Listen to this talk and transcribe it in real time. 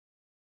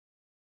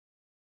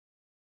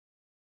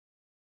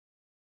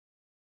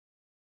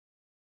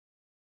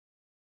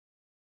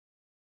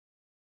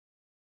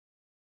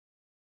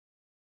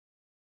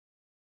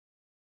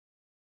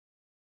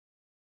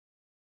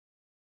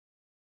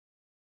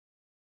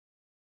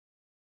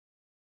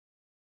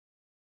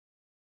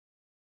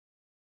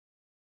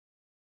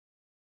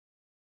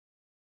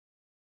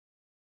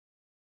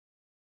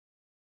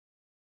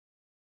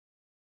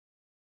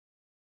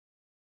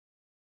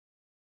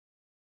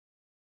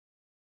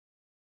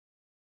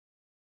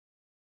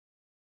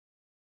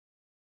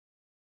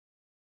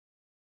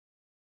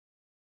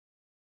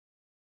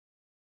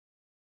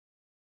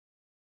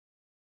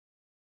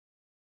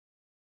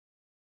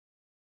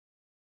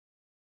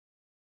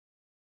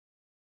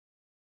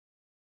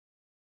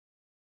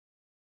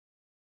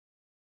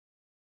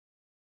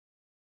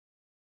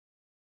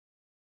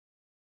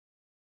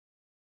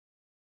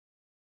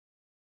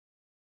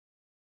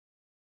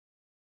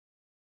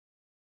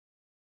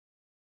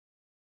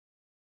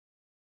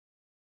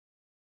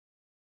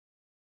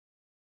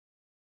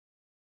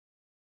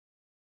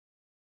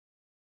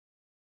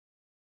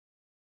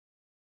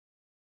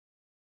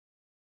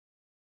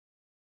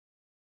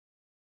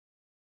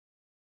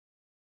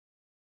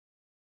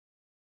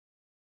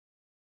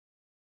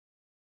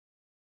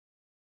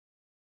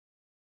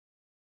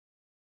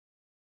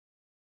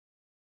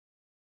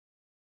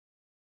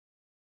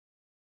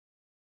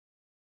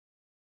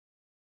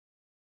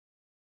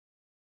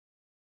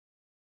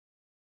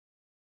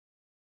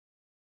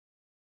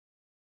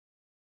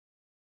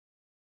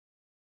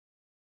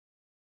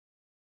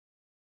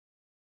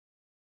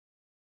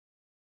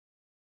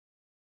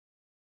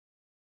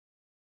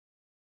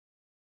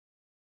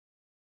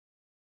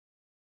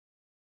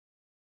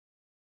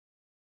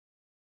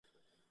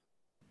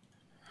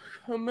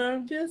from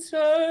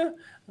Manchester.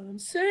 I'm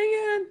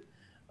singing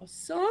a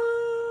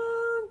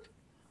song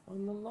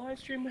on the live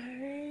stream.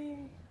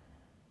 Hey,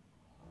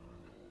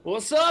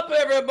 what's up,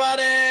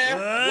 everybody?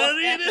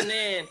 What's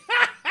happening?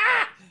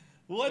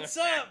 What's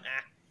up?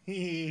 What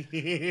is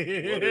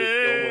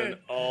going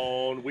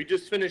on? We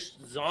just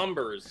finished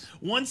Zombers.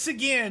 Once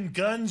again,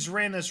 Guns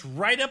ran us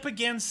right up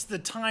against the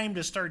time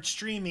to start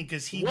streaming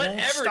because he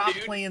won't stop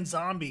playing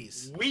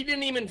zombies. We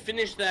didn't even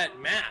finish that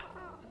map.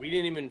 We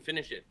didn't even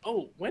finish it.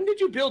 Oh, when did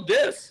you build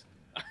this?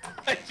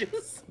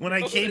 When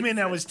I came in,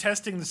 I was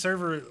testing the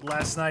server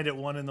last night at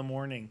 1 in the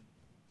morning.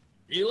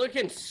 You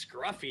looking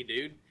scruffy,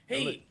 dude.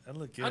 Hey, I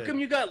look good. How come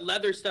you got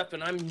leather stuff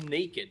and I'm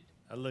naked?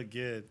 I look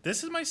good.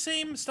 This is my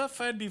same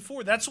stuff I had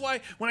before. That's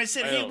why when I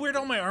said, hey, where'd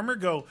all my armor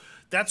go?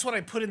 That's what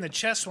I put in the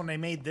chest when I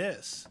made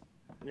this.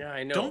 Yeah,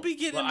 I know. Don't be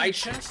getting in my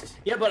chest.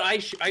 Yeah, but I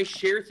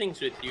share things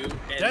with you.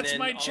 And that's then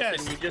my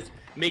chest. You just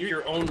make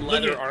your own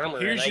leather armor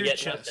here's and I your get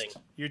chest. nothing.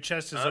 Your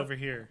chest is over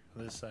here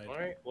on this side. All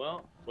right,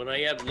 well, when I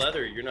have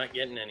leather, you're not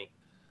getting any.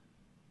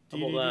 How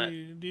about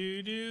that?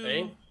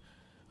 Hey?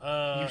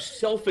 You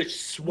selfish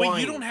swine. Wait,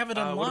 you don't have it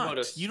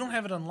unlocked. You don't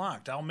have it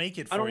unlocked. I'll make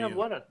it for you. I don't have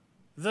what?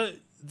 The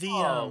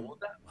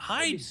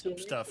hide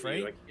stuff,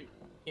 right? I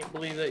can't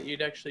believe that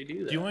you'd actually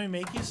do that. Do you want me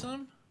to make you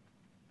some?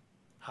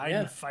 Hide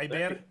and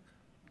fiber?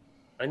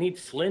 I need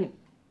flint.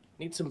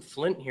 I need some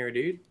flint here,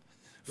 dude.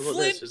 Flint,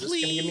 this. Is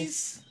please.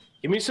 This gonna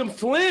give me some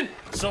flint.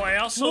 So I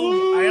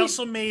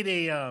also made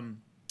a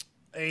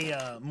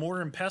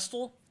mortar and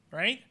pestle,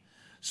 right?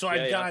 So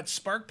I've got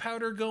spark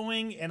powder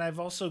going, and I've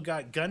also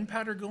got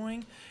gunpowder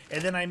going,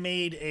 and then I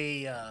made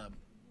a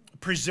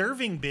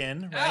preserving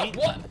bin, right?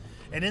 What?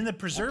 And in the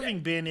preserving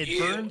bin, it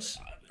burns.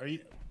 Are you?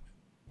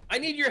 I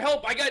need your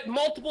help. I got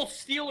multiple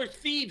stealer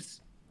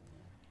thieves.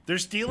 They're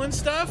stealing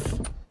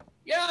stuff?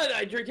 Yeah,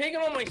 you're taking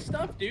all my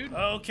stuff, dude.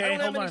 Okay,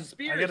 hold on.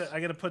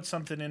 I gotta put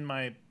something in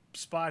my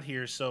spot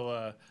here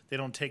so they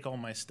don't take all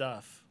my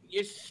stuff.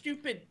 You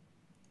stupid.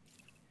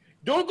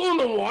 Don't go in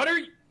the water.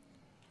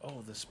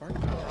 Oh, the spark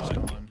power's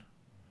gone.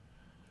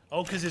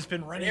 Oh, because it's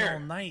been running all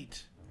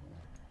night.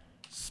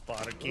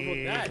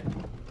 Sparky. That?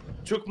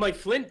 Took my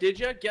flint, did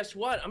ya? Guess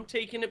what? I'm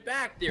taking it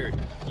back there,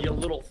 you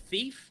little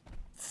thief.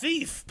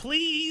 Thief,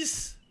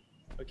 please.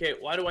 Okay,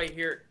 why do I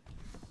hear...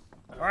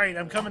 All right,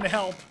 I'm coming to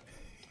help.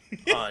 Dude,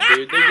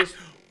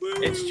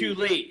 it's too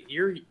late.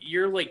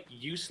 You're like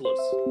useless.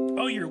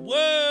 Oh,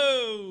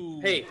 whoa.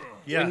 Hey,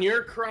 when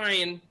you're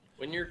crying,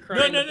 no.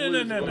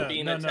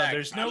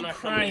 There's no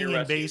crying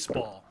in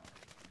baseball.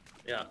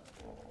 Yeah.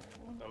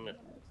 I'm gonna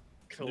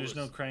kill There's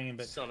no crying in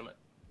baseball. Son of a...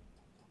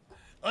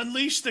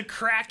 Unleash the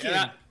Kraken.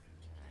 Yeah.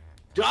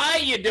 Die,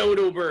 you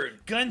dodo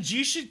bird. Guns,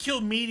 you should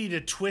kill Meaty to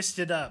twist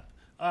it up.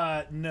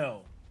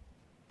 No.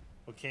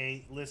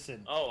 Okay,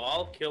 listen. Oh,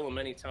 I'll kill him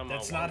anytime I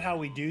want. That's not how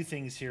we do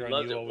things here on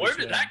YouAlwaysWin. Where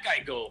did that guy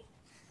go?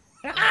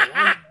 All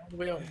the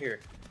way out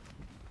here.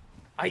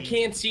 I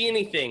can't see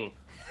anything.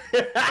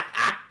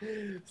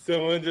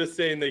 Someone just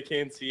saying they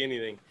can't see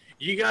anything.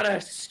 You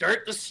gotta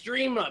start the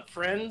stream up,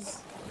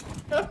 friends.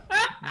 Awesome.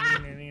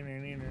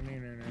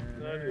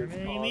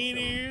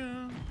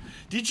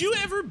 Did you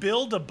ever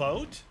build a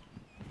boat?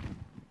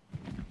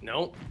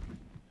 No.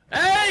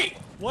 Hey!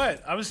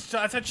 What? I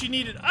thought you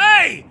needed.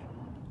 Hey!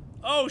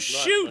 Oh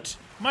shoot!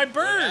 My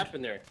bird. What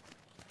happened there?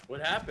 What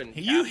happened?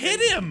 You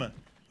hit him.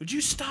 Would you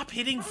stop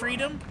hitting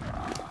Freedom?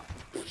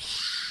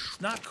 It's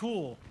not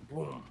cool.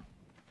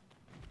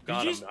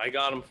 Got him. I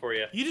got him for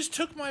you. You just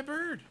took my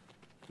bird.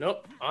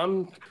 Nope.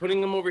 I'm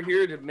putting him over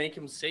here to make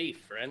him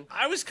safe, friend.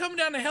 I was coming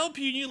down to help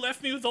you, and you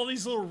left me with all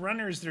these little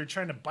runners that are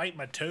trying to bite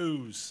my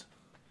toes.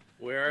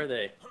 Where are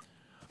they?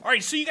 All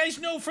right, so you guys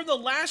know from the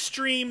last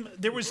stream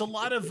there was a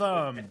lot of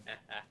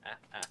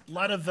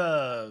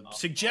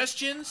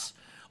suggestions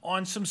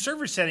on some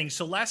server settings.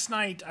 So last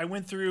night I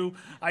went through,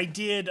 I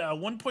did a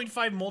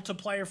 1.5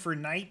 multiplier for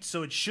night,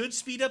 so it should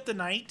speed up the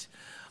night.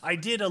 I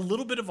did a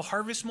little bit of a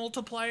harvest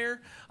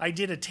multiplier. I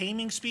did a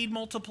taming speed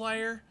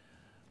multiplier.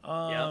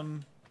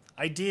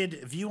 I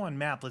did view on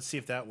map. Let's see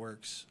if that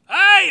works.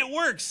 Hey, it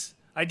works.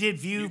 I did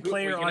view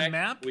player on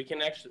map.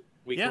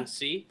 We can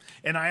see.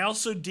 And I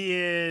also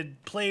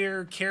did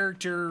player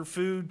character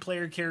food,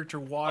 player character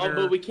water.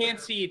 Oh, but we can't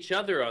see each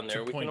other on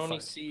there. We can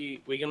only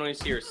see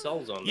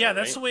ourselves on there. Yeah,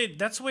 that's the way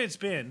it's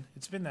been.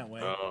 It's been that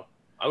way.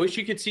 I wish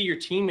you could see your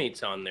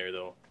teammates on there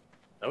though.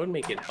 That would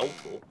make it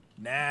helpful.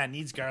 Nah, it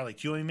needs garlic.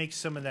 Do you want me to make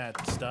some of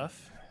that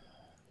stuff?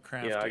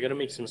 Craft yeah, I gotta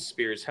make some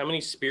spears. How many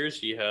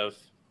spears do you have?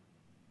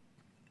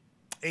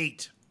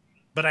 8.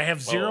 But I have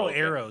 0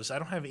 arrows. I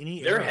don't have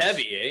any They're arrows.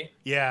 heavy, eh?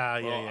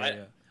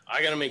 Yeah.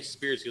 I gotta make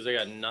spears because I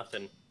got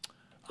nothing.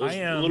 Those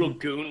little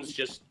goons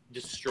just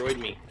destroyed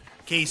me.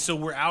 Okay, so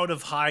we're out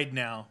of hide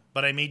now,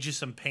 but I made you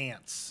some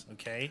pants,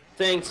 okay?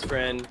 Thanks,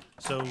 friend.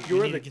 So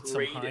you need to get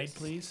some hide,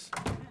 please.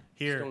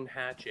 Here. Stone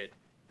hatchet.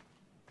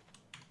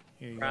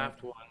 Here you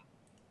Craft go. one.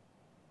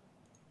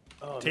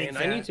 Oh, Take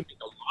man, I need to make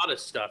a lot of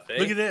stuff, eh?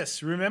 Look at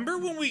this. Remember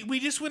when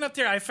we just went up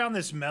there, I found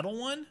this metal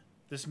one?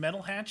 This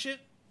metal hatchet?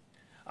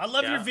 I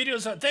love your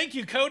videos. Thank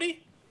you,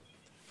 Cody.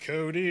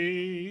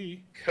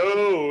 Cody.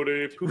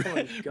 Poop on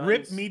guns.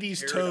 Rip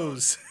Meaty's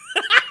toes.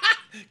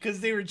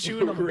 Because they were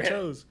chewing on their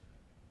toes.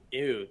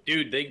 Ew,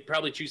 dude, they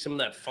probably chew some of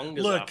that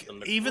fungus off them.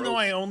 Look, even though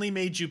I only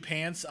made you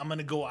pants, I'm going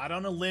to go out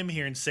on a limb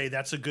here and say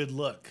that's a good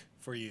look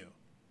for you.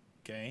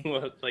 Okay?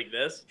 What, like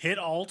this? Hit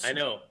Alt. I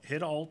know.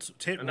 Hit Alt.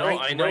 Hit I know, right,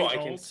 I know. right I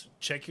Alt. can...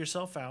 Check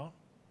yourself out.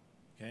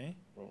 Okay?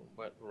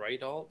 What,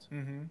 right Alt?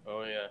 Mm-hmm.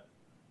 Oh, yeah.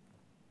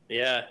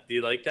 Yeah, do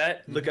you like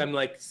that? Mm-hmm. Look, I'm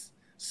like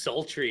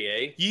sultry,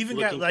 eh? You even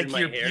got like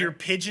your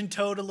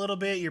pigeon-toed a little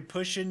bit. You're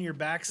pushing your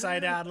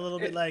backside out a little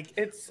bit like...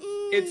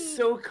 It's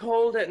so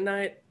cold at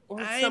night.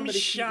 I'm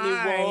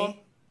shy.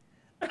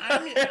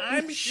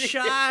 I'm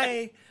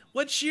shy.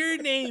 What's your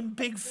name,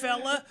 big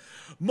fella?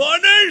 My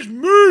name's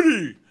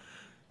Moody.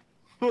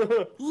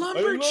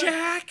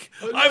 Lumberjack.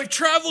 I've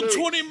traveled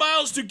 20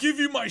 miles to give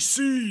you my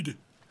seed.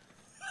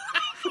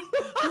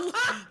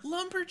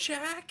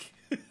 Lumberjack.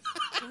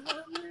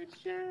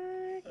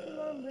 Lumberjack.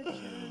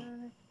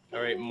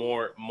 All right,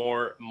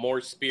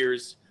 more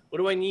spears. What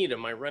do I need?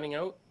 Am I running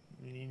out?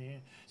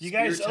 You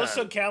guys,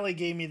 also Callie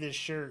gave me this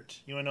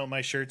shirt. You want to know what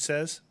my shirt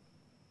says?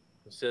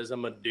 It says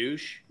I'm a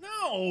douche.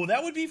 No,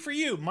 that would be for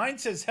you. Mine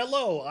says,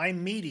 hello,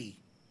 I'm Meaty.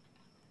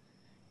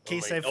 In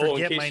case I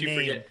forget my name.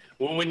 Forget.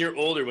 Well, when you're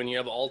older, when you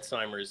have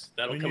Alzheimer's,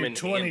 that'll come in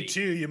handy. When you're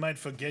 22, you might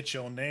forget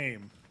your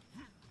name.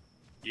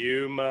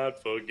 You might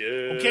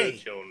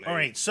forget your name. All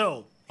right,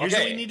 so here's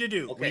what we need to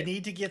do. Okay. We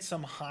need to get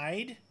some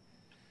hide.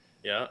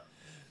 Yeah.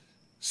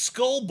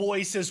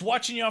 Skullboy says,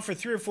 watching y'all for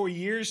 3 or 4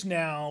 years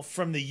now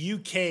from the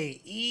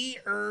UK.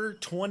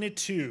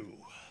 ER22.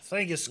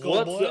 Thank you,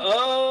 Skullboy. What's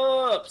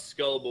up,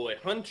 Skullboy?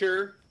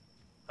 Hunter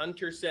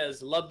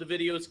says, love the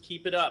videos.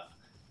 Keep it up.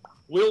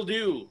 Will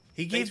do.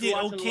 He gave the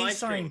okay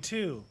sign,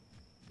 too.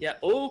 Yeah,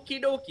 okie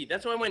dokie.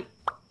 That's why I went...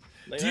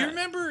 Like do you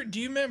remember,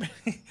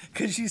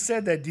 because you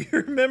said that, do you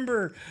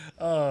remember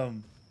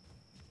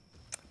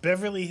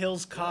Beverly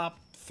Hills Cop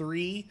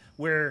 3,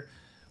 where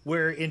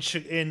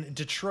in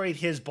Detroit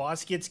his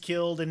boss gets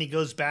killed and he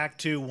goes back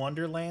to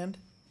Wonderland?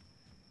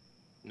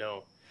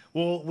 No.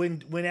 Well,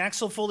 when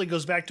Axel Foley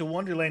goes back to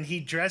Wonderland, he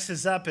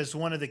dresses up as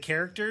one of the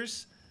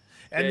characters,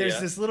 and there's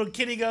this little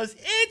kid. He goes,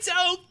 "It's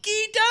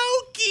okie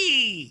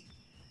dokie,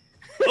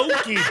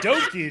 okie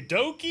dokie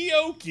dokie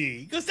okie."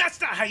 He goes, "That's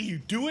not how you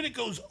do it. It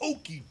goes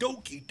okie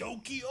dokie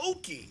dokie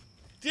okie."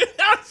 Dude,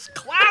 that's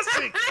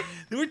classic.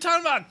 We're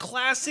talking about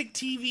classic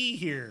TV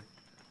here.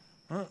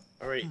 Huh.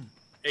 All right,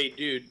 hey,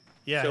 dude.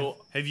 Yeah. So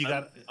have you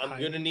got? I'm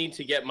gonna need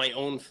to get my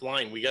own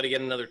flying. We got to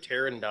get another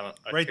pterodon.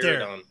 Right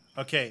there.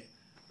 Okay.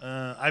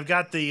 I've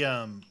got the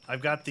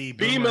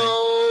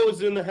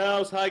BMO's in the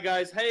house. Hi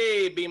guys.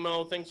 Hey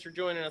BMO, thanks for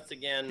joining us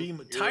again.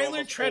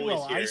 Tyler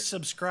Treadwell, I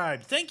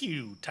subscribed. Thank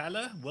you,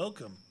 Tyler.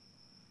 Welcome.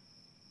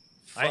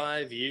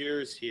 5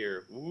 years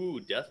here. Ooh,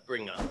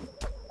 Deathbringer.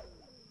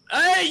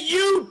 Hey,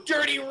 you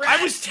dirty rat!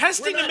 I was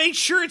testing to make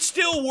sure it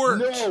still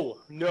worked.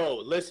 No.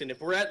 Listen,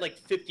 if we're at like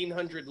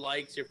 1,500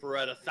 likes, if we're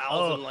at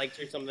 1,000 likes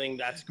or something,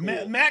 that's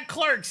cool. Matt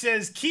Clark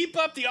says, "Keep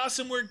up the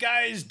awesome work,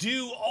 guys.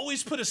 Do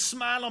always put a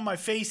smile on my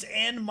face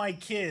and my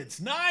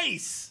kids."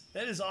 Nice.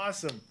 That is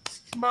awesome.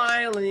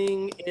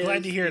 Smiling.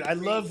 Glad to hear it. I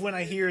love when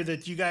I hear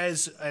that you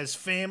guys, as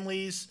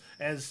families,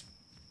 as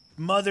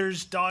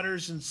mothers,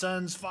 daughters, and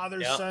sons,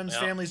 fathers, sons,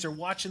 families are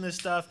watching this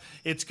stuff.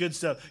 It's good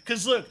stuff.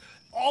 Because look.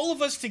 All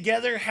of us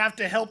together have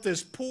to help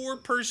this poor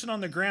person on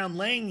the ground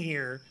laying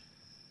here.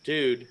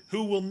 Dude.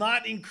 Who will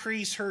not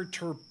increase her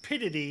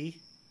torpidity.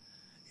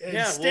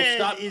 Yeah, well,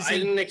 stop. I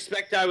didn't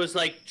expect I was,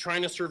 like,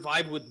 trying to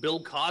survive with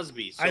Bill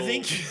Cosby. So I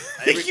think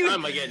every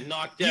time I get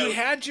knocked out. You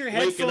had your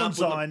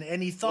headphones on,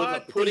 and he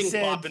thought with a pudding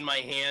pop in my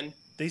hand.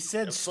 They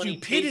said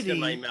stupidity, in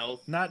my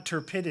mouth. Not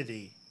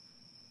torpidity.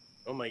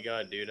 Oh, my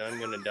God, dude. I'm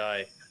going to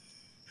die.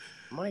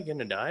 Am I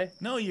gonna die?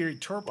 No, your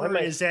torpor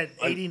is at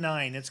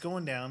 89. It's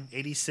going down.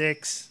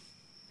 86.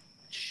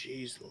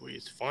 Jeez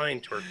Louise. Fine,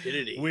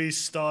 torpidity. We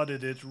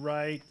started it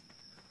right.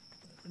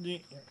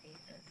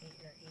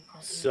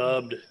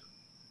 Subbed.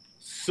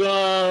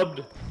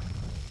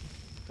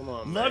 Come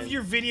on, Love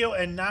your video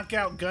and knock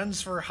out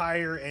Guns for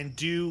Hire and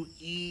do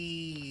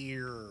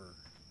ear.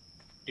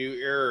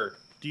 Do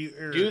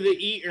the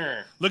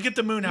ear. Look at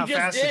the moon, how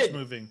fast it's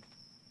moving.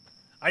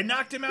 I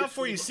knocked him out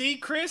for you. See,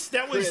 Chris?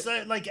 That was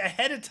like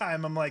ahead of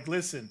time. I'm like,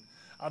 listen,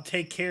 I'll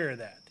take care of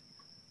that.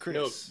 Chris.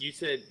 No, you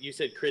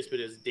said Chris, but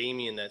it was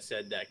Damien that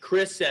said that.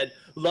 Chris said,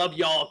 "Love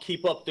y'all,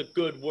 keep up the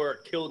good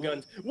work, kill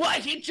guns." What?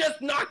 He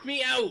just knocked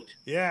me out.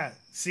 Yeah.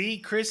 See,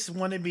 Chris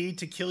wanted me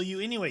to kill you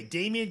anyway.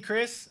 Damien,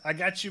 Chris, I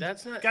got you.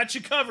 Got you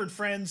covered,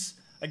 friends.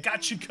 I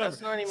got you covered.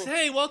 That's not even...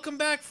 Hey, welcome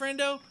back,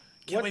 friendo.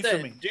 Get away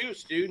from me.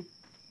 Deuce, dude.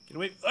 Get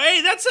away.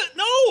 Hey, that's a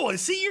no.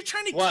 See, you're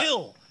trying to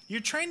kill. You're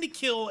trying to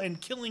kill,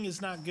 and killing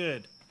is not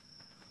good.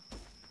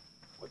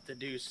 What the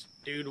deuce?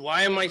 Dude,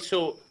 why am I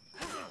so...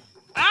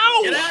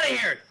 Ow! Get out of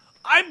here!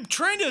 I'm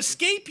trying to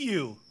escape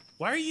you.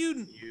 Why are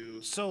you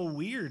so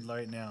weird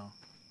right now?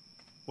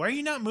 Why are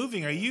you not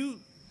moving? Are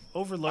you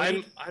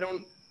overloaded?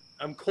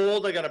 I'm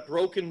cold. I got a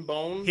broken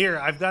bone. Here,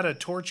 I've got a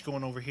torch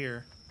going over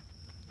here.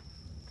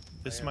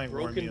 This might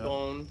warm you up. Broken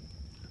bone.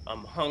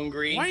 I'm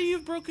hungry. Why are you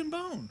a broken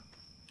bone?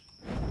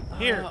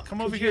 Here,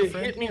 come over here,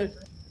 friend. Hit me with...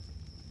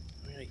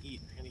 I gotta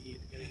eat.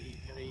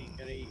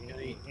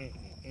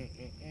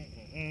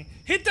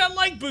 Hit that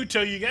like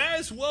Buto, you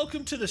guys.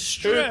 Welcome to the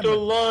stream. Hit the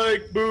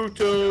like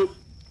Buto.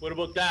 What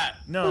about that?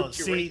 No, Hurt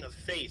you see, right in the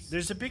face.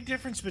 there's a big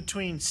difference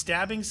between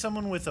stabbing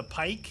someone with a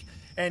pike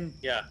and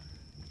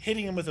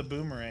hitting him with a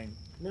boomerang.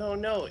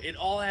 No, it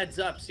all adds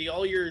up. See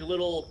all your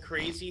little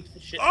crazy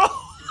shit.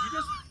 Oh!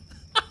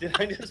 Did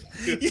I just?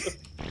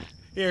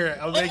 Here,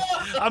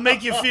 I'll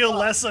make you feel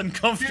less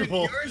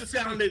uncomfortable.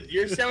 Dude,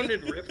 yours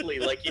sounded Ripley,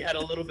 like you had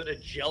a little bit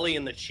of jelly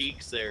in the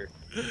cheeks there.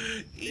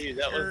 Dude,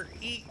 that was.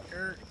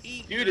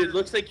 Dude, it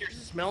looks like you're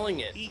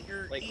smelling it.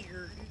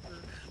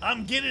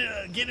 I'm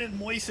getting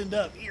moistened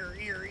up.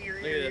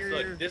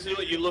 Look, this is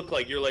what you look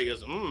like. You're like,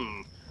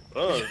 oh,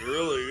 it's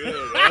really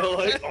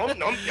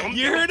good.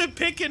 You heard of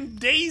picking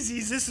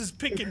daisies. This is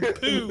picking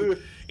poo.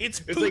 It's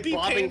poopy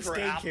like pants for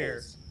daycare.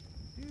 apples.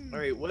 All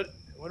right, what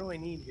do I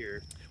need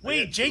here?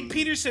 Wait, Jake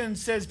Peterson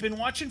says, been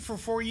watching for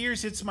 4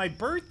 years. It's my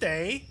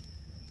birthday.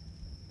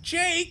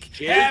 Jake,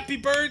 happy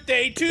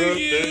birthday to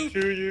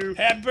you.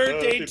 Happy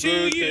birthday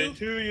to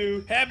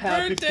you.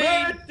 Happy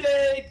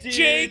birthday,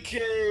 Jake.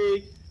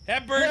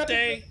 Happy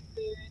birthday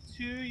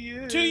to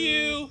you. To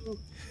you.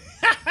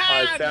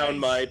 I found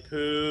my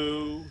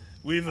poo.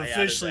 We've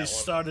officially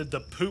started the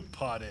poop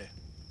party.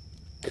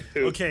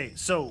 Okay,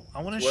 so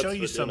I want to show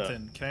you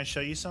something. Can I show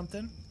you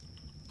something?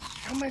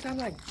 How am I done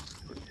like?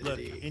 Look,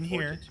 in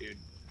here.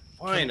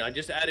 Fine, I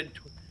just added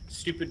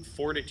stupid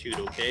fortitude,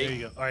 okay? There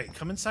you go. All right,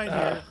 come inside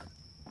here.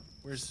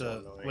 Where's the...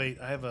 Annoying.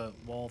 Wait, I have a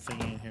wall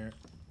thingy in here.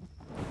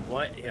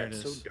 What? Yeah,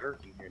 it's so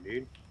dark in here,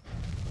 dude.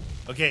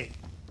 Okay,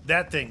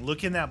 that thing.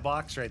 Look in that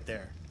box right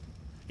there.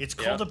 It's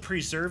called a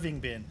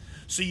preserving bin.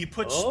 So you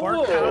put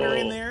spark powder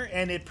in there,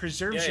 and it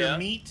preserves your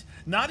meat.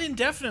 Not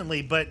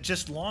indefinitely, but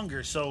just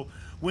longer. So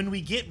when we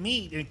get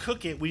meat and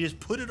cook it, we just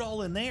put it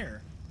all in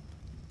there.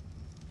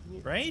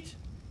 Right?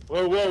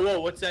 Whoa.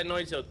 What's that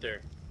noise out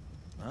there?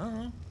 I don't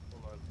know.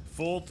 Hold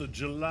on. 4th of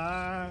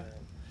July.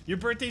 Your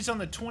birthday's on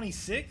the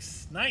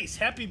 26th? Nice.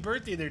 Happy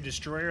birthday there,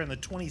 Destroyer, on the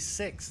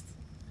 26th.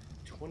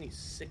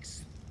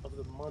 26th of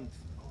the month.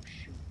 Oh,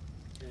 shoot.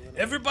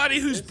 Everybody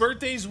whose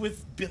birthday's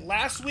with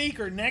last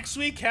week or next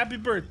week, happy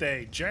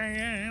birthday.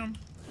 Jam.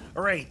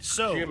 All right,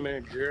 so jam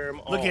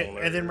look at,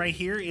 and then right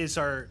here is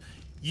our,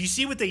 you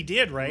see what they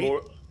did,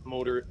 right?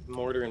 Mortar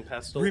and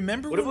pestle.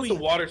 Remember what when about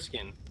the water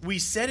skin? We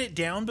set it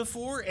down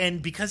before,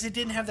 and because it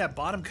didn't have that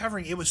bottom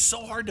covering, it was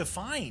so hard to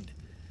find.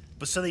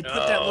 But so they put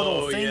that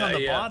little thing on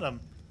the bottom.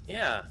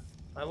 Yeah,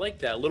 I like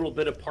that little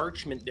bit of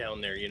parchment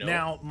down there. You know.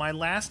 Now my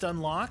last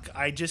unlock,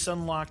 I just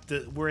unlocked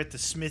the. We're at the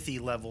smithy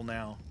level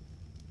now.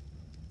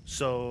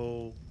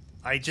 So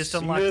I just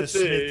unlocked the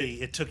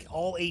smithy. It took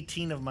all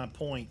 18 of my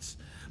points,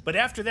 but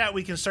after that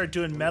we can start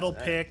doing metal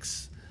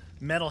picks,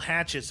 metal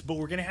hatchets. But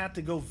we're gonna have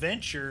to go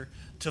venture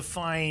to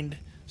find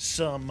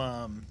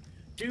some.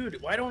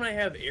 Dude, why don't I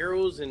have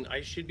arrows? And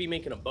I should be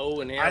making a bow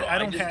and arrow.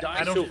 I just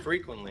die so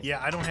frequently.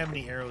 Yeah, I don't have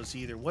any arrows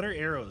either. What are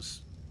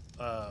arrows?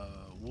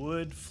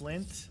 Wood,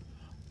 flint,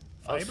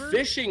 fiber? A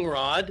fishing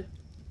rod.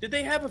 Did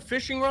they have a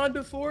fishing rod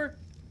before?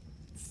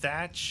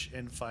 Thatch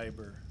and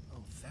fiber.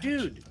 Oh, thatch.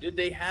 Dude, did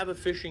they have a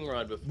fishing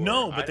rod before?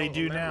 No, but they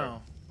do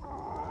now.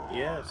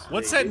 Yes.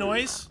 What's that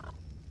noise?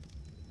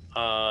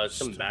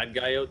 Some bad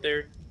guy out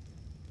there.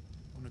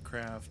 I'm gonna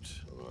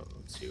craft.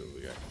 Let's see what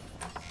we got.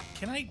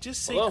 Can I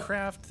just say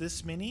craft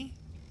this mini?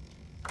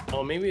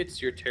 Oh, maybe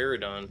it's your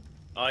pterodon.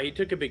 He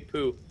took a big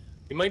poo.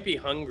 He might be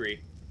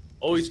hungry.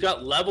 Oh, he's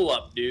got level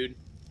up, dude.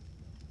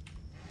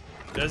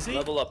 Does he?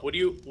 Level up. What do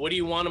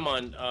you want him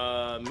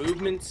on?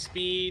 Movement,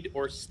 speed,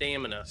 or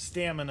stamina?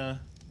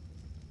 Stamina.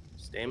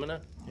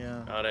 Stamina?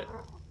 Yeah. Got it.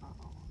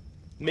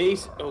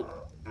 Mace. Oh.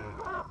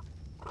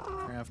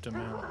 Craft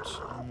amount.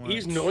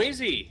 He's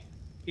noisy.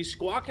 He's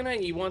squawking at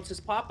you. He wants his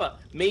papa.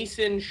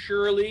 Mason,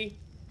 Shirley.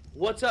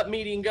 What's up,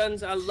 Meeting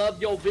Guns? I love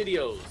your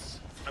videos.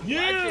 I'm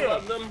glad you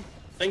love them.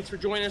 Thanks for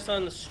joining us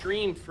on the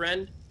stream,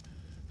 friend.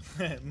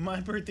 My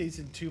birthday's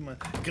in 2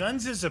 months.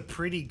 Guns is a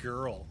pretty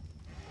girl.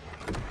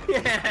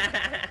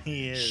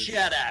 He is.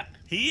 Shut up.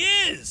 He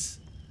is.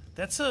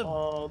 That's a.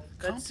 Oh,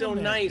 that's so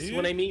nice. Dude.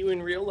 When I meet you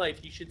in real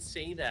life, you should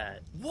say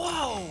that.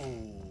 Whoa.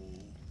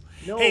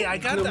 No, hey, I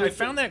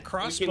found that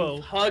crossbow.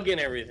 We can hug and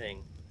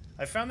everything.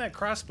 I found that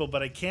crossbow,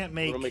 but I can't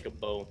make. I'm gonna make a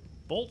bow.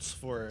 Bolts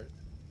for it.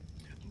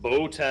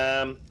 Bow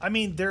time. I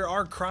mean, there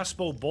are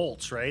crossbow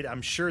bolts, right?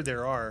 I'm sure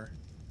there are.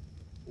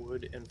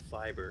 Wood and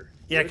fiber.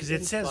 Yeah, because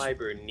it says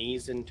fiber,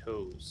 knees and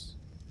toes.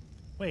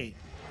 Wait.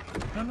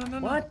 No.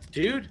 What,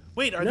 dude?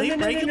 Wait, are they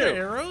regular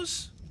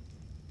arrows?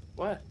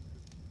 What?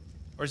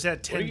 Or is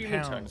that 10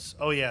 pounds?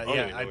 Oh,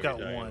 yeah, I've got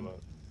one.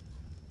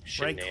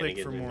 Right-click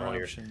for more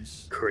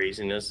options.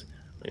 Craziness.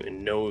 I don't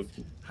even know if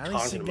highly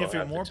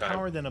significant, more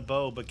power than a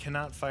bow, but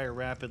cannot fire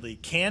rapidly.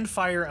 Can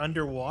fire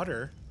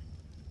underwater.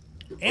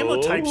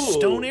 Ammo type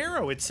stone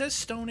arrow. It says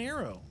stone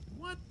arrow.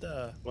 What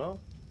the? Well,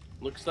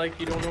 Looks like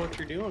you don't know what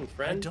you're doing,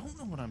 friend. I don't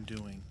know what I'm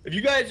doing. If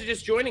you guys are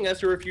just joining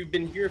us, or if you've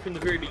been here from the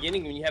very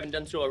beginning and you haven't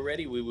done so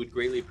already, we would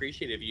greatly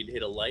appreciate it if you'd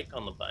hit a like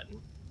on the button.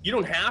 You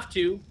don't have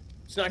to.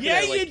 It's not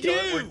gonna like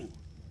kill it.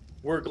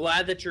 We're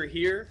glad that you're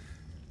here.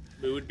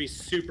 It would be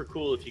super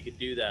cool if you could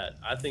do that.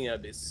 I think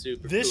that'd be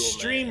super cool. This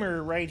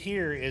streamer right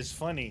here is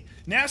funny.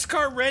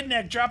 NASCAR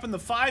Redneck dropping the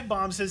 5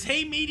 bomb says,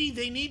 "Hey, Meaty,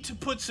 they need to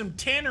put some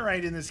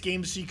tannerite in this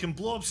game so you can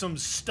blow up some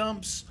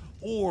stumps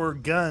or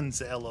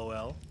guns,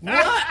 LOL."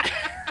 What?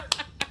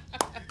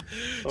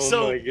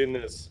 Oh my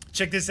goodness.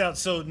 Check this out.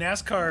 So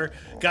NASCAR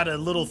got a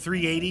little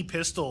 380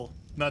 pistol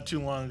not too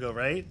long ago,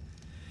 right?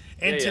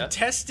 And to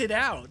test it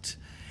out,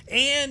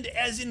 and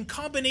as in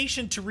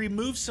combination to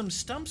remove some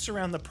stumps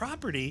around the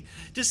property,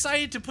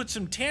 decided to put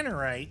some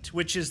tannerite,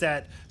 which is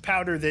that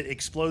powder that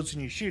explodes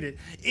when you shoot it,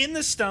 in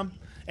the stump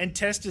and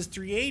test his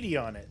 380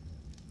 on it.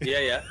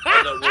 Yeah.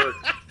 How'd that work?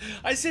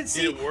 I said,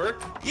 see, did it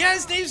work? Yeah,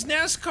 his name's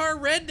NASCAR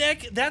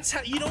Redneck. That's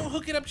how you don't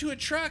hook it up to a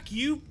truck.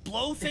 You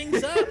blow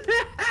things up,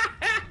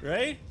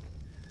 right?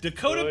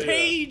 Dakota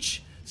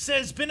Page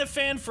says, "Been a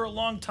fan for a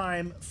long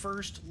time.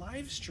 First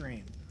live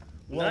stream."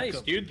 Welcome.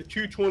 Nice, dude. The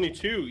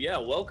 222. Yeah,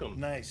 welcome.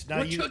 Nice. Now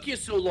what took you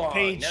so long?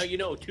 Paige, now you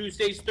know.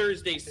 Tuesdays,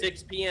 Thursdays,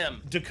 6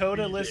 p.m.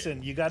 Dakota,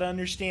 listen. You got to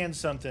understand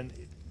something.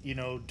 You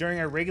know, during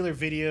our regular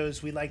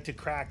videos, we like to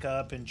crack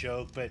up and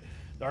joke, but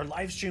our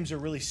live streams are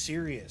really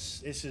serious.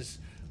 This is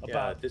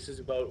about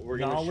we're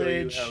going to show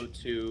you how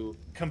to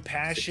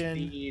compassion,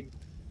 succeed.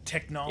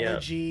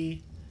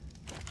 technology.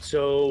 Yeah.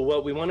 So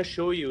what we want to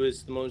show you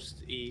is the most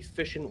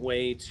efficient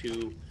way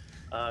to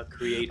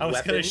create weapons. I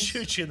was going to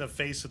shoot you in the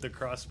face with the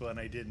crossbow, and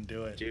I didn't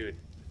do it. Dude,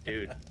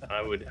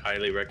 I would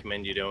highly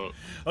recommend you don't.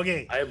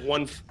 Okay. I have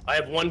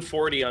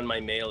 140 on my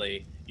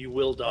melee. You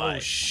will die. Oh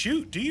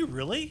shoot! Do you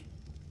really?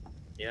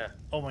 Yeah.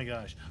 Oh my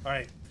gosh! All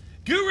right.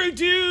 Guru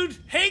Dude!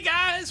 Hey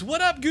guys!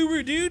 What up,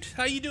 Guru Dude?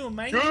 How you doing,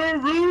 man?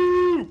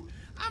 Guru!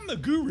 I'm the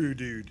Guru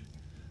Dude.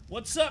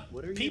 What's up,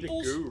 what are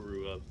peoples? You the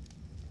guru of?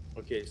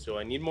 Okay, so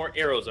I need more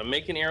arrows. I'm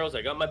making arrows.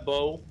 I got my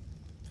bow.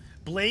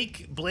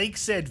 Blake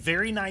said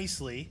very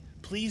nicely,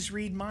 "Please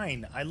read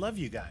mine. I love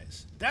you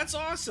guys." That's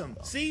awesome.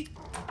 See?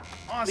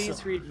 Awesome.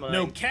 Please read mine.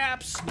 No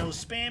caps, no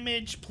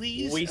spammage,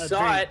 please. We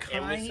saw it,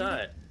 and we saw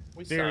it.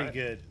 Very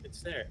good.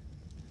 It's there.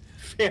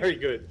 Very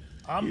good.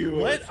 I'm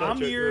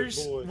yours.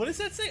 What does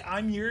that say?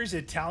 I'm yours,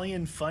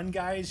 Italian fun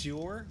guys.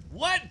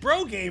 What,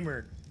 bro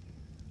gamer?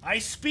 I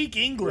speak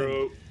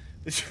England.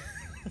 Bro.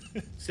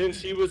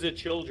 Since he was a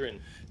children.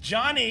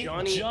 Johnny.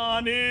 I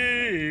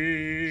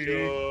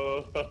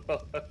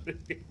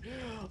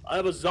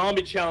have a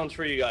zombie challenge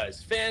for you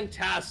guys.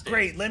 Fantastic.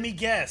 Great. Let me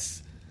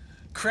guess.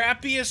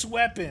 Crappiest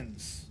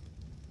weapons.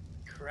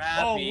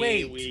 Crappy. Oh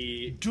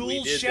wait.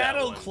 Dual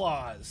shadow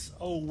claws.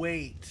 Oh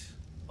wait.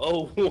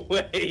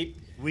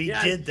 We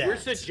did that. Your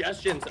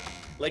suggestions,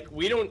 like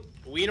we don't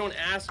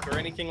ask or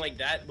anything like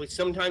that.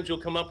 Sometimes you'll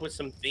come up with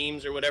some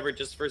themes or whatever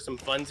just for some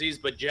funsies,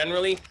 but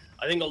generally,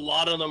 I think a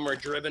lot of them are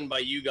driven by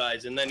you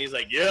guys. And then he's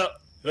like, "Yeah,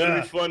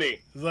 that'd be funny.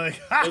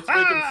 Like, let's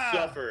make him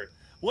suffer."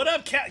 What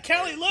up,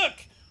 Callie?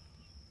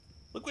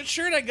 Look what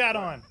shirt I got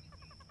on.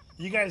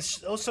 You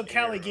guys. Also,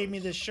 Callie gave me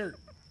this shirt.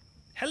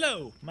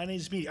 Hello, my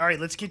name's Me. All right,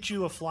 let's get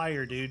you a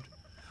flyer, dude.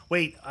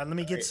 Wait, let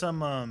me get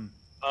some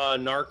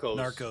Narcos.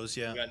 Narcos,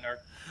 yeah.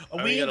 We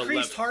got we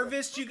increased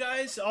harvest, you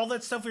guys. All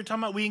that stuff we were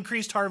talking about, we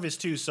increased harvest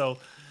too. So,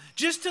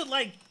 just to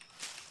like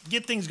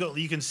get things going,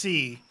 you can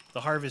see the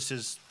harvest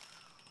is.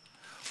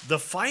 The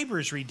fiber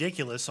is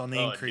ridiculous on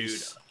the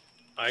increase. Dude,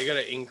 I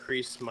gotta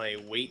increase my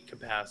weight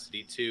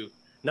capacity too.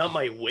 Not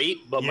my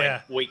weight, but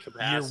my weight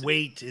capacity. Your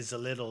weight is a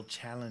little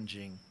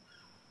challenging.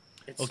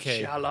 It's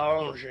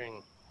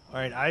challenging. All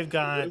right, I've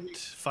got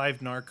 5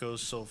 narcos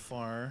so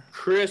far.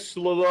 Chris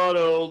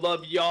Lovato,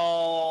 love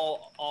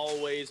y'all.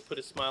 Always put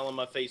a smile on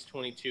my face.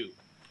 22.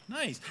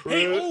 Nice.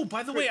 Hey,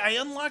 by the way, I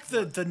unlocked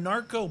the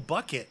narco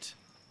bucket.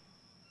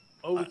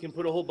 Oh, we can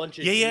put a whole bunch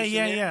of.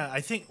 Yeah.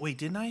 I think. Wait,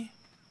 didn't I?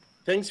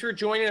 Thanks for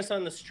joining us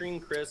on the stream,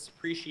 Chris.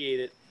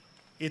 Appreciate it.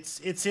 It's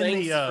in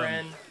the.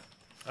 Friend.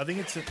 I think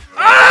it's.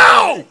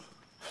 Ow!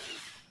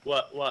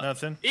 What?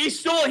 Nothing.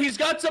 He's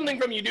got something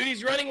from you, dude.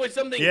 He's running with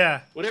something. Yeah.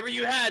 Whatever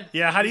you had.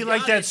 Yeah, how do you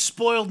like that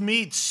spoiled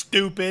meat,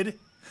 stupid?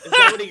 Is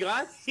that what he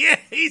got? Yeah,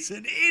 he's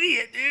an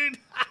idiot, dude.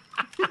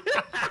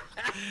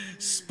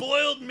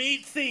 Spoiled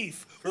meat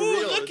thief.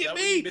 Ooh, look at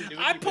me.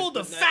 I pulled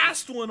a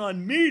fast one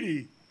on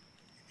Meaty.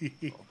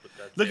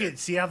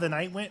 See how the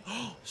night went?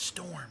 Oh,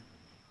 storm.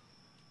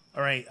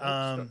 All right.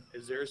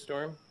 Is there a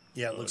storm?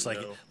 Yeah, it looks like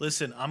it.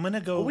 Listen, I'm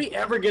gonna go. Are we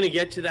ever gonna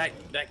get to that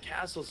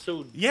castle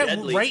so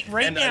deadly? right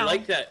and now. I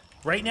like that.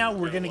 Right now,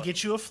 we're gonna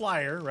get you a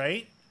flyer,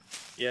 right?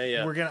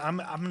 Yeah. I'm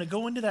gonna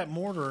go into that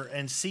mortar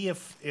and see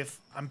if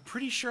I'm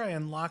pretty sure I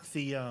unlocked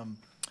the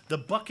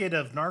bucket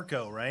of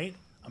narco, right?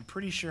 I'm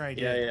pretty sure I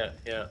did.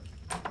 Yeah.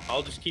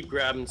 I'll just keep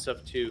grabbing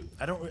stuff too.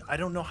 I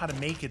don't know how to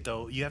make it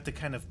though. You have to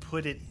kind of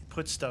put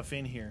stuff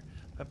in here.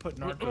 I put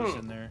narcos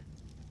in there.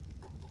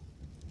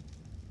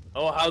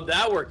 Oh, how'd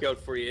that work out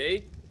for you,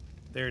 eh?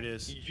 There it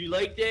is. Did you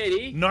like that,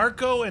 eh?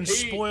 Narco and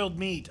spoiled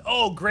meat.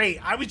 Oh,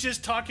 great. I was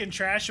just talking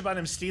trash about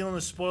him stealing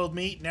the spoiled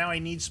meat. Now I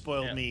need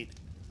spoiled meat.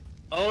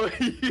 Oh,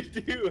 you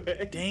do,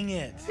 eh? Dang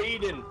it.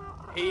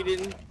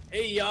 Hayden.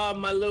 Hey, y'all,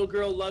 my little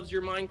girl loves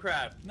your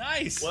Minecraft.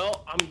 Nice.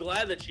 Well, I'm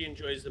glad that she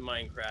enjoys the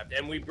Minecraft,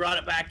 and we brought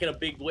it back in a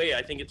big way.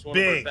 I think it's one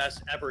of our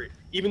best ever,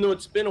 even though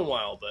it's been a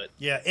while. But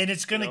yeah, and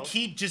it's going to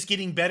keep just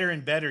getting better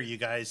and better, you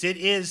guys. It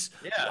is.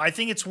 Yeah. I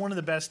think it's one of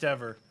the best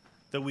ever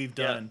that we've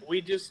done.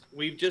 Yeah,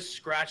 we've just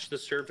scratched the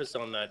surface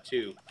on that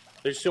too.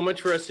 There's so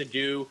much for us to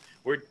do.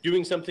 We're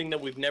doing something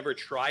that we've never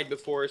tried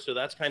before, so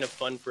that's kind of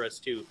fun for us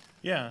too.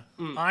 Yeah,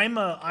 I'm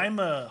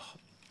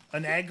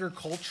an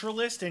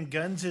agriculturalist, and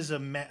Guns is a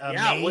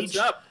mage. What's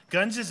up?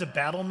 Guns is a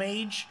battle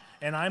mage,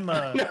 and I'm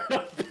a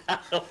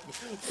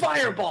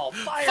fireball.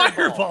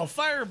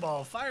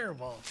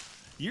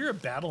 You're a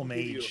battle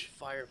mage.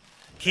 Fire.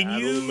 Can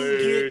you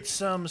get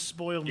some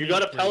spoiled meat? You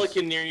got a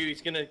pelican near you.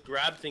 He's gonna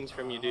grab things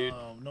from you, dude.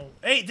 Oh no!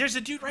 Hey, there's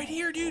a dude right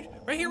here, dude.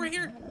 Right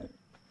here.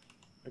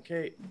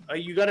 Okay,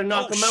 you gotta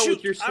knock him out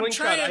with your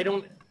slingshot. I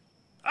don't.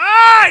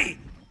 Aye!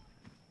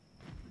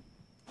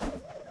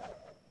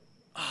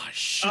 Ah,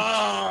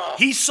 shoot!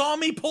 He saw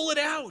me pull it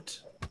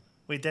out.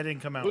 Wait, that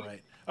didn't come out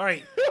right. All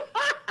right.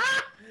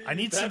 I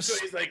need some.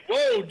 He's like,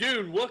 whoa,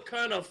 dude! What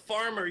kind of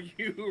farm are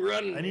you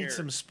running? I need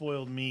some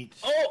spoiled meat.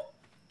 Oh,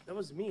 that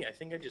was me. I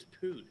think I just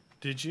pooed.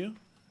 Did you?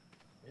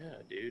 Yeah,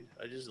 dude.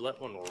 I just let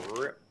one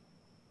rip.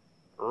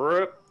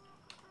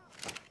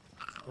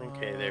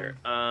 Okay, there.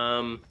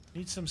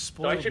 Need some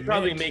spoiled So I should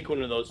probably make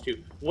one of those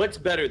too. What's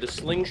better, the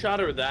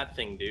slingshot or that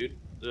thing, dude?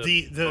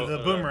 The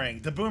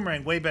boomerang. The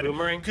boomerang, way better.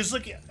 Boomerang? Because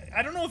look,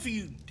 I don't know if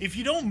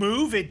you don't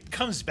move, it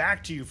comes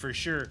back to you for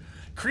sure.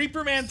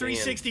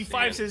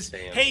 Creeperman365 says,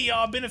 "Hey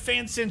y'all, been a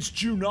fan since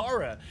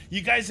Junara.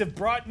 You guys have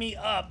brought me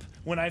up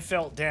when I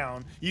felt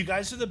down. You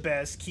guys are the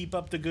best. Keep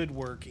up the good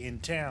work in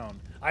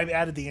town." I've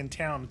added the "in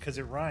town" because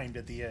it rhymed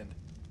at the end.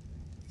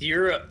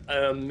 You're an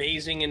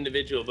amazing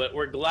individual, but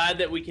we're glad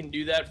that we can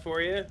do that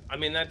for you. I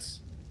mean,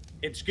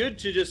 it's good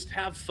to just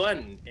have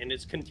fun, and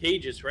it's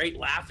contagious, right?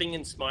 Laughing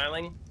and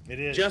smiling. It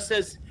is. Just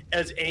as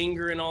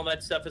anger and all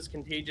that stuff is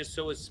contagious,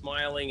 so is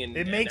smiling and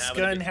it makes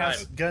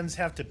and Guns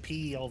have to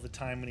pee all the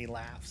time when he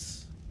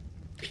laughs.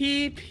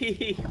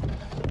 Pee.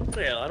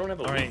 Well, I don't have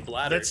a weak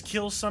bladder. Let's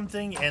kill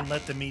something and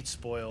let the meat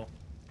spoil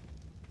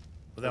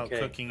without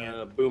cooking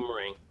it.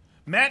 Boomerang.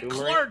 Matt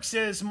Clark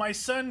says, "My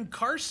son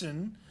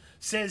Carson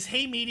says,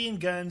 hey, Meaty and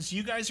Guns,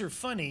 you guys are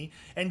funny.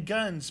 And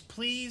Guns,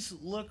 please,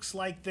 looks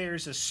like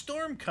there's a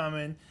storm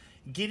coming,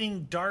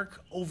 getting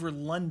dark over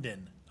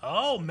London."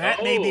 Oh,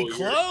 Matt may be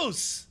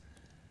close.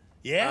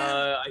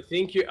 Yeah. I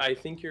think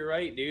you're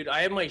right, dude.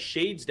 I have my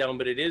shades down,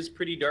 but it is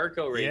pretty dark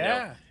out right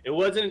now. It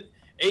wasn't.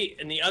 Hey,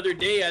 and the other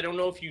day, I don't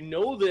know if you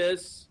know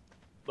this,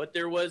 but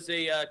there was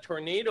a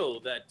tornado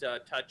that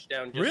touched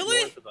down just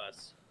north of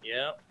us.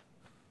 Yeah.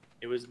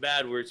 It was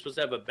bad. We're supposed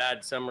to have a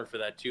bad summer for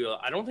that, too.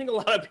 I don't think a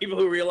lot of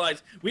people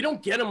realize we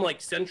don't get them like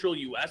central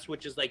U.S.,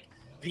 which is like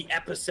the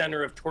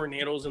epicenter of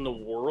tornadoes in the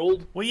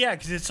world. Well, yeah,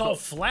 because it's all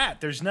flat.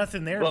 There's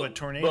nothing there but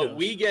tornadoes. But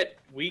we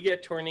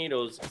get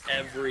tornadoes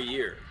every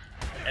year.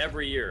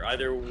 Every year,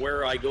 either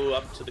where I go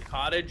up to the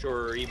cottage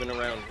or even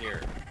around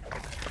here.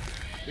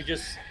 We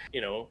just,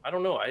 I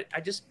don't know.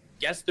 I just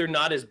guess they're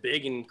not as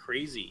big and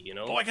crazy,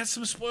 Oh, I got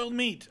some spoiled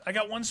meat. I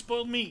got one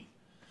spoiled meat.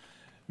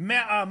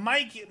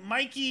 Mikey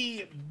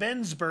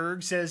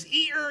Bensberg says,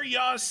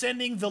 "Y'all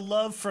sending the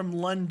love from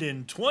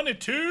London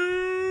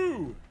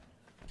 22."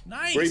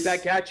 Nice. Right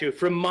back at you.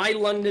 From my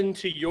London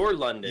to your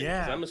London.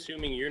 Yeah. I'm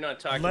assuming you're not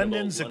talking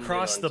London's about London,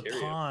 across Ontario. the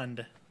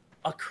pond.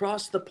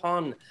 Across the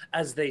pond,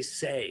 as they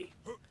say.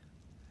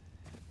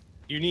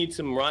 You need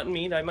some rotten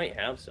meat? I might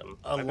have some.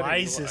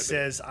 Eliza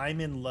says, "I'm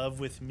in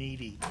love with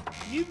Meaty."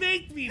 You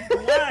make me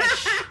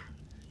blush.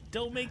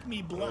 Don't make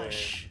me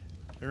blush.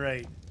 All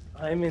right.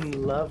 I'm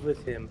in love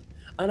with him,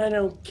 and I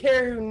don't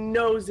care who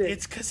knows it.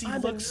 It's because he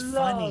looks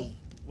funny.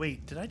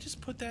 Wait, did I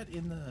just put that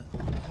in the...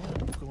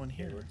 Oh, go in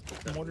here.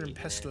 Mortar and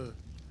pestle.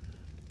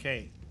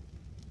 Okay.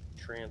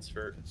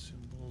 Transferred.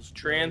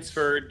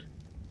 Transferred.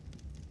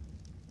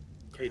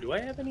 Okay, do I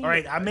have any... All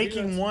right, I'm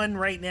making one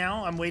right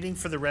now. I'm waiting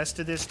for the rest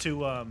of this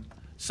to...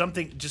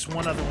 something... Just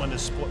one other one to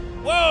spoil.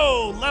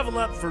 Whoa! Level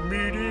up for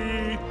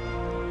Meaty!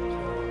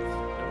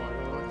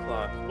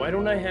 Why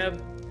don't I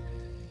have...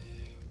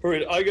 All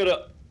right, I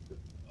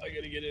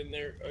gotta get in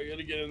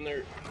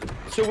there.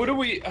 So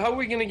how are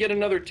we gonna get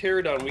another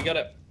pterodon? We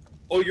gotta,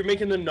 you're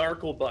making the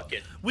narco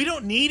bucket. We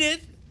don't need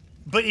it,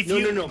 but if no.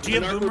 Do you the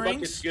have narco boomerangs?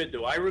 bucket's good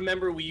though. I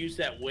remember we used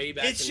that way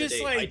back in the day. It's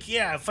just like,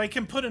 if I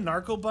can put a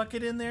narco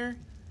bucket in there.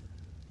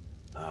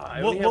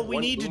 What we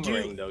need to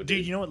do, though,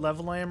 dude, you know what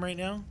level I am right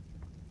now?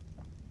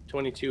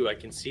 22, I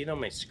can see it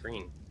on my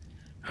screen.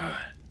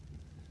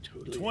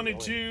 Totally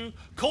 22.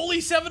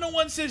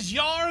 Coley701 says,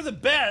 "Y'all are the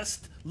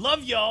best.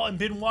 Love y'all and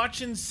been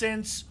watching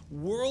since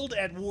World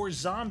at War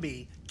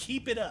Zombie.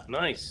 Keep it up."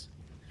 Nice.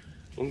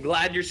 I'm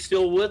glad you're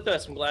still with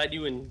us. I'm glad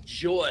you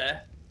enjoy.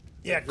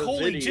 Yeah,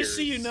 Coley, just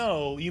so you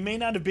know, you may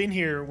not have been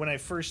here when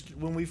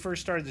we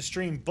first started the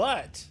stream,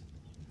 but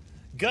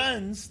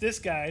Guns, this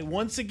guy,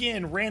 once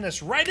again ran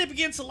us right up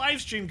against the live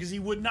stream because he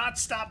would not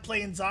stop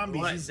playing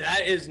zombies.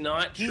 That is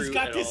not true. He's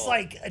got this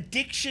like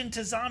addiction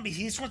to zombies.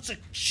 He just wants to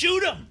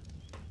shoot him.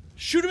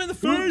 Shoot him in the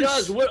face. Who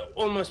does? What?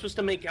 Oh, am I supposed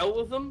to make out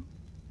with him?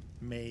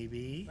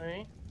 Maybe. All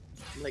right.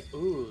 I'm like,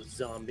 ooh,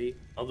 zombie.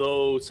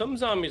 Although some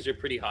zombies are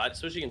pretty hot,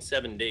 especially in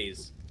 7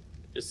 days.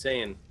 Just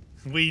saying.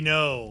 We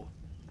know.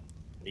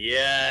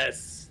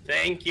 Yes.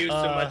 Thank you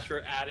so much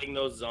for adding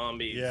those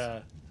zombies.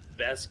 Yeah.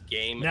 Best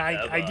game now,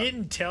 ever. I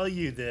didn't tell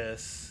you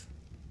this.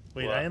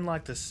 Wait, what? I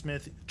unlocked the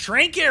Smith.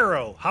 Trank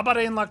arrow. How about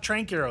I unlock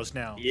trank arrows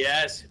now?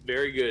 Yes.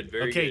 Very good.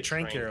 Very good. Okay,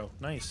 trank arrow.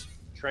 Nice.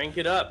 Trank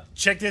it up.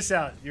 Check this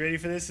out. You ready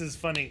for this? This is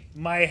funny.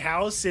 My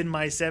house in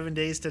my 7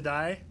 days to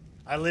die,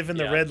 I live in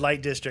the red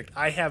light district.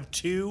 I have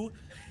 2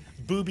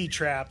 booby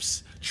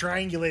traps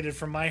triangulated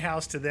from my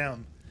house to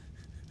them.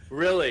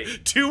 Really?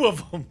 2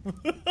 of them.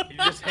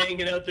 You're just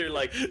hanging out there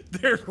like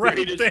they're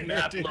right there,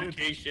 map dude.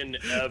 location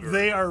ever.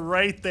 They are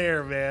right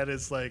there, man.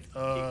 It's like,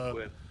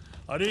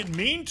 I didn't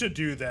mean to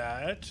do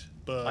that,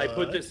 but I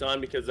put this on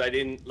because I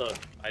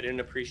didn't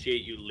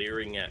appreciate you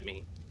leering at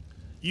me.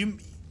 You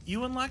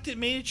unlocked it,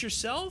 made it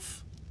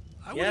yourself?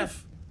 I would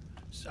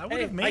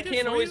have made it. I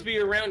can't always be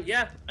around.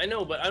 Yeah, I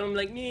know, but I'm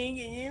like,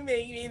 you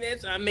make me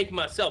this. I make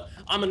myself.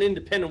 I'm an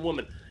independent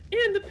woman.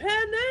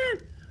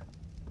 Independent.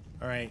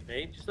 All right.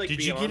 Hey, just like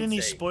Did you get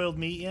any spoiled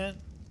meat yet?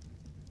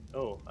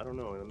 Oh, I don't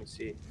know. Let me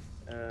see.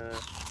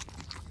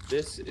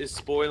 This is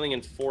spoiling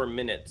in 4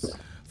 minutes.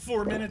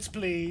 4 minutes,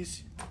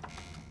 please.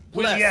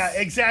 Less. Yeah,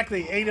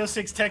 exactly.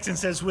 806 Texan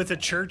says with a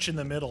church in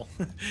the middle.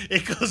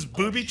 It goes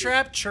booby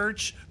trap,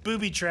 church,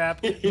 booby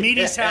trap,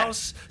 Meaty's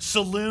house,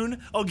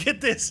 saloon. Oh,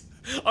 get this.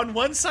 On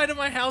one side of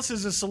my house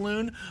is a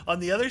saloon. On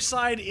the other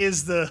side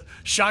is the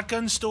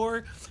shotgun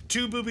store,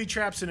 2 booby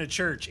traps, and a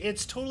church.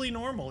 It's totally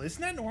normal.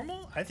 Isn't that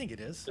normal? I think it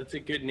is. That's a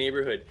good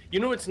neighborhood. You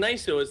know what's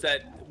nice, though, is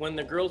that when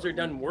the girls are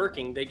done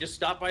working, they just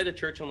stop by the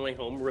church on the way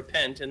home,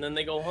 repent, and then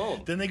they go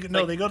home. Then they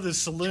go, they go to the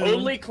saloon.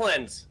 Totally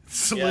cleanse.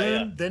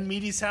 Saloon, then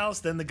Meaty's house,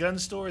 then the gun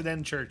store,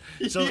 then church.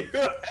 So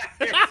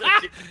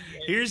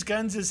here's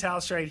Guns'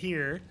 house right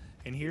here,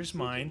 and here's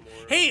mine.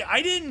 Hey,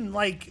 I didn't,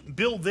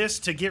 build this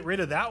to get rid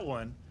of that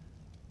one.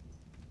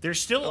 There's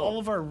still all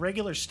of our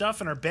regular stuff,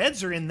 and our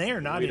beds are in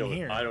there, not in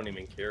here. I don't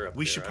even care up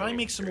We there. should probably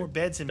make some more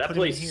beds and that put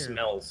them in place here.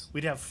 Smells.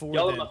 We'd have 4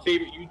 Y'all then. are my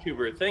favorite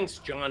YouTuber. Thanks,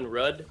 John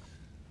Rudd.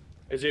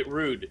 Is it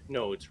Rude?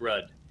 No, it's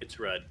Rudd. It's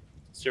Rudd.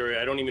 Sorry,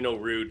 I don't even know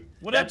Rude.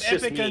 What That's up,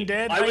 just Epic me.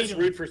 Undead? I was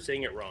rude for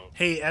saying it wrong.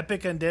 Hey,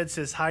 Epic Undead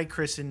says, hi,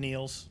 Chris and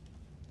Niels.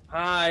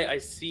 Hi, I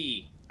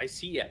see. I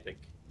see Epic.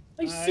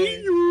 I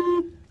see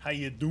you. How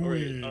you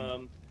doing?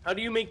 Right, how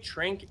do you make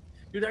trank?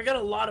 Dude, I got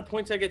a lot of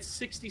points. I got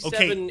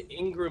 67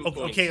 Ingram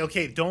points.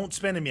 Okay. Don't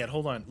spend them yet.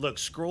 Hold on. Look,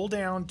 scroll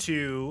down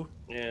to...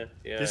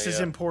 This is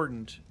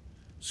important.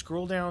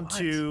 Scroll down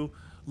to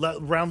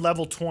around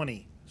level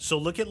 20. So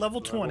look at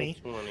level 20.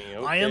 20.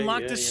 Okay, I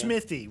unlocked the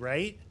smithy,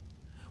 right?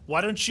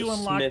 Why don't you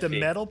unlock the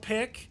metal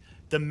pick,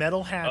 the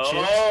metal hatchet?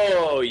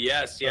 Oh,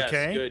 yes.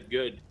 Okay.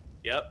 Good.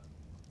 Yep.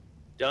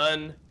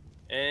 Done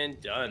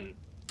and done.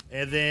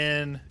 And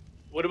then...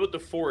 What about the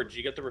forge?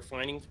 You got the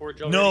refining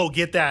forge already? No,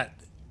 get that.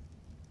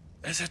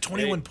 Is that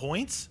 21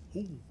 points?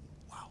 Ooh,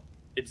 wow.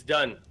 It's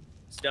done.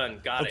 It's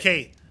done. Got it.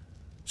 Okay.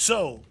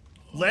 So,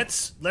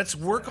 let's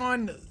work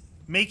on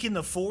making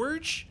the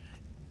forge,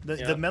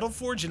 the metal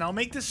forge, and I'll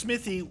make the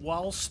smithy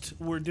whilst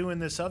we're doing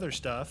this other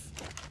stuff.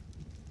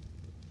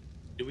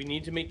 Do we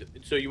need to make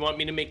so you want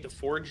me to make the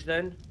forge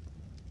then?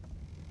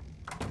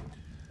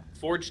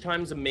 Forge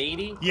times a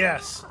matey?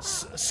 Yes.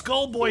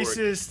 Skullboy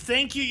says,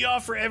 thank you, y'all,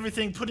 for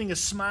everything, putting a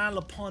smile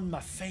upon my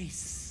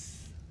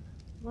face.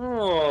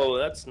 Oh,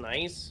 that's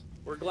nice.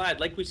 We're glad.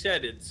 Like we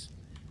said,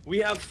 we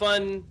have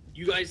fun.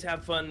 You guys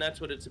have fun.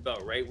 That's what it's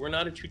about, right? We're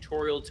not a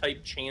tutorial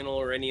type channel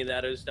or any of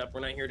that other stuff.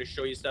 We're not here to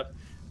show you stuff.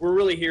 We're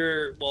really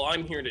here. Well,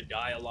 I'm here to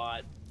die a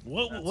lot.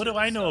 What do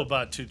I know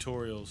about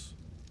tutorials?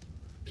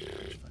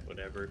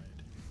 Whatever.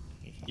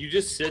 You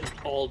just sit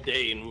all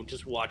day and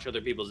just watch other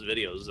people's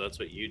videos. That's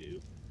what you do.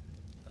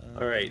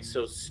 All right.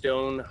 So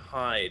stone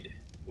hide.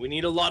 We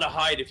need a lot of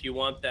hide if you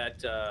want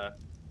that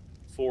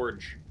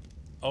forge.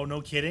 Oh,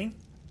 no kidding?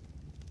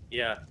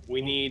 Yeah,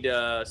 we need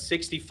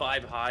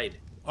 65 hide.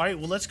 All right,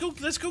 well let's go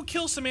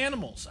kill some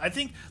animals. I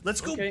think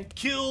let's go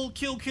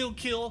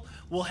kill.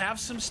 We'll have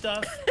some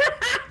stuff.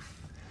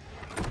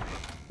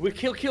 We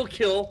kill.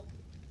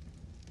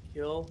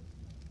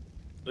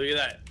 Look at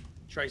that.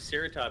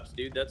 Triceratops,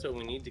 dude. That's what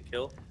we need to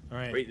kill. All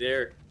right. Right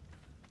there.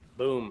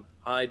 Boom.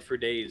 Hide for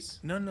days.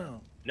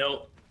 No.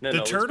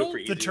 The turtle?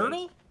 The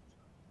turtle? Ones.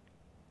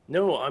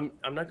 No, I'm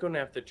not going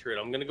after the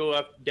turtle. I'm going to go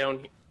up down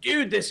here.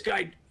 Dude, this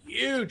guy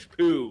huge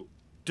poo.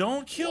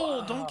 Don't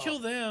kill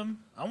them.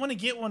 I want to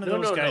get one of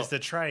those guys, the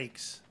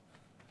trikes.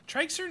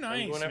 Trikes are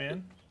nice,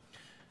 man.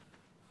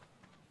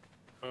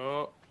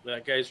 Oh,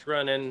 that guy's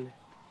running.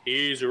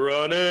 He's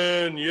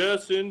running.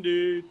 Yes,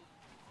 indeed.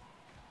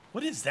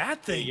 What is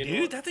that thing,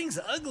 dude? That thing's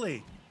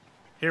ugly.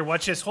 Here,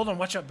 watch this. Hold on.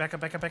 Watch out. Back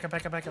up.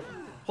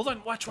 Hold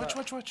on. Watch.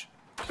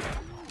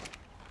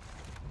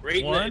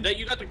 Right, that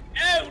you got the...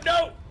 Oh,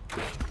 no!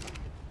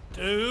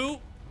 2.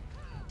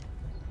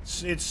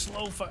 It's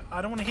slow.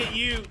 I don't want to hit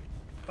you.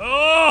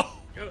 Oh!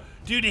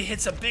 Dude, it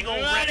hits a big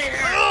old red.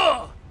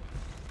 Oh!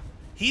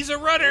 He's a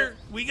runner.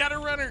 We got a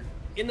runner.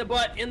 In the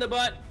butt. In the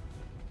butt.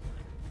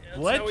 That's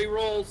what? how he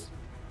rolls.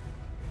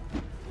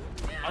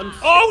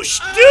 Oh,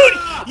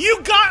 dude!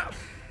 You got...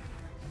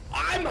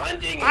 I'm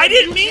hunting. I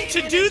didn't mean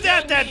to do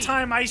that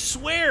time. I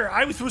swear.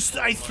 I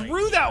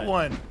threw that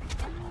one.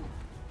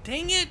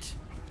 Dang it!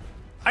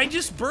 I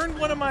just burned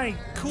one of my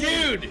cool.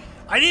 Dude!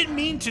 I didn't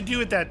mean to do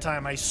it that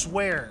time. I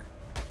swear.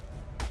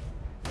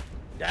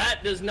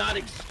 That does not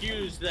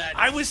excuse that.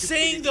 I was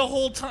saying the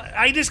whole time.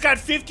 I just got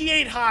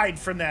 58 hide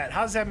from that.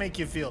 How does that make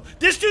you feel?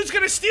 This dude's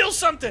gonna steal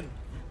something.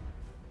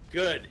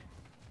 Good.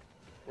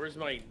 Where's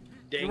my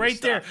dang right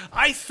stuff? there?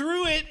 I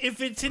threw it.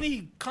 If it's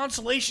any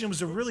consolation, it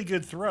was a really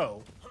good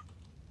throw.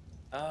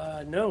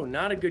 No,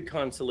 not a good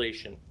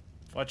consolation.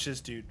 Watch this,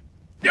 dude.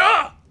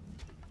 Yeah!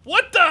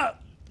 What the?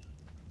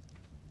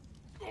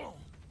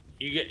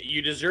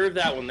 You deserve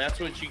that one. That's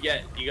what you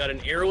get. You got an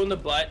arrow in the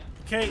butt.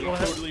 Okay, you well,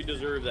 totally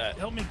deserve that.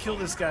 Help me kill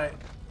this guy.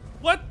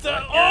 What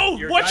the?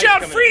 Your Watch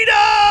out!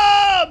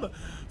 Freedom!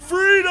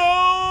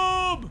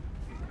 Freedom!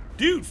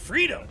 Dude,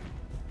 freedom.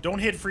 Don't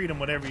hit freedom,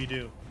 whatever you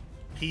do.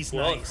 He's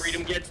nice.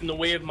 Freedom gets in the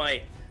way of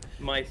my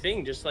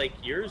thing, just like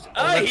yours.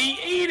 Oh, he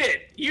ate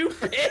it! You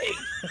pig!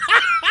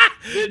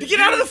 Get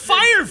out of the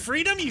fire,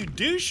 freedom, you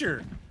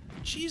doucher!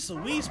 Jeez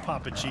Louise,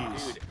 Papa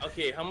Cheese. Dude,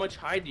 okay, how much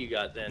hide do you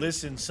got then?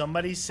 Listen,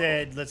 somebody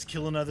said let's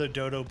kill another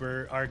dodo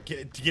bird, or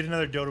get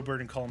another dodo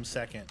bird and call him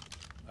second.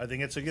 I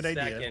think it's a good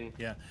idea.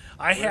 Yeah,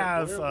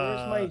 where's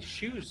my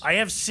shoes? I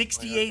have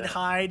 68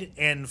 hide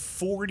and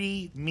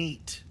 40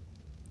 meat.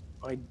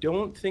 I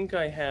don't think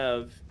I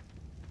have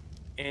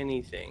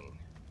anything.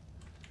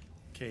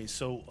 Okay,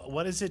 so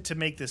what is it to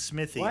make the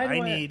smithy?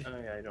 I need.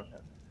 I don't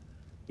have.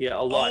 Yeah,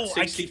 a lot.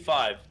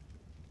 65.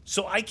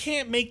 So I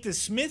can't make the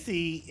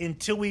smithy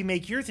until we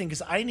make your thing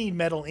because I need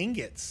metal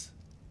ingots.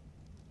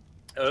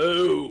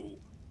 Oh.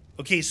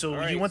 Okay,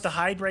 so you want the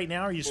hide right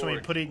now, or you just want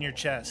me to put it in your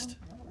chest?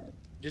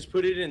 Just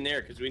put it in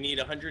there because we need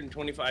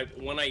 125.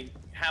 When I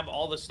have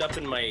all the stuff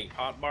in my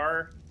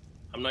hotbar,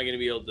 I'm not going to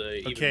be able to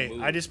even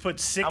move. I just put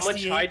 68. How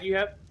much hide do you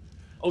have?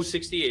 Oh,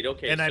 68.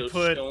 Okay. And I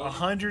put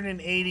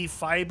 180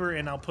 fiber,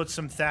 and I'll put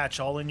some thatch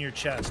all in your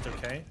chest.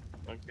 Okay.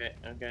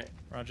 Okay.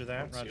 Roger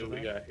that. Let's see what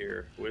we got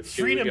here.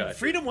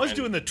 Freedom was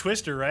doing the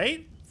twister,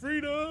 right?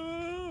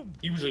 Freedom.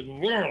 He was like,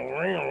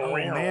 oh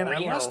man, I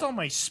lost all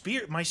my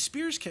spear. My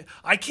spears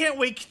I can't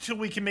wait till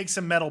we can make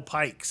some metal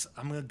pikes.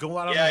 I'm gonna go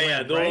out on the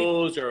limb,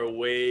 those are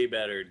way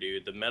better,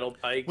 dude. The metal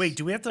pikes. Wait,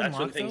 do we have to unlock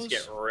those? That's when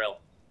things get real.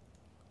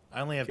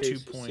 I only have 2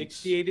 points.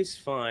 68 is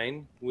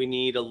fine. We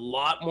need a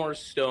lot more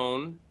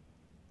stone.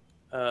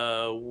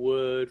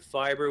 Wood,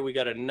 fiber. We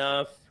got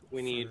enough.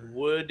 We need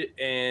wood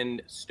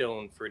and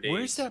stone for days.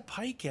 Where's that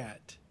pike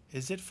at?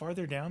 Is it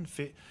farther down?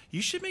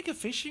 You should make a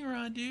fishing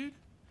rod, dude.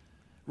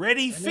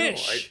 Ready,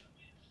 fish.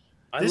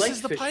 This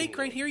is the pike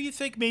right here, you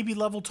think? Maybe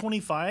level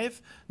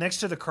 25 next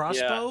to the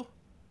crossbow? Yeah.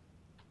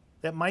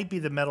 That might be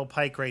the metal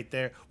pike right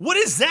there. What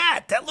is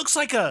that? That looks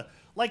like a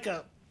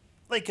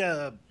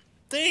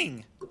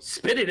thing.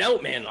 Spit it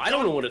out, man. I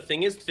don't know what a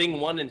thing is. Thing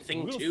 1 and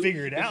thing 2. We'll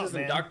figure it out, man. This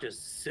isn't Dr.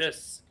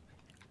 Sis.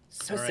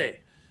 Sissy. Right.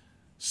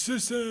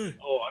 Sissy.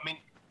 Oh, I mean,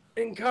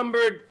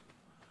 encumbered.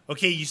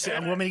 Okay, you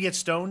said want me to get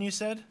stone, you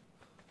said?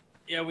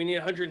 Yeah, we need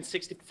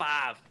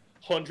 165.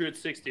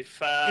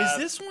 165. Is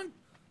this one?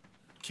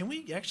 Can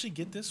we actually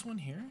get this one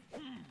here?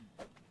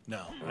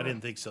 No, I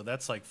didn't think so.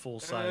 That's like full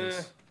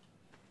size.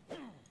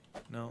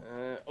 No.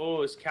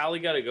 Oh, is Callie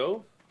got to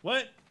go?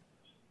 What?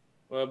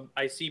 Well,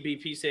 I see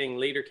BP saying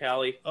later,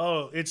 Callie.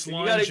 Oh, it's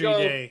laundry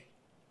day.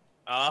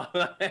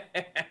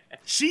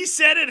 She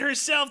said it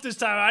herself this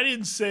time. I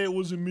didn't say it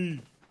wasn't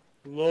me.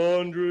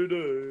 Laundry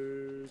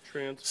day.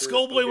 Transfer.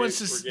 Skullboy once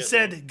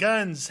said,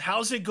 "Guns,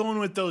 how's it going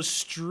with those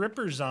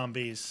stripper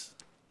zombies?"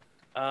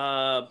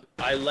 I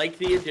like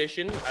the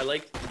addition. I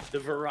like the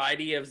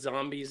variety of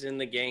zombies in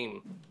the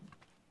game.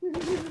 I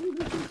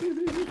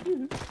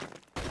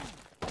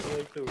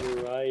like the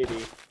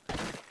variety.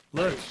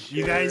 Look,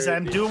 you guys,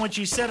 I'm doing what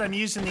you said. I'm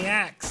using the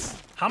axe.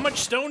 How much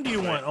stone do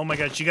you want? Oh my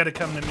gosh, you got to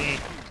come to me.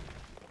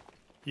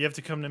 You have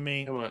to come to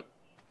me. Come on.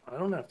 I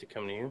don't have to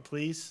come to you.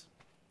 Please.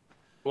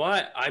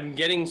 What? I'm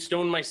getting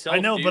stone myself. I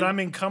know, dude. but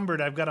I'm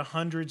encumbered. I've got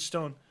 100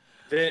 stone.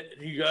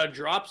 You gotta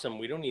drop some.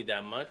 We don't need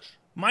that much.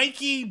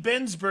 Mikey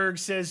Bensberg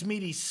says,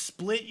 Meaty,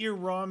 split your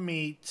raw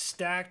meat,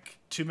 stack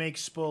to make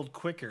spoiled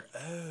quicker.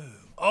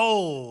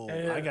 Oh,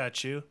 I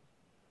got you.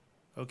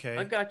 Okay.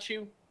 I got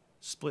you.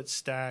 Split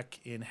stack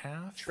in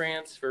half.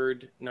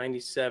 Transferred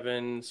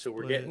 97. So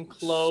we're getting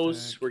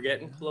close. We're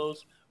getting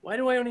close. Why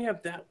do I only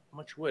have that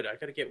much wood? I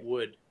gotta get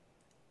wood.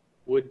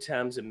 Wood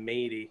times a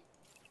matey.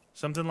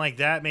 Something like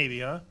that, maybe,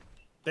 huh?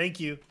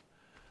 Thank you.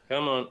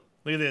 Come on.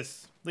 Look at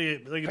this. Look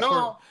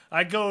at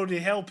I go to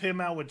help him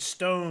out with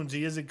stones.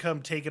 He doesn't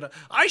come take it up.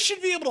 I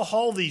should be able to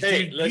haul these,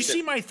 dude. You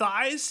see my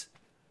thighs?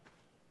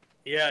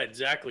 Yeah,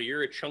 exactly.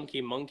 You're a chunky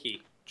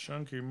monkey.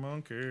 Chunky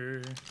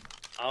monkey.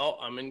 Oh,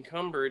 I'm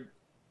encumbered.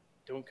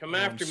 Don't come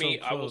after me.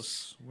 So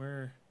close.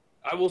 Where?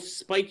 I will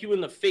spike you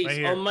in the face. Right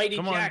here. Almighty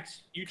Come on.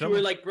 Jax, you two Come are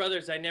on. like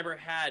brothers I never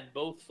had,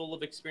 both full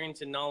of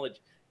experience and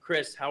knowledge.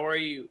 Chris, how are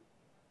you?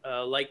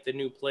 Like the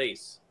new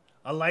place?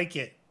 I like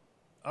it.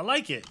 I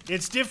like it.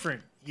 It's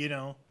different, you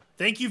know.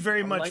 Thank you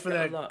very much for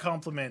that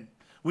compliment.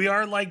 We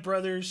are like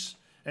brothers,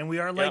 and we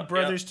are like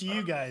brothers to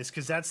you guys,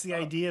 because that's the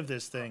idea of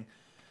this thing.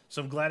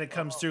 So I'm glad it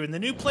comes through. And the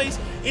new place,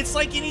 it's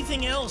like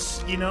anything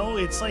else, you know.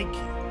 It's like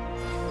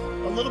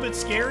a little bit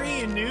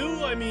scary and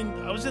new. I mean,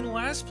 I was in the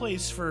last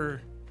place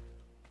for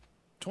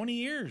 20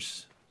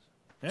 years.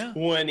 Yeah.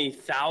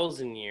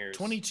 20,000 years.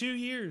 22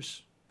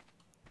 years.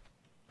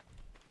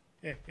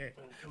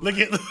 Look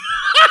at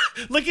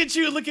look at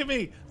you, look at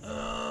me.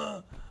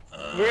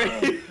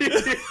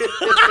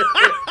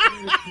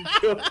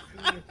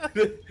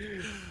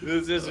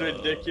 This is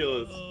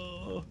ridiculous.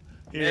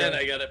 Man,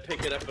 I gotta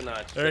pick it up a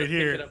notch. Right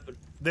here.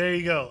 There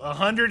you go.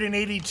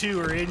 182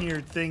 are in your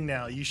thing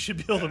now. You should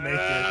be able to make it.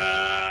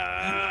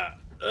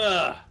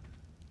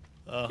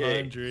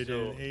 182.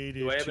 So,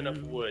 do I have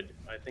enough wood?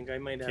 I think I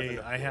might have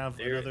enough I have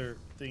wood. another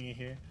thing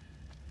here.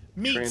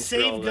 Meet,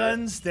 save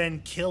guns,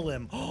 then kill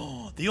him.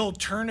 Oh, the old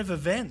turn of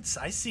events.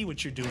 I see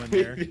what you're doing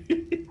there.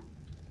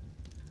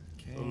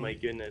 Oh my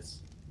goodness.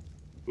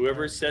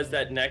 Whoever says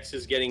that next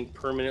is getting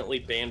permanently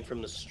banned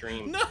from the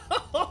stream. No!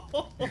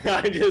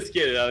 I'm just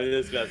kidding. I'm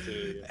just messing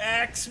with you.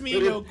 Ask me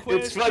no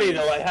questions. It's funny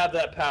though, I have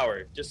that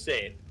power. Just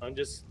saying. I'm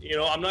just, you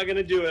know, I'm not going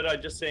to do it.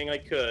 I'm just saying I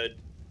could.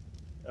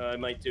 I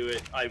might do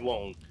it. I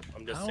won't.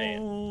 I'm just saying.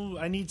 Oh,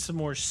 I need some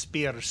more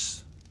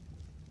spears.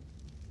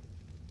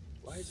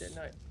 Why is it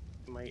not?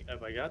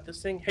 Have I got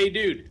this thing? Hey,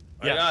 dude.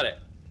 Yeah. I got it.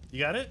 You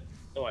got it?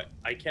 No,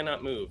 I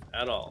cannot move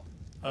at all.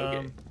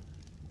 Okay.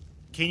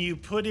 Can you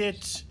put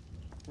it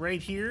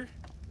right here?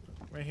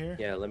 Right here?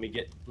 Yeah, let me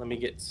get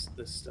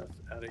this stuff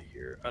out of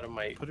here. Out of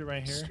my Put it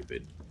right here.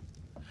 Stupid.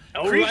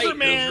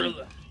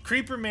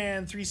 Creeper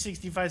Man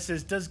 365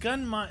 says,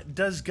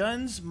 does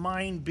guns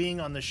mind being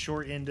on the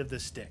short end of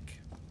the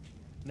stick?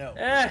 No.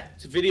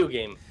 It's a video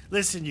game.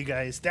 Listen, you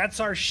guys,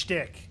 that's our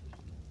shtick.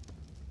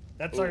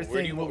 That's our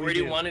thing. Where do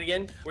you want it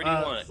again? Where do you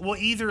want it? Well,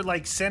 either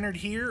like centered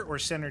here or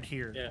centered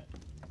here. Yeah.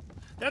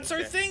 That's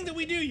our thing that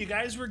we do, you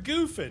guys. We're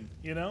goofing,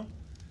 you know?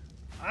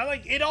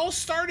 It all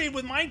started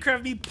with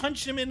Minecraft, me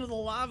punching him into the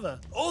lava.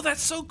 Oh,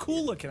 that's so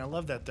cool looking. I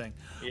love that thing.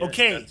 Yeah,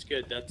 okay. That's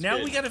good. That's now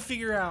good. we got to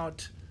figure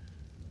out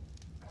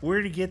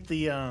where to get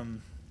the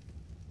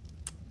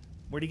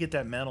where to get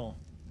that metal,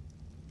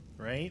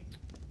 right?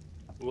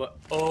 What?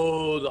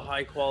 Oh, the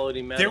high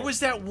quality metal. There was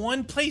that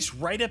one place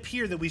right up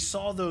here that we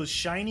saw those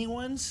shiny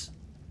ones.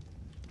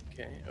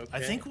 Okay. I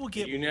think we'll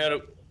get.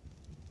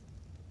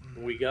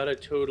 We gotta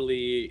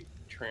totally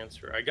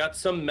transfer. I got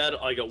some metal.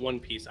 I got one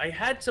piece. I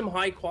had some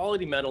high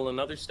quality metal and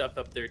other stuff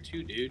up there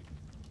too, dude.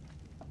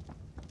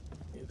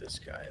 Hey, this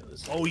guy.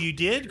 Oh, you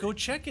did? Go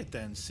check it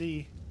then.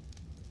 See.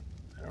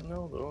 I don't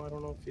know though. I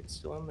don't know if it's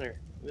still in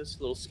there. This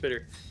little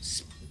spitter.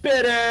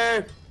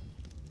 Spitter!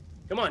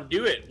 Come on,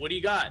 do it. What do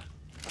you got?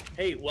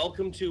 Hey,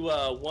 welcome to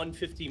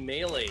 150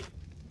 Melee.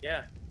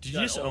 Yeah. Did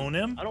you just own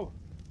him? I don't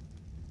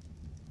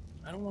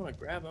want to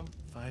grab him.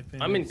 5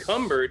 minutes. I'm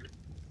encumbered.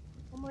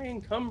 How am I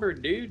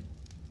encumbered, dude?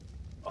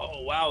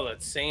 Oh, wow,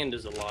 that sand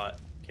is a lot.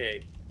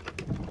 Okay.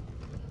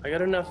 I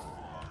got enough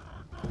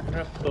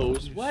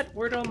bows. What?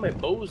 Where'd all my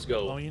bows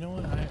go? Oh, you know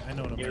what? I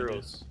know what I'm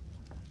Arrows.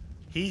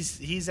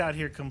 He's out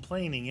here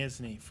complaining,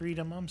 isn't he?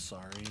 Freedom, I'm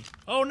sorry.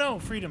 Oh, no,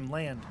 Freedom,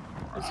 land.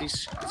 Is he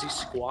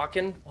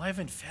squawking? Well, I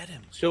haven't fed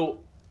him.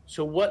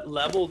 So what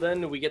level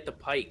then do we get the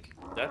pike?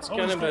 That's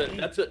kind of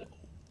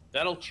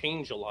that'll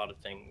change a lot of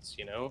things,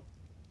 you know?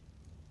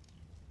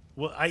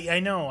 Well, I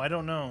know. I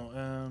don't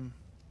know.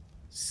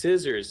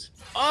 Scissors.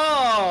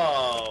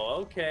 Oh,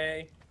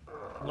 okay.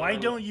 Why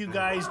don't you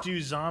guys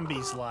do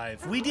zombies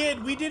live? We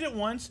did it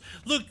once.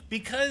 Look,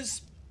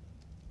 because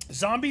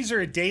zombies are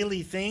a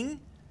daily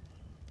thing,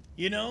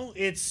 you know,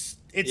 it's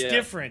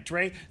different,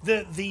 right?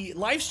 The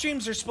live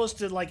streams are supposed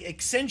to like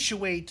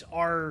accentuate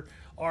our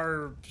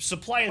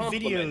supply of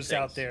videos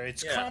out there.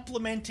 It's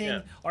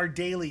complementing our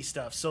daily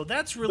stuff. So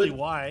that's really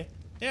why.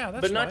 Yeah,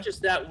 that's But not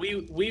just that,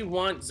 we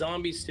want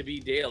zombies to be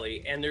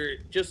daily, and there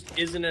just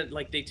isn't it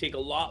like they take a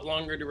lot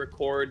longer to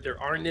record.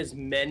 There aren't as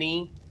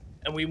many,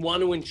 and we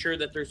want to ensure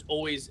that there's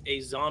always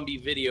a zombie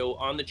video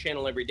on the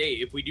channel every day.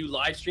 If we do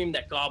live stream,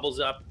 that gobbles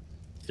up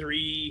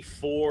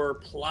 3-4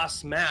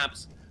 plus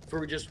maps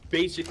for just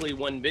basically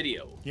one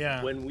video.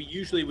 Yeah. When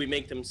we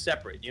make them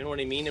separate, you know what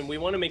I mean? And we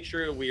want to make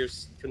sure we are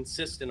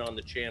consistent on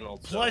the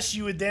channel. Plus,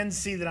 you would then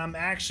see that I'm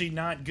actually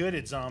not good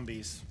at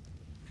zombies.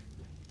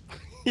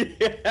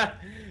 Yeah,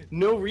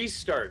 no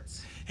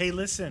restarts. Hey,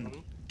 listen,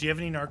 do you have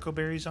any narco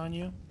berries on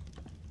you?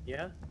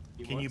 Yeah.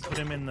 Can you put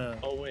them in the...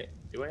 Oh, wait.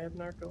 Do I have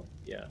narco?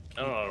 Yeah.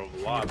 I don't know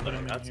a lot, but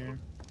I got some.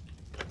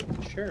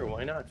 Sure,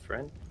 why not,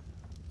 friend?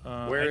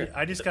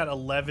 I just got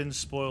 11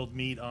 spoiled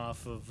meat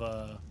off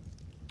of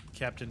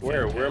Captain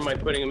Where Fantastic. Where am I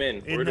putting them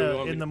in?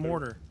 In the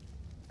mortar.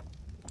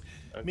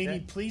 Okay.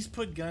 Meaning, please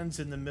put guns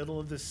in the middle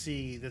of the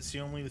sea. That's the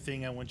only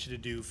thing I want you to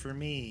do for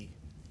me.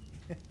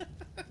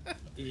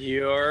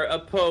 You're a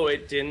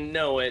poet, didn't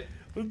know it.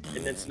 and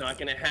it's not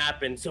gonna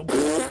happen. So.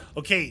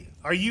 Okay,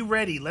 are you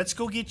ready? Let's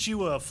go get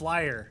you a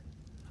flyer.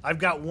 I've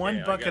got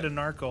one bucket of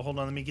narco. Hold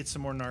on, let me get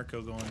some more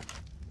narco going.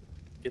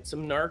 Get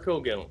some narco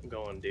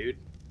going, dude.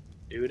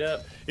 Do it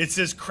up. It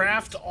says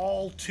craft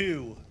all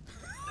 2.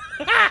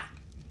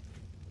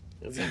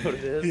 Is that what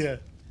it is? Yeah.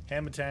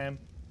 Hammer time.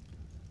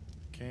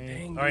 Okay.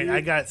 Dang, all right, dude.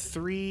 I got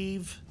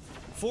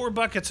 4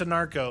 buckets of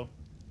narco.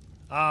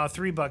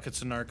 3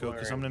 buckets of narco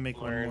because I'm gonna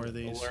make one more of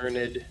these.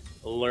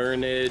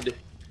 Learned.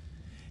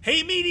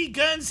 Hey, Meaty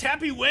Guns!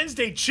 Happy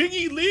Wednesday,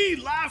 Chingy Lee,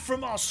 live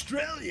from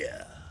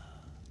Australia.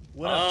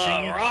 What up,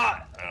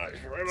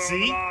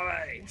 Chingy?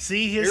 Right.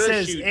 See, here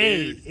says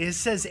A. Dude. It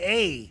says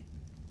A.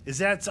 Is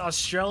that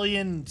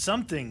Australian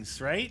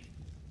somethings, right?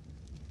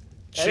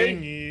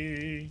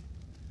 Chingy.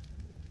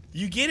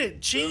 You get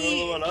it,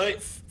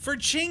 Chingy. For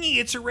Chingy,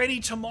 it's already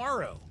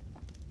tomorrow.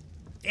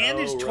 And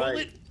his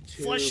toilet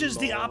flushes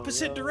the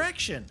opposite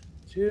direction.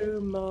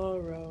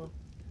 Tomorrow.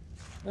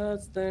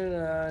 That's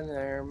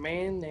the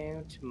man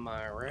now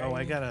tomorrow. Oh,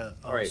 I gotta.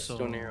 All right,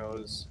 stone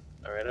arrows.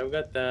 All right, I've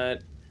got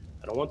that.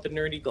 I don't want the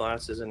nerdy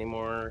glasses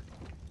anymore.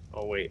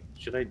 Oh wait,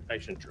 I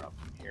shouldn't drop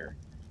them here.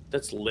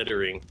 That's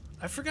littering.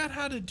 I forgot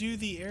how to do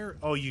the arrow.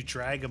 Oh, you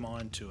drag them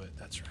onto it.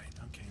 That's right.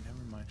 Okay,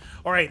 never mind.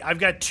 All right, I've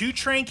got 2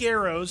 trank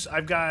arrows.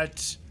 I've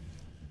got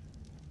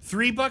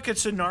 3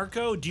 buckets of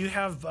narco. Do you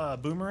have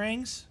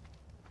boomerangs?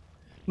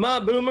 My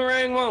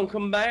boomerang won't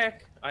come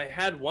back. I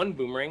had 1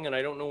 boomerang and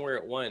I don't know where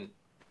it went.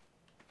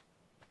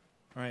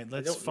 All right,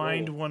 let's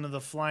find one of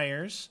the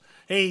flyers.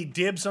 Hey,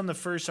 dibs on the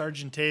first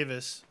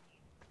Argentavis.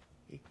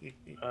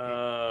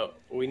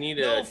 We need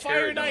no,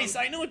 Fire and Ice.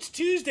 I know it's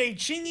Tuesday.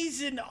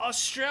 Chingy's in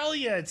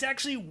Australia. It's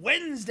actually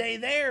Wednesday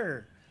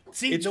there.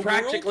 See, it's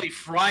practically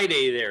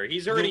Friday there.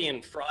 He's already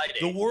in Friday.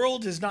 The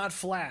world is not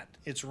flat.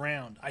 It's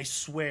round. I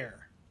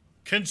swear.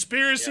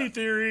 Conspiracy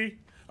theory.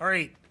 All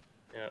right.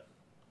 Yeah.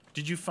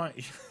 Did you find?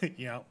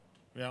 Yeah.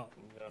 What up,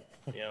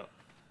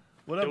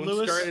 Don't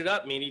Lewis? start it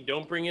up, Meanie.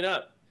 Don't bring it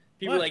up.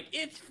 People are like,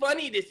 it's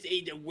funny to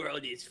say the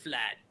world is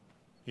flat.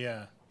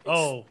 Yeah.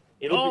 I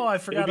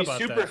forgot about that. It'll be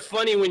super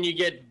funny when you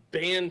get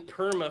banned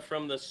perma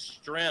from the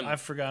stream. I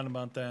forgot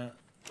about that.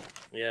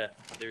 Yeah,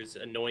 there's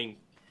annoying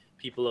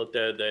people out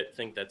there that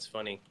think that's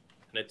funny,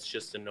 and it's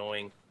just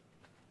annoying.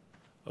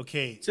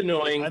 Okay. It's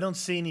annoying. I don't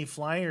see any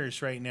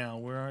flyers right now.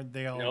 Where are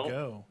they all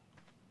go?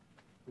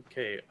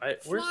 Okay,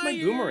 where's my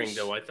boomerang,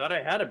 though? I thought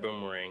I had a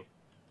boomerang.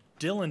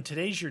 Dylan,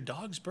 today's your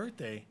dog's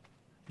birthday.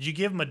 Did you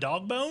give him a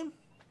dog bone?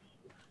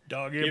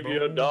 Give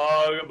you a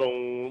dog a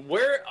bone.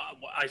 Where?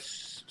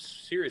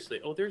 Seriously.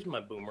 Oh, there's my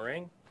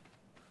boomerang.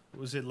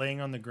 Was it laying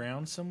on the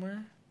ground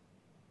somewhere?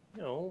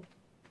 No.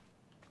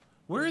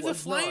 Where are the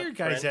flyer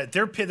guys at?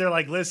 They're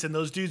like, listen,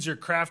 those dudes are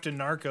crafting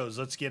narcos.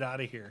 Let's get out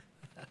of here.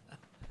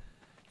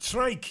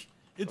 Trike.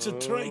 It's a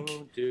trike.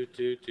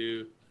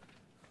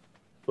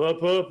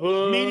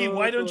 Meaty,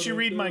 why don't you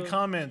read my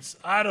comments?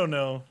 I don't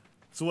know.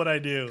 It's what I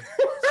do.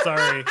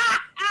 Sorry.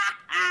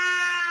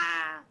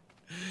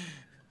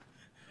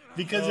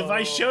 Because if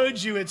I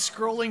showed you, it's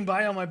scrolling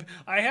by on my.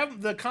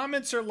 The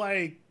comments are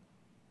like.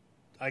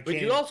 I can't.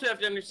 But you also have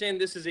to understand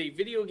this is a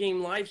video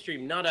game live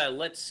stream, not a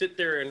let's sit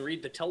there and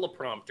read the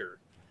teleprompter.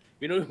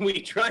 You know,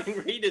 we try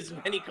and read as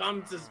many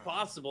comments as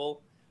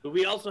possible, but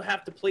we also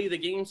have to play the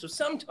game. So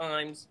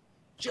sometimes,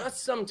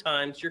 just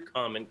sometimes, your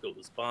comment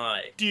goes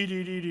by. All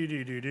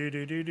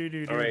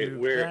right,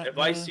 if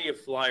I see a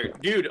flyer,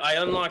 dude, I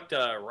unlocked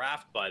a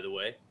raft, by the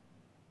way.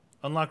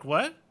 Unlocked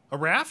what? A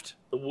raft?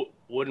 The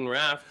wooden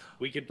raft.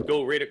 We could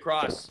go right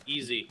across,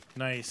 easy.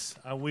 Nice.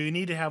 We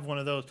need to have one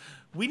of those.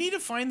 We need to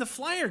find the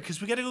flyer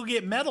because we got to go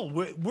get metal.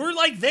 We're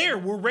like there.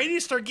 We're ready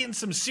to start getting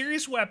some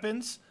serious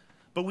weapons,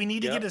 but we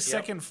need to get a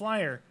second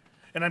flyer.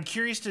 And I'm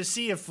curious to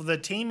see if the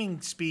taming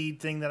speed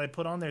thing that I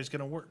put on there is going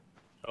to work.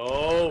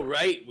 Oh,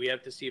 right. We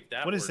have to see if that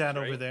works. What is that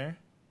over there?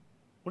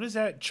 What is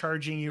that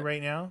charging you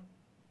right now?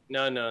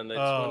 No. That's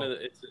one of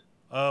the...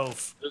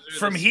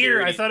 From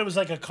here, I thought it was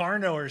like a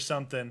Carno or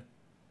something.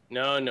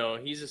 No,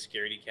 he's a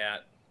scaredy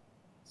cat.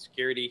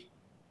 Scaredy.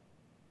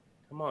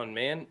 Come on,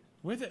 man.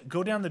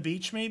 Go down the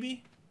beach,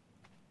 maybe?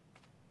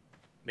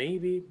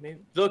 Maybe.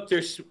 Look,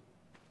 there's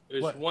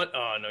one.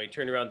 Oh, no, he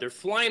turned around. They're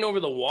flying over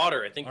the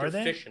water. I think they're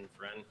fishing,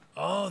 friend.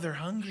 Oh, they're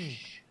hungry.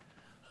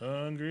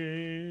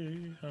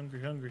 Hungry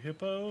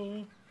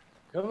hippo.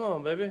 Come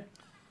on, baby.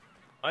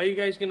 Are you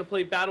guys going to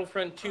play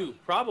Battlefront 2?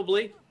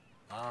 Probably.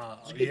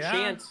 It's a good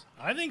chance.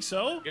 I think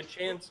so. Good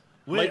chance.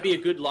 Might be a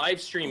good live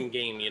stream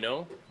game, you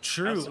know?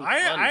 True.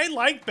 I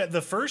like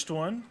the first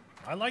one.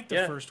 I like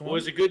the first one. It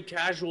was a good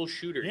casual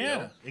shooter, Yeah, you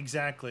know?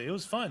 Exactly. It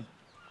was fun.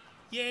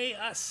 Yay,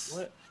 us.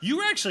 What? You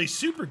were actually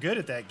super good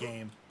at that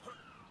game.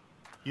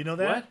 You know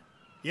that? What?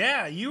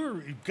 Yeah,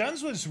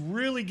 Guns was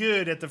really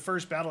good at the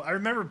first battle. I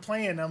remember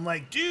playing, I'm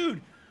like,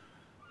 dude.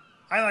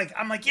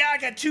 I'm like, yeah, I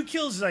got 2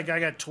 kills. He's like,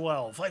 I got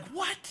 12. Like,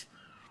 what?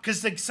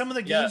 Because some of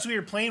the games we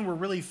were playing were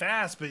really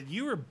fast, but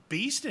you were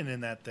beasting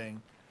in that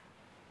thing.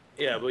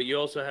 Yeah, but you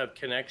also have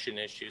connection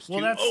issues too.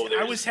 Well, that's Oh,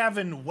 I was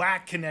having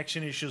whack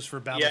connection issues for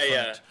Battlefront.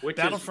 Yeah.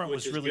 Battlefront which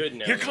was is really good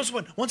now. Here comes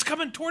one. One's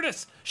coming toward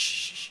us.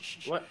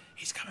 Shh. What?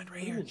 He's coming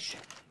right here.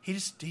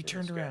 He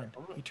turned around.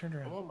 He turned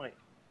around.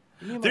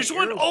 There's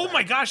one. Oh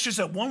my gosh, there's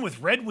that one with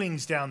red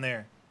wings down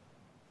there.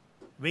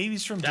 Maybe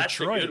he's from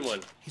Detroit. That's a good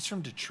one. He's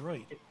from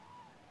Detroit.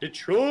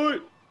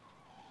 Detroit.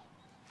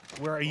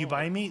 Where are you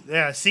by me?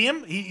 Yeah, see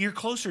him? You're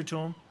closer to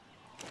him.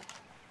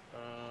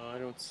 I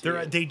don't see.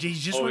 He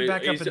just went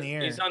back up in the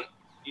air.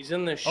 He's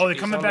in the. Oh, they're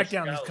coming back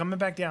down. He's coming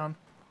back down.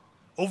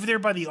 Over there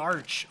by the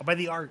arch. By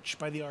the arch.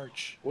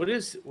 What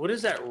is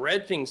that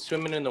red thing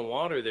swimming in the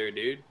water there,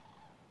 dude?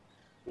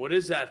 What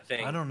is that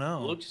thing? I don't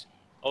know.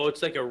 Oh,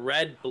 it's like a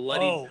red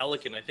bloody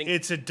pelican. I think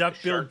it's a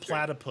duck-billed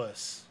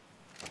platypus.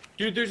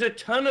 Dude, there's a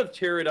ton of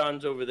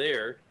pterodons over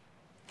there.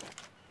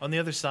 On the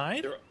other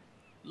side?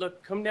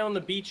 Look, come down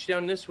the beach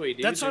down this way,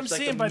 dude. That's what I'm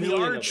saying. By the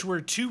arch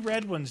were 2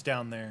 red ones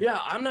down there. Yeah,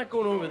 I'm not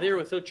going over there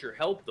without your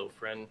help, though,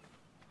 friend.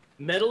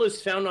 Metal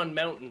is found on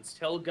mountains.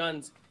 Tell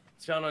guns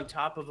it's found on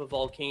top of a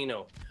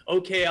volcano.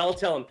 Okay, I'll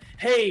tell him.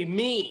 Hey,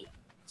 me.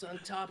 It's on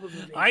top of a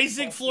volcano.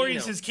 Isaac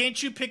Florian says,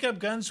 can't you pick up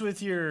guns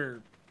with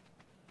your...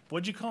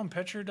 What'd you call him?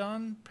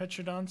 Petrodon?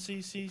 Petrodon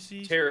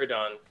CCC?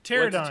 Pterodon.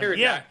 Pterodon,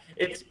 yeah.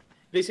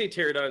 They say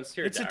pterodon.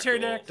 It's a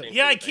pterodactyl.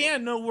 Yeah, I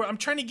can. No, I'm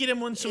trying to get him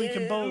one so we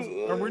can both.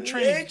 Or we're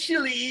trying.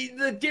 Actually,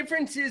 the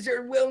differences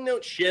are well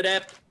known. Shut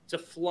up. It's a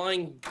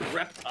flying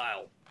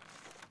reptile.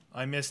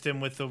 I missed him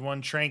with the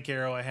one trank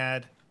arrow I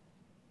had.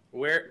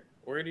 Where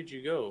did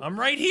you go? I'm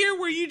right here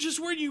where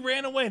you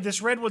ran away. This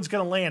red one's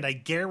gonna land. I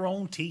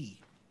guarantee.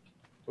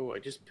 Oh, I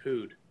just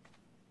pooed.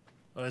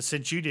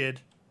 Since you did,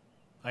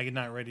 I'm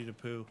not ready to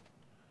poo.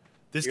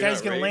 This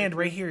guy's gonna land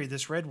right here.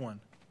 This red one.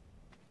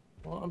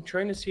 Well, I'm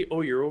trying to see.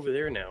 Oh, you're over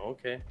there now.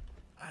 Okay.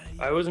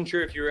 I wasn't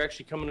sure if you were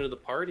actually coming to the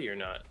party or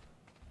not.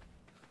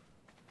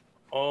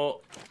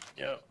 Oh,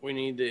 yeah. We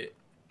need the.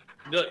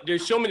 Look,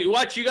 there's so many.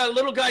 Watch, you got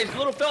little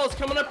fellas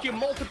coming up to you,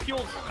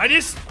 multiples. I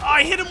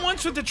hit him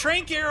once with the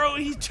trank arrow.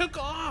 He took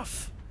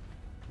off.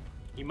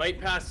 He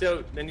might pass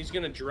out. Then he's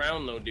gonna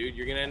drown, though, dude.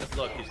 You're gonna end up.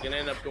 Look, he's gonna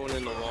end up going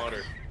in the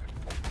water.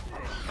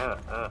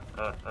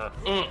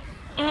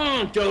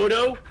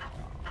 Dodo.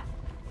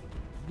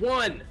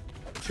 1,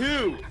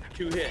 2.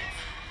 2 hits.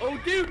 Oh,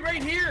 dude,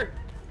 right here.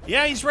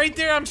 Yeah, he's right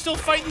there. I'm still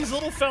fighting these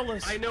little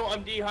fellas. I know.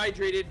 I'm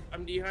dehydrated.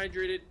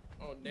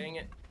 Oh, dang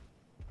it.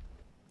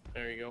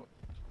 There you go.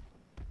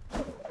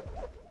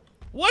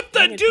 What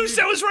the deuce?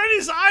 That was right in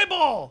his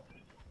eyeball.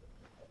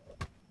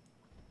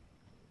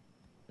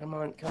 Come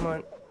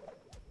on.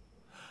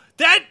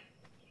 That.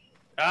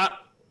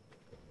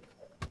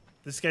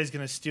 This guy's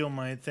gonna steal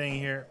my thing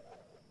here.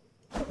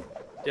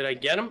 Did I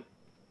get him?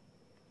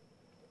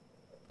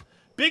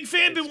 Big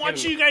fan, been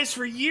watching you guys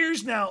for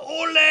years now.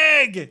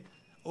 Oleg!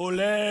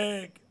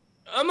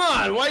 Come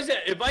on, why is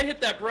that? If I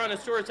hit that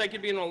Brontosaurus, I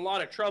could be in a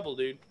lot of trouble,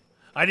 dude.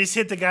 I just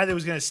hit the guy that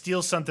was going to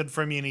steal something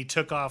from you, and he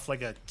took off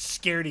like a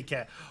scaredy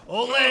cat.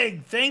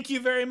 Oleg, thank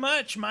you very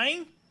much,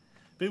 mine.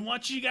 Been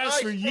watching you guys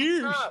for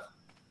years.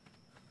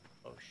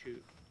 Oh,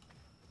 shoot.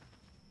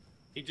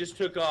 He just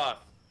took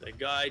off. The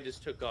guy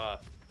just took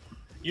off.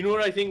 You know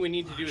what I think we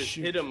need to do is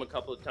hit him a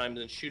couple of times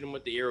and shoot him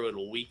with the arrow.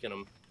 It'll weaken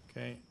him.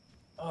 Okay.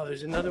 Oh,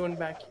 there's another one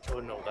back. Oh,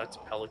 no, that's a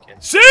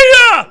pelican. See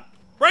ya!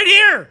 Right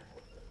here!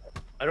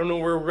 I don't know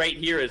where right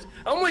here is.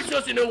 How am I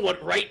supposed to know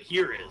what right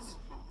here is?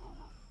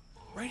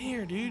 Right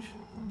here, dude.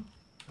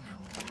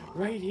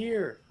 Right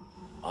here.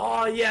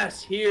 Oh,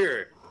 yes,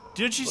 here.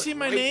 Did you see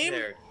my name?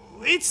 There.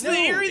 It's the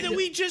area that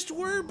we just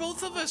were,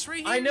 both of us, right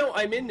here. I know,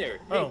 I'm in there.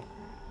 Hey. Oh.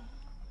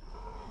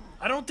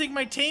 I don't think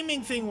my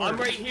taming thing worked. I'm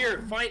right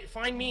here.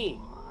 Find me.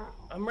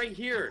 I'm right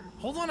here.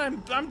 Hold on,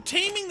 I'm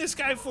taming this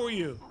guy for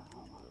you.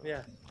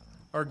 Yeah.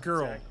 Or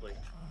girl. Exactly.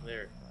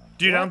 There.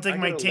 Dude, I don't think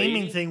my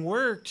taming thing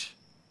worked.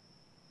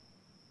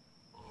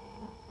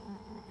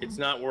 It's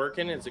not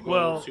working? Is it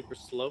going super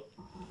slow?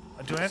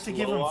 Do I have to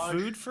give him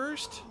food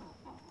first?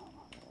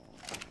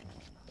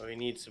 Oh, he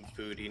needs some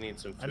food.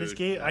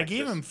 I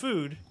gave him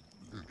food.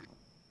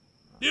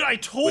 Dude, I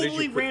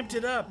totally ramped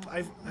it up.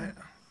 I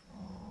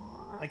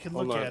can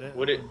look at it.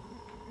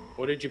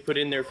 What did you put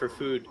in there for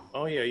food?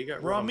 Oh yeah, you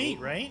got raw meat,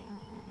 right?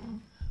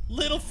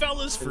 Little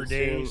fellas for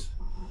days.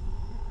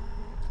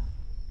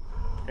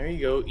 There you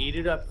go. Eat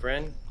it up,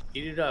 friend.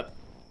 Eat it up.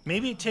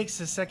 Maybe it takes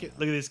a second.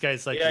 Look at this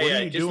guy's like, what are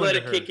you doing? Just let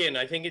it kick in.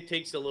 I think it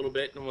takes a little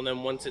bit, and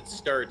then once it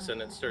starts, then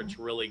it starts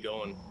really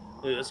going.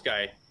 Look at this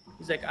guy.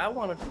 He's like, I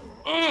want to.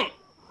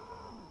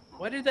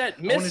 Why did that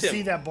miss him? I want to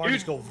see that bar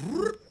just go.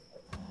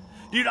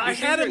 Dude, I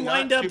had him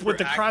lined up with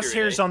the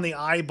crosshairs on the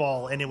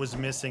eyeball, and it was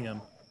missing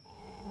him.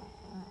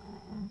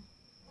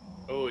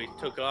 Oh, he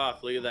took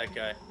off. Look at that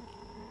guy.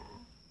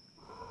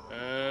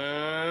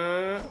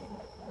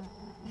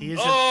 He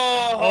isn't.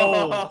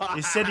 Oh,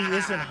 it said he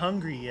isn't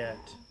hungry yet.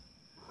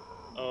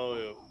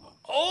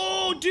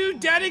 Oh, dude,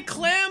 Daddy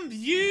Clem,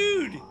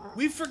 dude,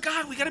 we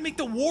forgot. We gotta make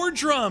the war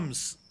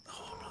drums.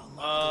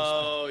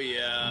 Oh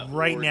yeah.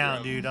 Right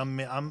now, dude, I'm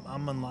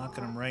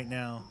unlocking them right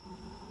now.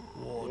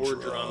 War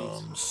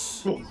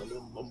drums.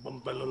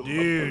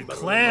 Dude,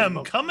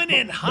 Clem coming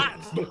in hot.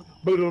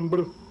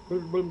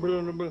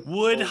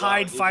 Wood,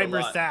 hide,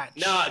 fiber, thatch.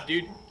 Nah,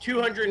 dude,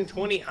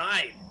 220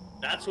 hide.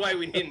 That's why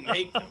we didn't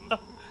make them.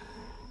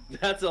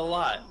 That's a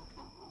lot.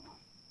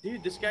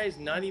 Dude, this guy is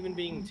not even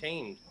being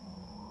tamed.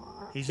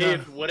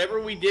 If whatever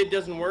we did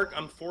doesn't work,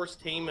 I'm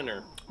forced taming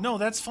her. No,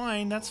 that's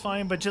fine. That's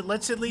fine. But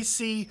let's at least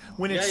see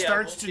when it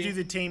starts to do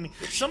the taming.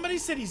 Somebody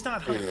said he's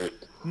not hungry.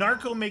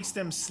 Narco makes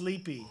them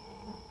sleepy.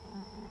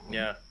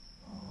 Yeah.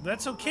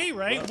 That's okay,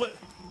 right? What?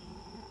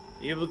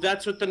 Yeah, but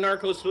that's what the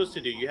narco is supposed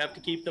to do. You have to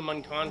keep them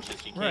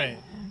unconscious. You can't. Right.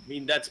 I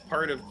mean, that's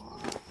part of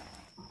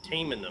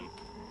taming them.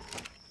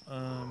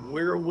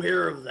 We're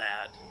aware of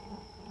that.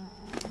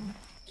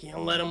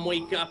 Can't let them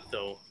wake up,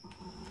 though.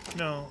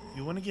 No,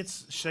 you want to get...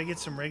 Should I get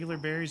some regular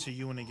berries, or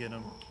you want to get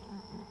them?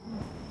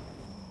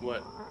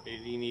 What? Do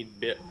you need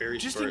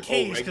berries just for in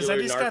case, because I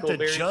just got the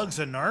berries? jugs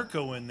of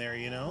narco in there,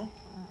 you know?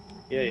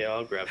 Yeah,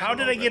 I'll grab How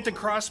did I get the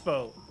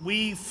crossbow?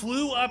 We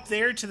flew up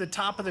there to the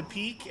top of the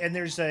peak, and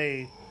there's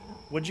a...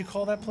 What'd you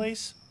call that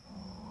place?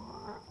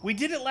 We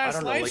did it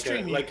last live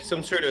stream. Like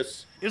some sort of...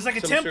 It was like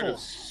a temple.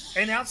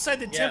 And outside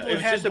the temple,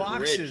 it had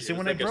boxes. And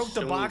when I broke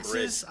the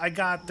boxes, I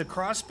got the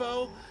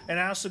crossbow, and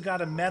I also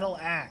got a metal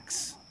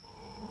axe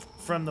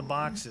from the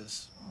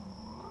boxes.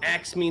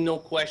 Ask me no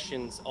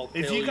questions.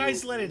 If you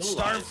guys let it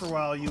starve for a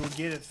while, you will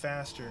get it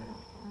faster.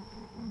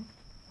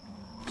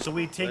 So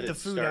we take the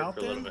food out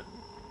then?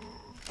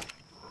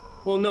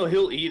 Well, no,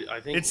 he'll eat, I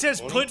think. It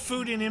says put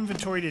food in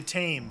inventory to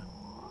tame.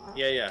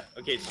 Yeah.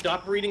 Okay,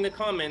 stop reading the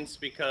comments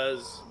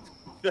because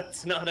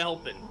that's not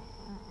helping.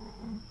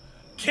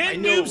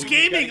 Ken Noobs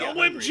Gaming,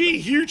 OMG,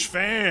 huge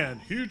fan.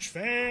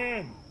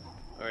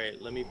 All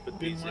right, let me put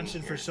these in. Been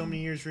watching for so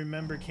many years.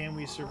 Remember, Can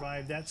We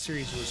Survive? That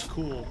series was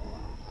cool.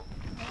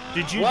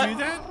 Did you do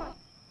that?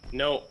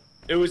 No,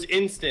 it was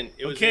instant.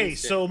 It was okay,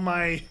 instant. So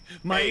my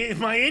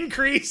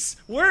increase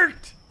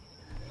worked.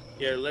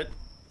 Here,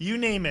 you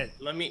name it.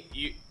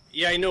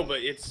 Yeah, I know,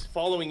 but it's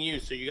following you,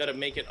 so you got to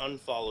make it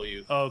unfollow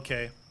you.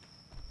 Okay.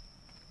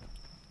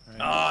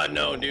 Ah,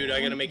 no, dude,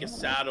 I got to make a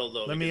saddle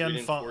though. Let me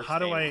unfollow. How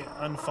do I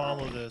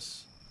unfollow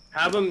this?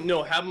 Have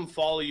him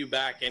follow you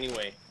back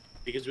anyway,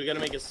 because we got to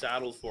make a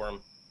saddle for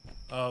him.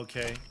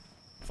 Okay.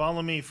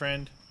 Follow me,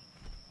 friend.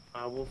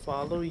 I will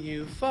follow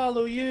you.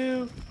 Follow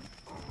you.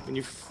 And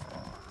you.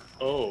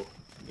 Oh.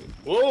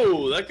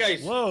 Whoa, that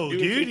guy's. Whoa,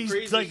 dude, he's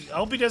crazy. Like. I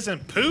hope he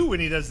doesn't poo when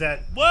he does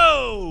that.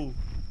 Whoa.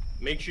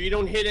 Make sure you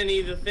don't hit any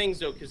of the things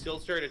though, because he'll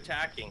start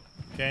attacking.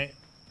 Okay.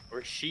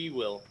 Or she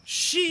will.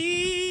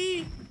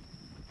 She.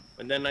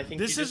 And then I think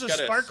this you is just a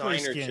gotta sparkler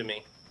assign her skin. to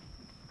me.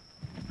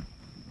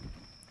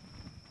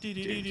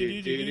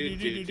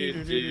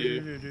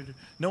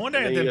 No wonder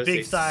I have the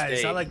big thighs.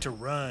 Stay. I like to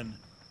run.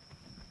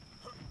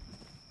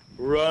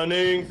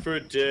 Running for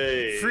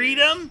days.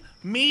 Freedom,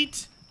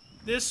 meet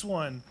this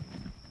one.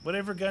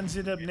 Whatever guns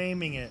end up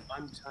naming it.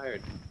 I'm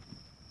tired.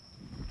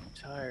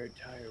 Tired.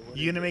 What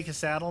you gonna make a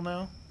saddle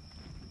now?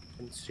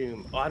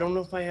 Consume. Oh, I don't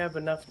know if I have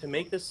enough to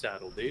make the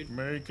saddle, dude.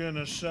 Making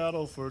a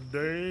saddle for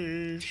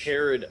days.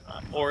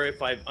 Or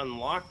if I've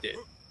unlocked it.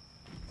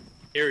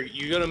 Here,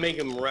 you gotta make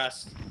him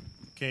rest.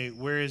 Okay,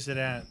 where is it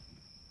at?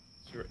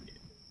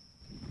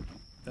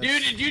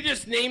 Dude, did you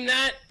just name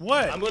that?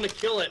 What? I'm gonna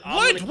kill it.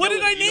 What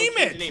did I name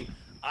it?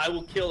 I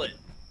will kill it.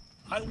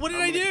 What did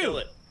I do? Kill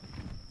it.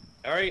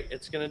 All right,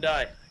 it's gonna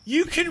die.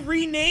 You can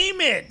rename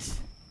it.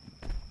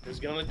 It's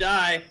gonna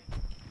die.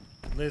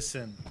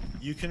 Listen,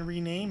 you can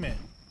rename it.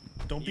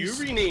 Don't be. You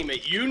rename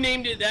it. You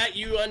named it that.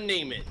 You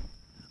unname it.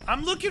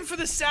 I'm looking for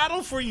the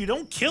saddle for you.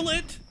 Don't kill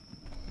it.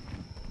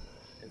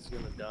 It's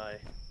gonna die.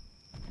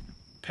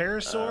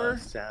 Parasaur.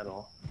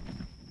 Saddle.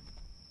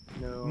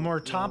 No.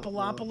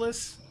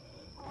 Mortopolopolis.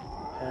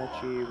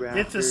 Patchy,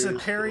 Raptors.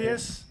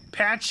 Ithacarius.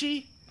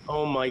 Patchy.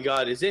 Oh my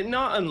god, is it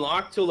not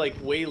unlocked till like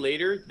way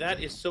later? That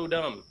is so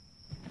dumb.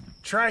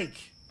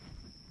 Trike.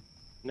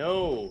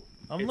 No.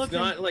 I'm looking.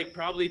 It's not like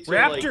probably till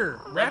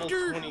Raptor. like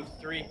Raptor.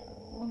 23.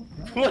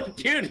 What,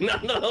 dude?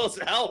 None of those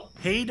help.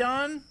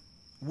 Haydon.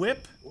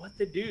 Whip. What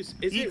the deuce?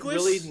 Is it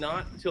really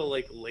not till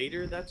like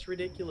later? That's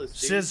ridiculous,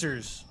 dude.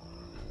 Scissors.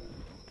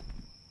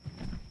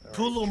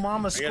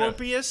 Pulomama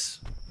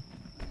Scorpius.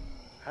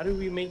 How do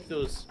we make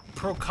those?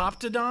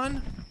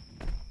 Procoptodon.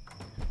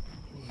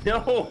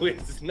 No,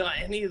 it's not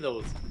any of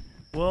those.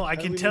 Well, I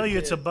can tell you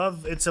it's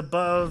above. It's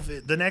above.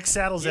 The next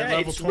saddle's at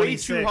level 26.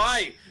 It's way too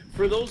high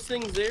for those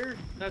things there.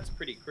 That's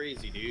pretty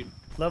crazy, dude.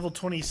 Level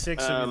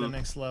 26 will be the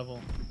next level.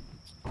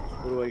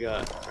 What do I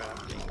got?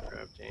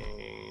 Crafting,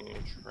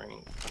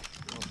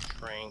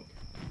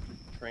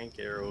 trank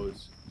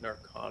arrows,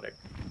 narcotic.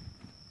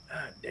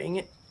 Ah, dang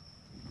it.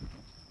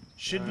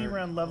 Should be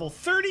around level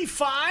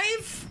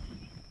 35.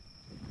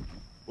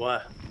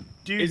 What?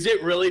 Dude, is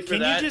it really for that?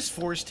 Can you just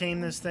force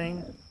tame this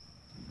thing?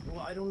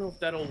 Well, I don't know if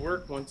that'll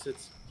work once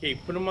it's... Okay,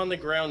 put him on the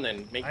ground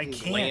then. Make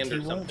him land or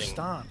something. Won't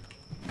stop.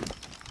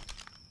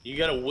 You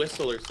gotta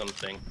whistle or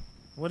something.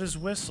 What is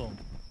whistle?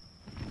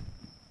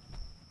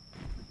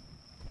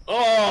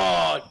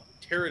 Oh!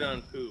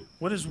 Pterodon poo.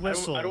 What is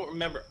whistle? I don't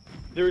remember.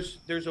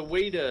 There's a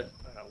way to...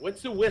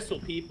 What's the whistle,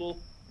 people?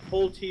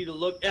 Hold T to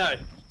look.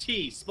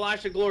 T,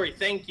 splash of glory.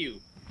 Thank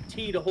you.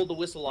 T to hold the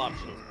whistle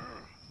option.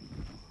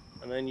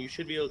 And then you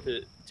should be able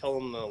to tell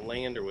them the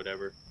land or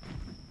whatever.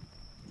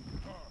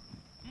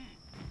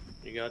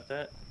 You got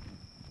that?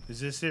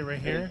 Is this it right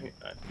here?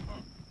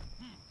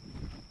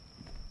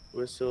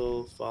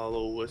 Whistle,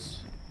 follow,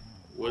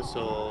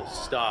 whistle,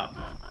 stop.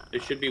 There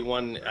should be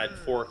one at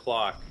 4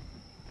 o'clock.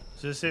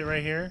 Is this it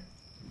right here?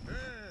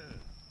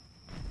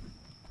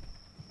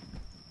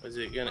 Is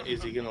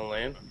he gonna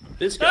land?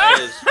 This guy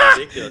is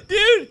ridiculous.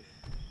 Dude!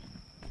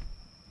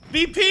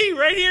 BP,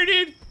 right here,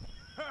 dude!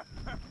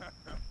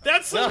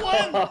 That's the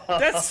one!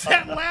 That's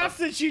that laugh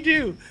that you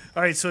do!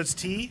 Alright, so it's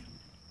T?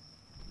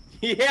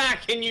 Yeah,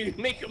 can you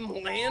make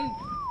him land?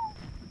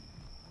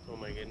 Oh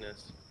my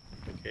goodness.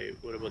 Okay,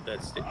 what about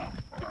that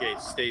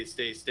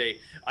stay?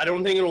 I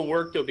don't think it'll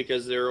work though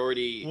because they're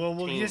already Well,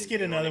 we'll tamed, just get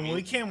you know another what I one.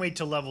 We mean? can't wait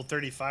till level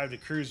 35 to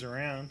cruise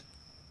around.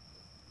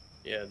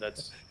 Yeah,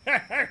 that's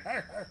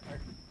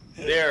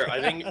there. I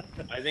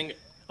think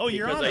Oh,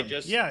 you're on him.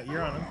 I Yeah,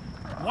 you're on him.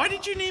 Why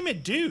did you name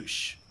it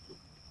Douche?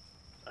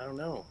 I don't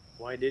know.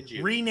 Why did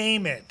you?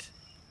 Rename it.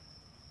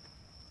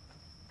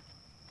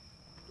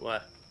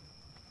 What?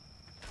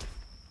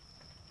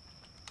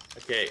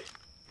 Okay.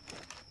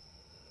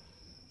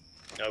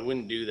 I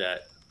wouldn't do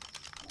that.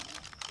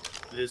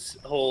 This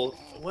whole...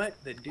 What?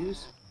 The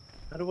deuce?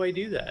 How do I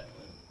do that?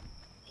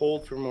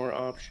 Hold for more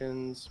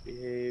options.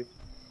 Behave.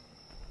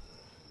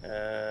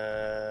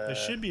 There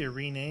should be a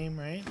rename,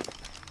 right?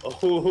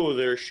 Oh,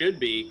 there should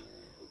be.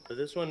 But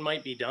this one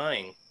might be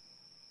dying.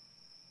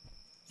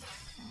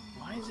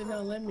 Why is it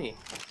not letting me?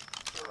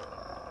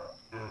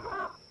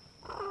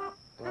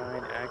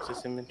 Blind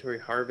access inventory,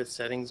 harvest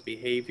settings,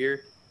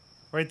 behavior.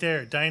 Right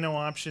there. Dino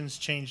options,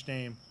 change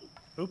name.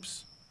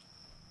 Oops.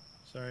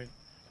 Sorry.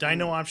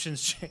 Dino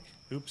options, change.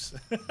 Oops.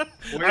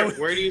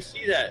 Where do you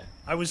see that?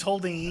 I was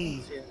holding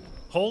E.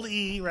 Hold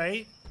E,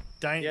 right?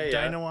 Yeah.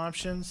 Dino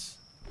options.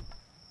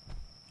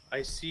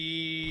 I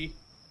see.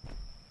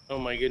 Oh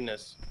my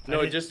goodness.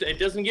 No, it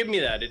doesn't give me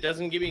that. It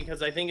doesn't give me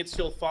because I think it's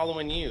still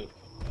following you.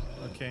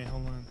 Okay,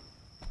 hold on.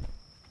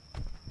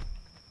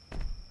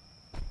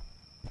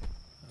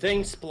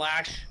 Thing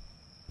splash.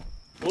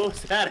 What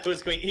was that? It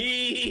was going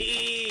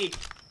E.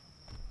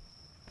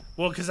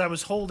 Well, because I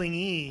was holding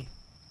E.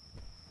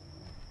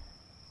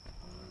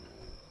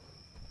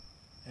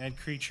 Add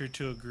creature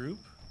to a group.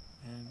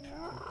 And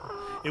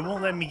it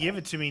won't let me give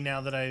it to me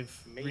now that I've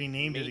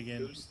renamed it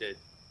again. Boosted.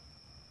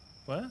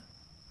 What?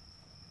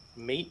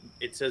 Mate.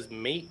 It says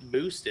mate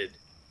boosted.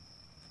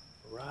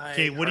 Right.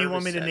 Okay, what do you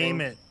want me to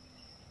name it?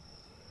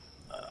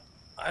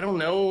 I don't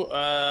know.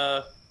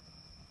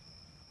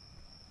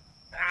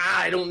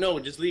 I don't know.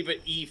 Just leave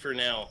it E for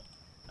now.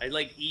 I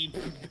like E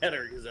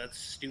better because that's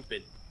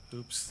stupid.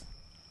 Oops.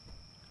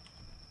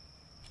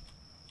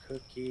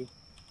 Cookie.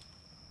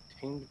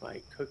 Tamed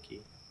by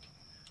cookie.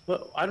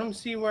 Well, I don't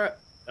see where...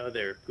 Oh,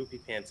 there. Poopy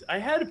pants. I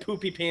had a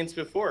poopy pants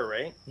before,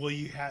 right? Well,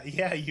 you have.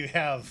 Yeah, you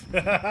have.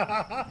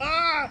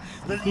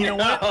 You know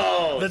what?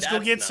 No, Let's go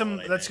get some.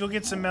 what I Let's meant. go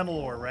get some metal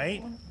ore,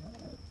 right?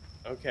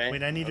 Okay.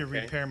 Wait, I need to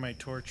okay. repair my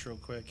torch real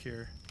quick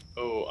here.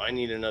 Oh, I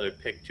need another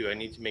pick too. I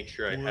need to make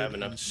sure I Wood have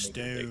enough. and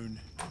to make a pick. stone.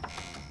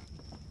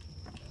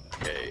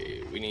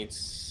 Okay, we need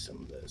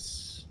some of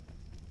this.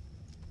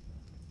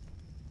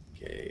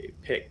 Okay,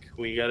 pick.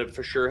 We gotta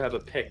for sure have a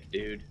pick,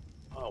 dude.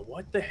 Oh,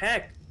 what the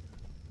heck?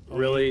 Oh,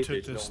 Really? you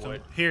took There's this no stone.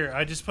 wood. Here,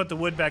 I just put the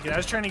wood back in. I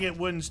was trying to get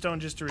wood and stone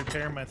just to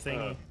repair my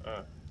thingy.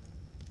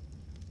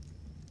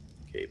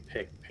 Okay,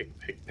 pick.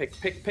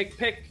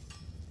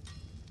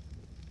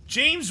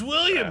 James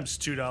Williams,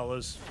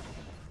 $2.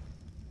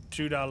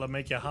 $2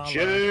 make you holla.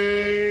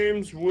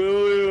 James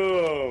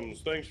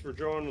Williams, thanks for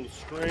joining the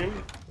stream.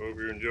 Hope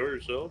you enjoy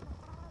yourself.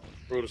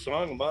 Wrote a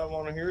song about it.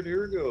 Want to hear it?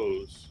 Here it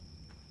goes.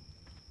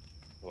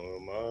 Well,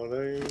 my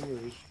name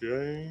is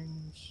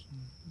James.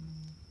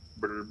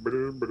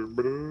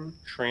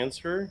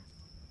 Transfer.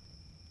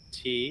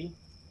 T.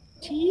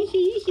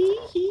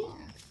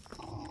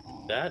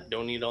 That.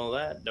 Don't need all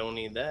that. Don't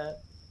need that.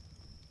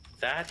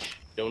 Thatch.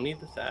 Don't need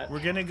the thatch.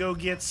 We're gonna go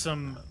get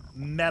some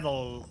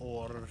metal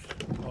ore.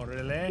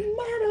 Really?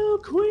 Metal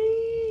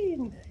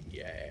Queen.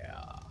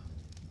 Yeah.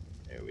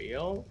 There we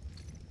go.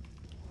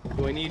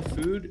 Do I need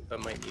food? I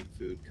might need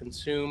food.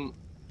 Consume.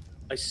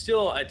 I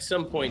still, at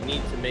some point,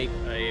 need to make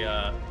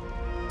a,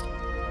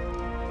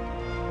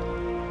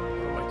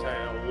 what am I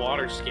saying? A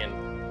water skin.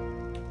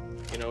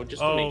 You know,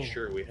 just to make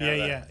sure we have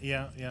that.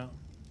 Yeah.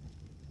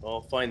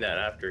 I'll find that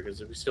after,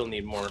 because we still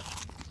need more.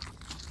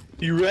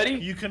 You ready?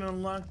 You can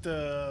unlock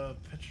the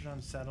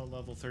Petrodon Saddle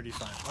level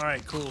 35.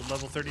 Alright, cool.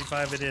 Level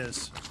 35 it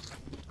is.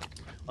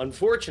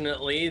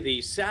 Unfortunately,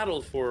 the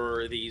saddle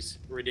for these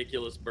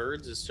ridiculous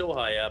birds is so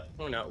high up,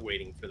 we're not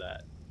waiting for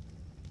that.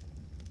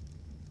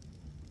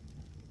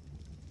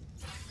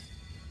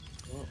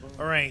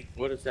 Alright.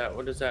 What is that?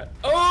 What is that?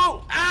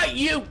 Oh! Ah,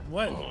 you!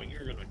 What? Oh,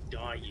 you're gonna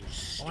die, you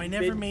stupid. Oh, I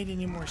never made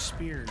any more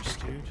spears,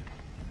 dude.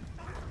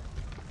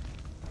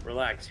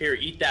 Relax. Here,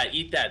 eat that,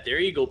 eat that. There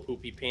you go,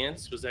 poopy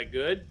pants. Was that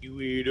good? You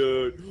eat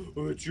it.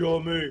 Oh, it's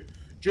yummy.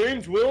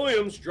 James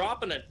Williams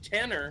dropping a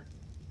tenner.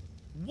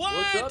 What?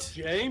 What's up,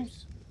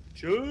 James?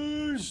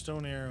 James.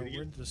 Stone arrow.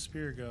 Where'd the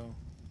spear go?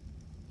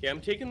 Okay,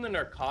 I'm taking the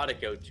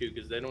narcotic out too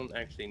because they don't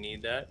actually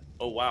need that.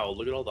 Oh wow,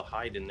 look at all the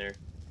hide in there.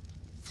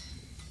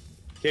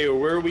 Okay, well,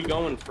 where are we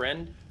going,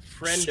 friend?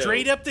 Friendo.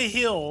 Straight up the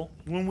hill,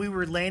 when we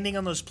were landing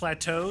on those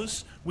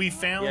plateaus, we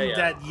found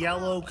that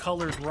yellow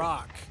colored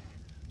rock.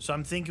 So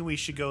I'm thinking we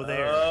should go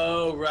there.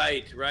 Oh,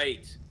 right.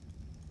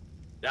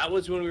 That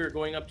was when we were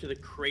going up to the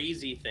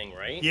crazy thing,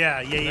 right?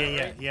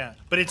 Yeah.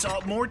 But it's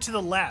more to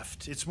the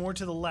left. It's more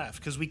to the left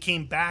because we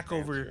came back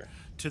over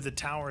to the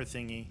tower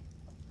thingy.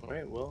 All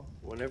right, well,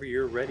 whenever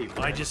you're ready. Man.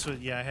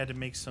 I had to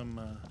make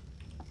some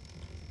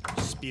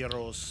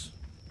Spiros.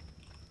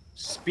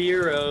 Switch.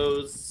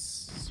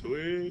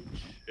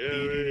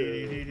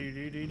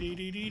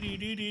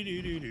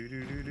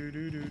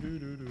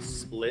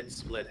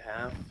 Split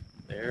half.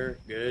 There,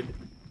 good.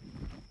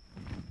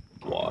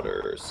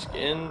 Water,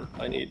 skin.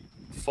 I need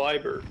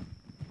fiber.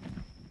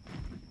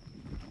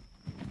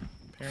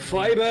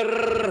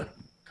 Fiber!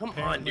 Come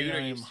on, dude. Are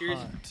you serious?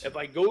 If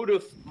I go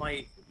to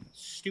my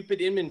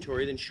stupid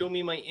inventory, then show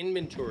me my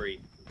inventory.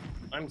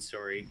 I'm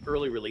sorry.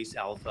 Early release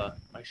alpha.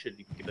 I should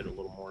give it a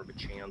little more of a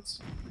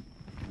chance.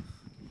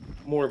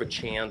 More of a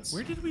chance.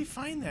 Where did we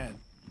find that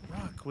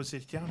rock? Was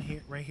it down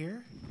here? Right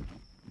here?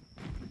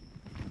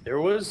 It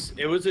was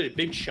a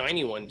big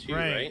shiny one too,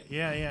 right?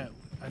 Yeah.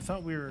 I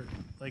thought we were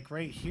like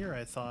right here,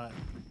 I thought.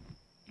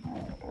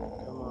 Come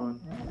on.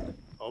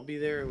 I'll be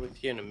there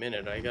with you in a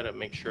minute. I gotta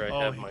make sure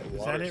I have my water.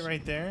 Is that it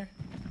right there?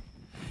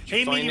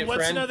 Hey, Meanie,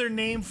 what's another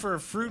name for a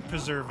fruit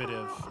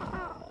preservative?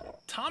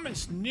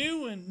 Thomas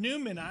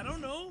Newman, I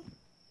don't know.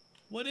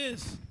 What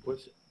is?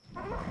 What's it?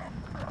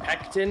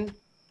 Pectin?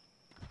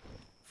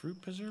 Fruit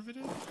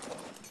preservative?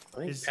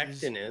 I think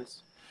pectin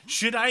is.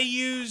 Should I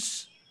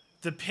use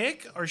the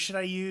pick or should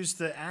I use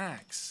the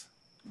axe?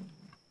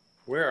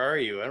 Where are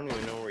you? I don't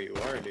even know where you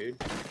are, dude.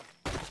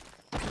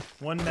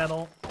 1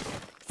 metal,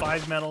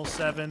 5 metal,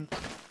 7,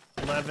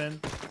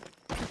 11.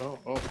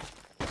 Oh.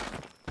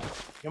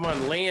 Come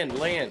on, land.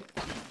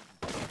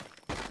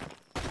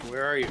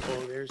 Where are you?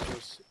 Oh, there's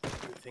those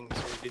things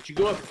here. Did you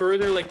go up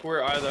further, like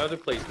where are the other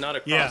place? Not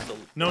across the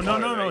No.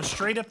 right?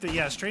 Straight up the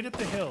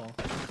hill.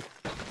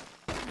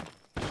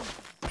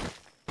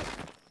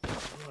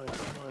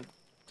 Come on.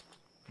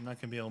 I'm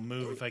not gonna be able to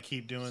move if I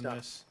keep doing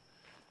this.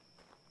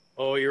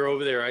 Oh, you're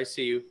over there. I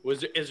see you.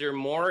 Is there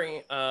more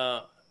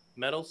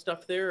metal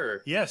stuff there?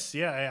 Or? Yes,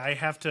 yeah. I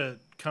have to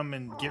come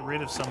and get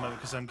rid of some of it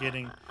because I'm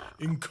getting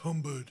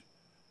encumbered.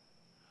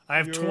 I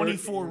have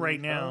 24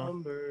 right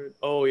now.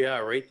 Oh yeah,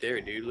 right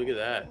there, dude. Look at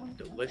that.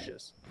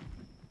 Delicious.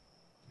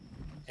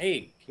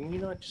 Hey, can you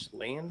not just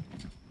land?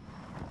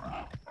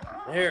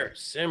 There,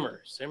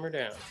 simmer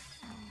down.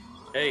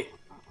 Hey,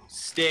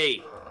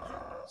 stay.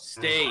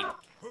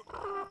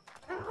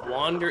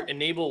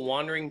 Enable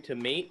wandering to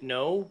mate.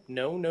 No.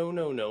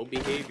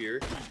 Behavior.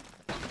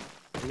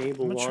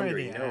 Enable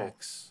wandering. Try the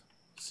axe.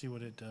 See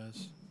what it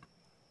does.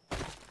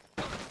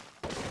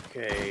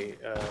 Okay.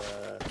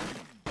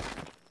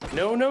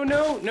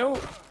 No.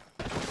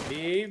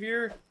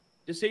 Behavior.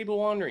 Disable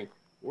wandering.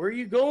 Where are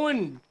you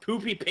going,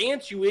 poopy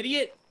pants, you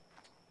idiot?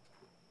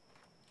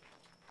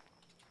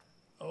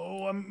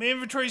 Oh, my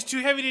inventory's too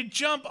heavy to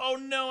jump. Oh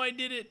no, I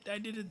did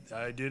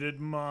it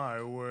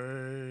my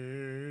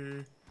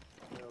way.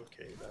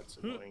 Okay, that's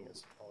annoying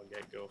as all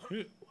get go.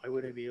 Why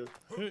would I be able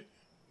to put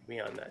me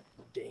on that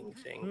dang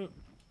thing?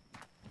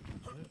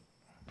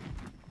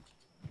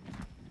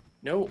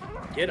 No,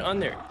 get on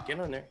there.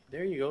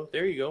 There you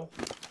go.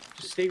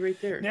 Just stay right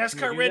there.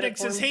 NASCAR Redneck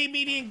says, hey,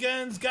 Median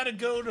Guns, gotta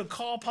go to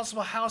call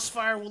possible house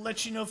fire. We'll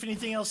let you know if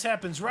anything else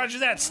happens. Roger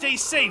that. Stay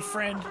safe,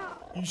 friend.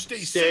 You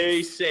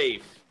stay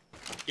safe.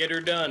 Get her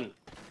done.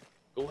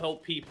 Go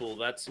help people.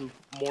 That's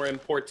more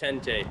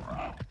importante.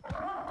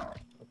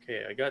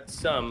 Okay, I got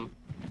some.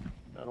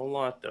 Not a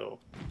lot, though.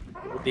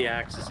 With the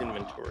axe's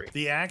inventory.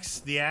 The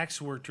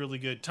axe worked really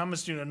good.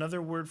 Thomas Newton,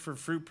 another word for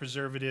fruit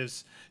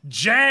preservatives.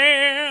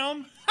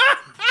 Jam!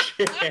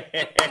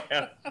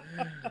 Jam.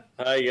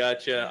 I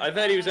gotcha. I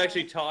thought he was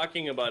actually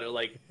talking about it,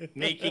 like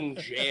making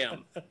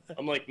jam.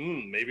 I'm like,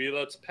 maybe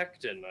that's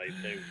pectin, I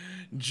think.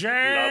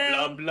 Jam!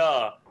 Blah, blah,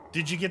 blah.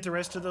 Did you get the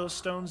rest of those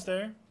stones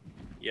there?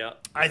 Yeah.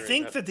 I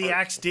think that the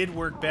axe did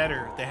work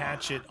better, the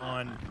hatchet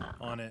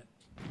on it.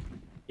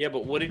 Yeah,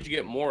 but what did you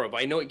get more of?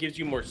 I know it gives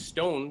you more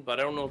stone, but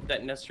I don't know if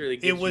that necessarily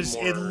gives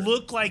you more. It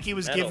looked like it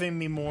was metal. giving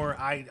me more.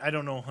 I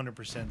don't know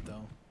 100%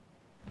 though.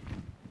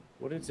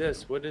 What is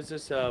this? What is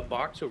this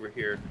box over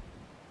here?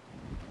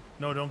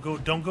 No,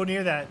 don't go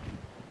near that.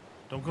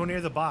 Don't go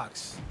near the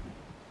box.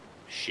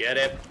 Shut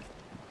up.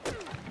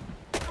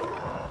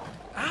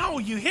 Ow,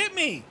 you hit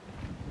me.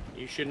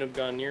 You shouldn't have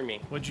gone near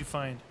me. What'd you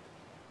find?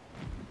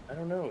 I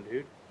don't know,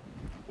 dude.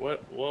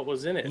 What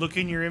was in it? Look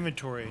in your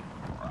inventory.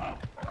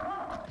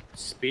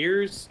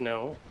 Spears?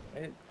 No.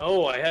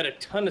 I had a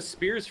ton of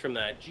spears from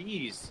that.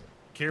 Jeez.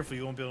 Careful,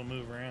 you won't be able to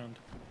move around.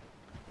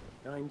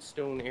 9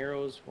 stone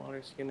arrows,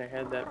 water skin. I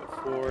had that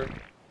before.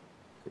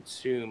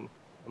 Consume.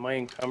 Am I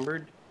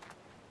encumbered?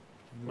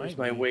 Where's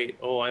my weight?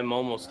 Oh, I'm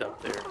almost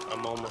up there.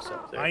 I'm almost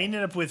up there. I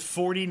ended up with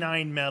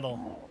 49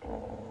 metal.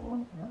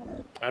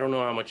 I don't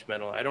know how much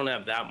metal. I don't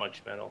have that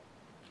much metal.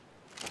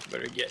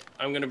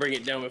 I'm gonna bring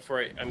it down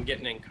before I'm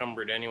getting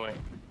encumbered anyway.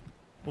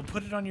 We'll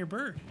put it on your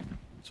bird.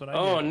 That's what I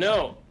Oh did.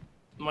 no,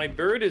 my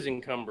bird is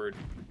encumbered.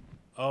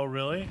 Oh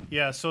really?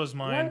 Yeah, so is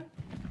mine. What?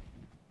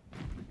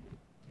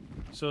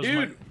 So is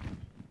Dude,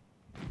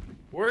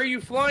 where are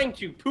you flying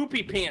to?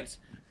 Poopy pants.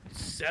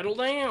 Settle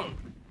down.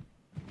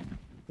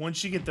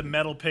 Once you get the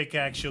metal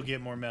pickaxe, you'll get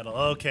more metal.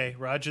 Okay,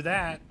 roger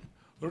that.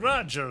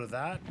 Roger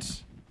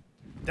that.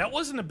 That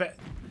wasn't a bad...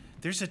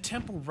 There's a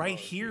temple right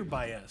here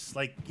by us,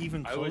 like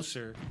even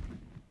closer.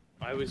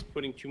 I was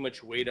putting too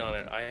much weight on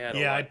it. I had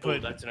yeah, a lot. I'd put... Oh,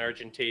 that's an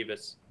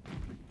Argentavis.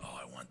 Oh,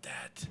 I want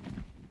that.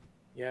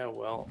 Yeah,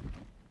 well,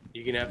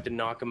 you're gonna have to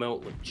knock him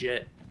out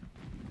legit.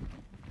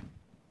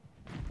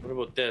 What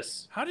about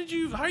this? How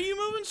are you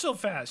moving so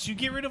fast? You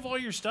get rid of all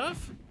your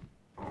stuff?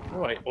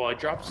 Oh, I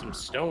dropped some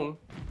stone.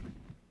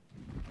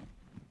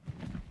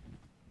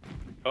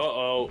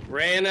 Uh-oh,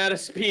 ran out of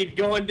speed,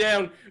 going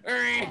down.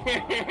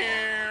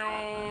 Oh,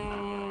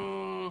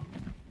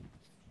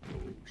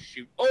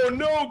 shoot. Oh,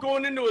 no,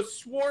 going into a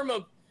swarm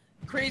of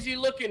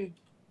crazy-looking...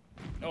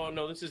 Oh,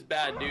 no, this is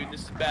bad, dude.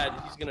 This is bad.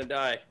 He's gonna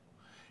die.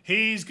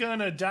 He's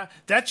gonna die.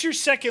 That's your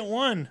second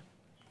one,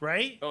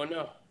 right? Oh,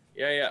 no.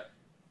 Yeah.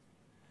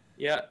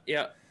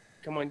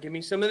 Come on, give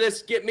me some of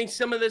this. Get me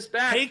some of this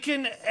back.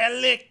 Haken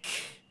Elik.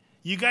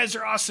 You guys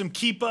are awesome.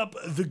 Keep up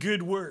the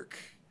good work.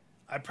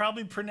 I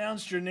probably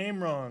pronounced your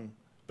name wrong,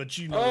 but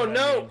you know Oh, what I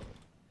no. mean.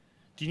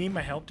 Do you need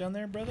my help down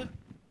there, brother?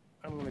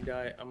 I'm gonna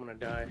die.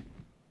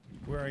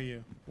 Where are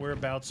you?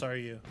 Whereabouts are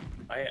you?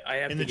 I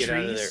have in to the get trees?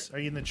 out of there. Are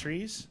you in the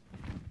trees?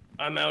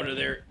 I'm out of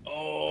there.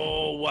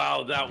 Oh,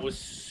 wow. That was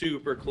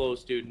super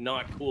close, dude.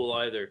 Not cool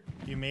either.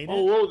 You made it?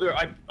 Oh, whoa, there.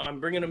 I'm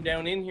bringing them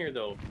down in here,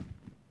 though.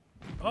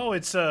 Oh,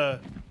 it's,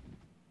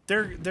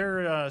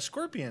 they're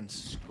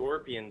scorpions.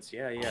 Scorpions,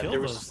 yeah. Kill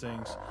there those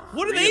things.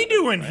 What are 3 they of them,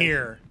 doing right?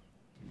 here?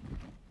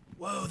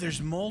 Whoa,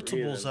 there's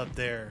multiples them. up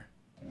there.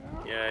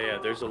 Yeah,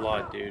 there's a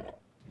lot, dude.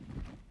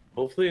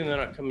 Hopefully they're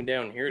not coming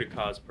down here to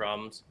cause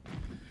problems.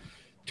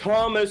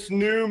 Thomas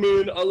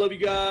Newman, I love you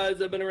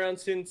guys. I've been around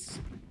since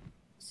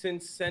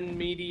Send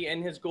Meaty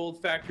and his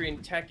gold factory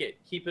in Tech-It.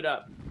 Keep it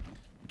up.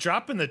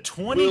 Dropping the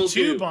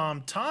 22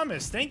 bomb.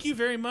 Thomas, thank you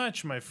very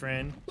much, my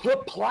friend.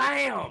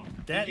 Plam!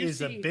 That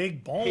is a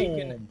big bomb.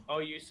 Haken? Oh,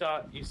 you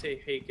say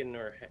Haken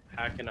or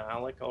Haken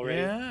Alec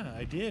already? Yeah,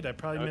 I did. I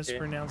probably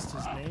mispronounced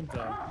his name,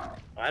 though.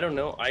 I don't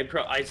know.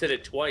 I said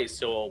it twice,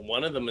 so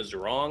one of them is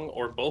wrong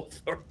or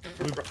both are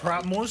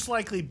wrong. Most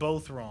likely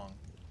both wrong.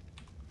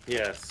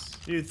 Yes.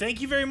 Dude, thank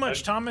you very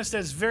much, Thomas.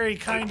 That's very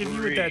kind of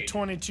you with that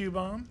 22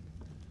 bomb.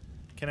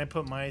 Can I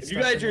put my If you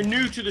guys are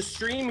new to the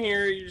stream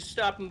here, you're just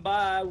stopping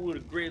by, I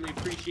would greatly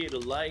appreciate a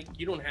like.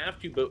 You don't have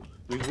to, but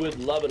we would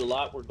love it a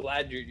lot. We're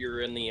glad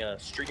you're in the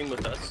stream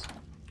with us.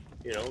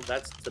 You know,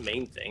 that's the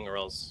main thing, or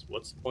else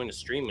what's the point of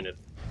streaming if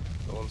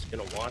no one's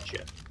gonna watch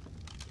it?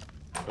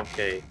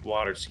 Okay,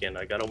 water skin.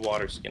 I got a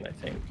water skin, I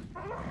think.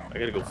 I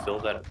gotta go fill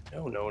that up.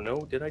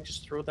 No. Did I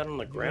just throw that on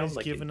the ground?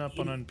 Like giving up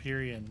on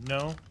Empyrean.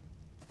 No,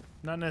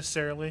 not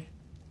necessarily.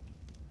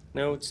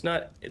 No, it's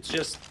not. It's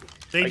just...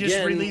 They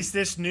just released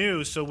this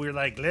new, so we're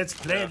like, let's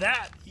play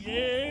that.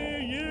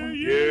 Yeah.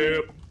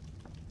 Yep.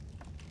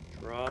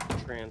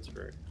 Drop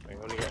transfer. I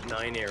only got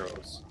 9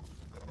 arrows.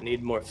 I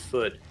need more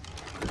food.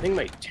 I think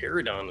my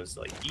pterodon is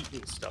like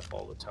eating stuff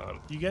all the time.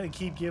 You gotta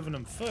keep giving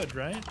him food,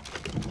 right?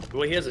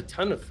 Well, he has a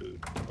ton of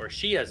food. Or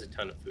she has a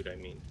ton of food, I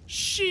mean.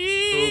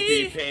 She...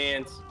 Poopy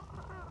pants.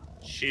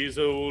 She's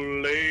a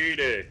old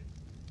lady.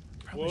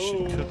 Probably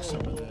should cook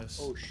some of this.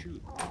 Oh,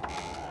 shoot.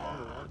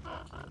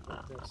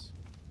 This.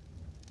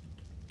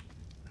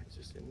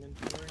 Access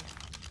inventory.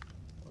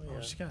 Oh,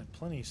 yeah. She's got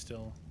plenty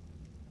still.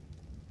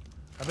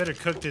 I better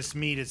cook this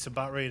meat. It's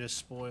about ready to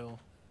spoil.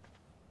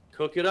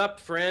 Cook it up,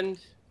 friend.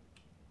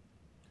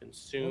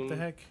 Consume. What the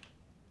heck?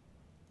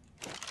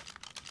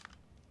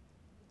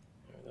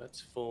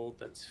 That's full.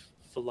 That's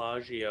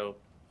Felagio.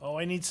 Oh,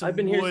 I need some I've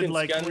been wood, here since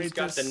like Guns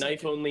got the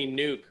knife-only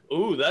nuke.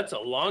 Ooh, that's a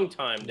long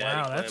time,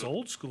 Daddy. Wow, that's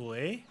old school,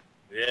 eh?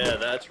 Yeah,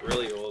 that's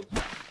really old.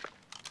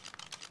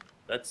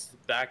 That's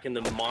back in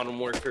the Modern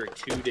Warfare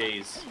 2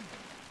 days.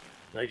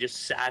 And I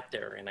just sat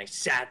there, and I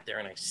sat there,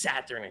 and I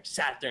sat there, and I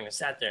sat there, and I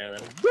sat there, and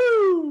then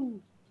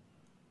woo!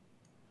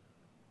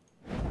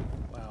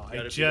 Wow,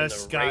 I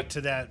just got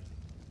to that.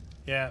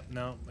 Yeah,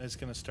 no, it's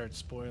gonna start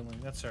spoiling.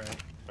 That's all right.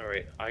 All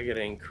right, I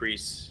gotta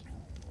increase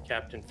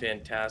Captain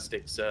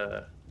Fantastic's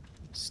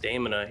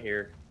stamina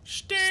here.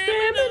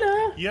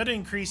 Stamina! You gotta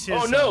increase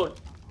his. Oh no!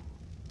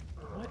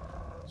 What?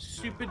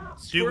 Stupid.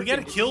 Dude, we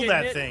gotta kill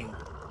that thing.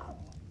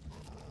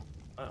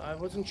 I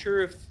wasn't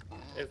sure if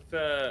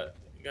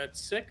he got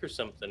sick or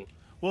something.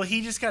 Well,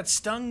 he just got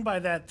stung by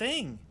that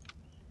thing.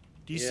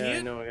 Do you see it?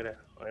 Yeah, no, I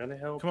gotta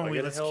help. Come on,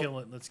 let's kill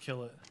it. Let's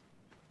kill it.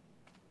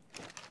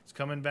 It's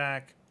coming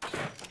back.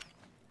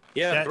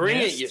 Yeah, that bring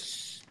missed?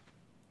 it,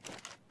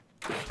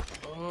 you.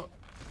 Oh,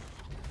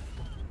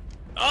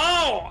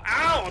 ow!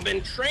 I've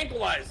been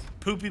tranquilized.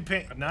 Poopy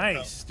pants.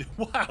 Nice.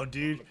 Wow,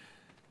 dude.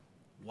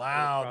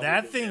 Wow,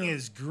 that thing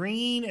is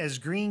green as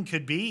green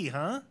could be,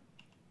 huh?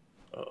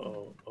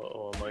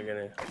 Uh-oh, am I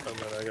gonna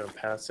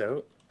pass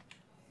out?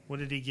 What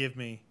did he give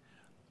me?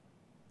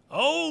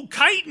 Oh,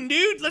 chitin,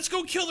 dude. Let's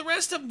go kill the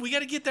rest of them. We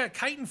got to get that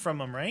chitin from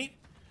them, right?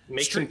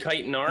 Make some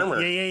chitin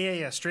armor.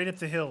 Yeah. Straight up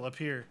the hill, up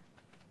here.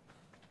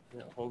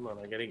 Yeah, hold on.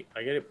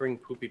 I gotta bring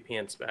Poopy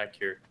Pants back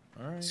here.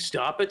 All right.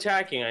 Stop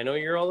attacking. I know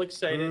you're all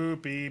excited.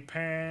 Poopy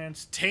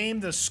Pants. Tame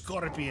the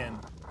scorpion.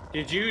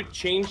 Did you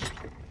change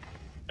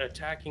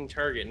attacking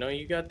target? No,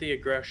 you got the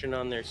aggression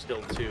on there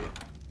still too.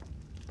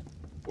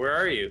 Where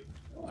are you?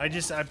 I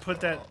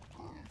put that.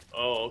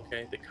 Oh,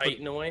 okay. The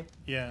chitin away?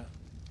 Yeah.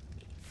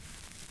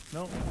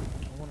 No,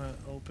 I want to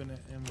open it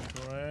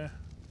inventory.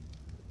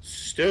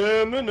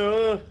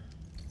 Stamina.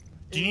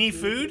 Do you need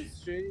food?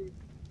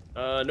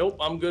 Nope,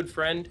 I'm good,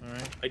 friend. All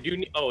right. I do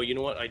need. Oh, you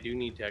know what? I do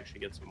need to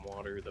actually get some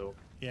water, though.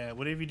 Yeah,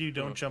 whatever you do,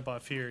 don't jump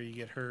off here. You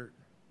get hurt.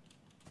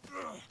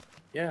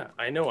 Yeah,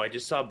 I know. I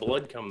just saw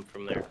blood come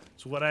from there.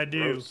 It's what I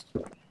do.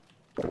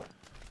 Gross.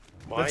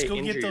 Let's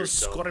go get those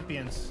yourself?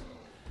 Scorpions.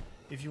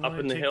 If you Up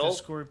want in to the take the hill?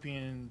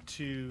 scorpion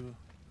to...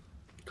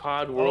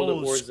 COD World at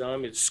War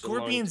Zombies.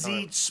 Scorpions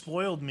eat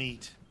spoiled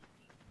meat.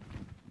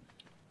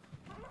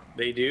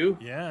 They do?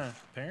 Yeah,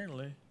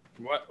 apparently.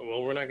 What?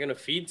 Well, we're not going to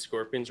feed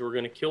scorpions. We're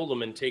going to kill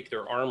them and take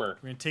their armor.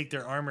 We're going to take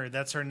their armor.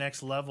 That's our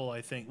next level,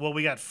 I think. Well,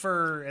 we got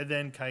fur and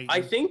then chitin.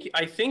 I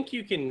think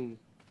you can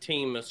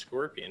tame a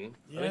scorpion.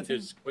 Yeah, I think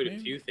there's quite a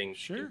few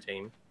things you can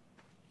tame.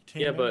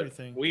 Tame yeah,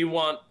 everything. but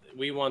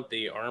we want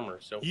the armor.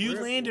 So you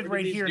landed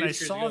right here, and I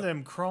saw go?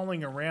 them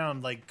crawling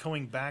around, like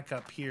going back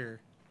up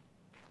here.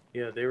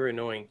 Yeah, they were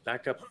annoying.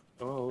 Back up.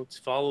 Oh, let's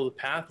follow the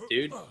path,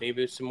 dude. Maybe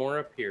there's some more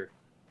up here.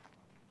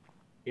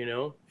 You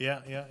know?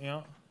 Yeah.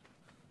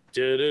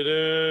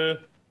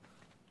 Da-da-da.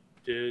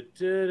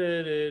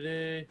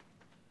 Da-da-da-da-da.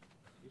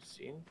 You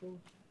see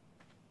anything?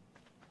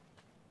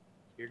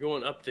 You're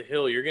going up the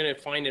hill. You're going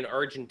to find an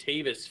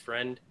Argentavis,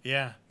 friend.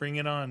 Yeah, bring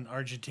it on,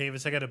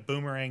 Argentavis. I got a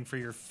boomerang for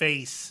your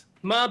face.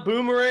 My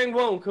boomerang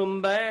won't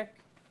come back.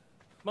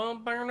 Oh,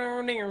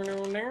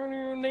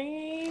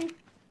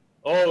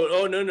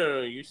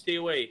 no. You stay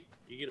away.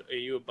 Are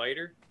you a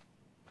biter?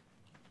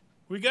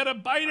 We got a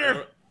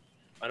biter.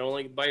 I don't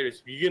like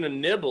biters. If you're going to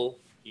nibble,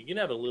 you can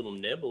have a little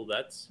nibble.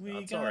 That's all right.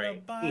 We got a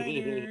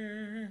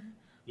biter.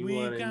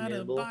 We got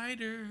a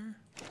biter.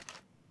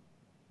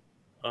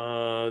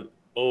 Oh,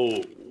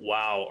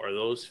 wow. Are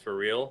those for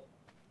real?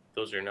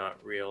 Those are not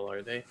real,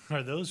 are they?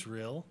 Are those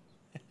real?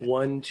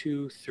 1,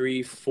 2,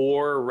 3,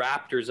 4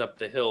 raptors up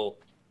the hill.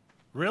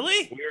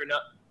 Really? We're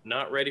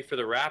not ready for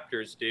the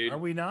raptors, dude. Are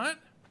we not?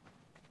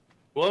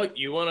 Well,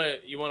 you wanna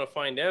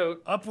find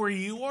out. Up where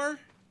you are?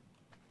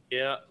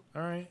 Yeah.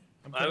 All right.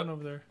 I'm coming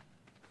over there.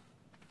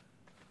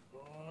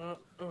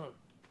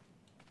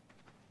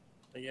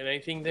 I got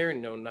anything there?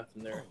 No,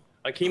 nothing there.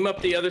 I came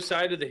up the other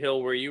side of the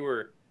hill where you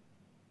were.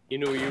 You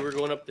know where you were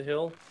going up the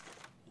hill?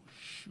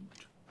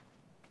 Shoot.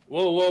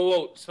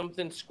 Whoa.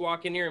 Something's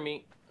squawking near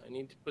me. I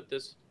need to put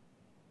this...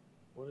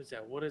 What is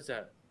that?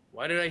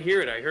 Why did I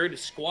hear it? I heard a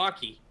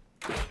squawky.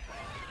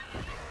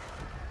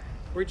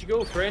 Where'd you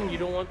go, friend? You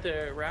don't want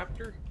the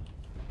raptor?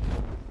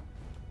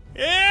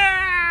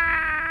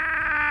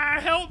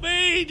 Yeah! Help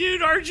me, dude!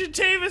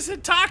 Argentavis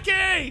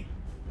Atake!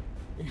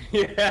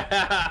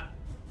 Yeah!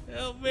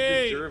 Help me!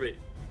 You deserve it.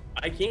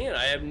 I can't.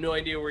 I have no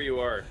idea where you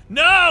are.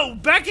 No!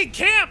 Back at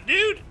camp,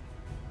 dude!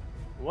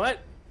 What?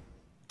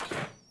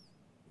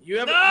 You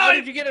have? No, How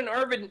did you get an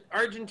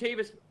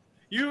Argentavis?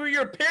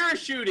 You're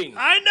parachuting.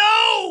 I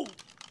know.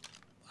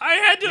 I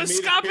had to You made a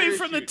escape him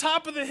from the parachute.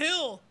 top of the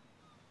hill.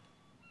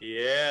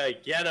 Yeah,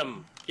 get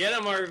him,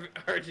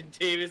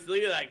 Argentavis.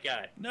 Look at that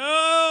guy.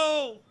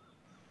 No.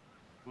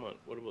 Come on.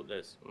 What about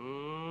this?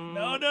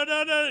 No.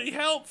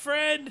 Help,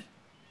 friend.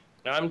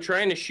 I'm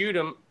trying to shoot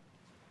him.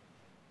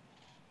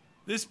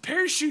 This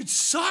parachute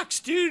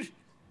sucks, dude.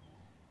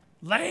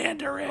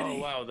 Land already. Oh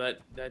wow,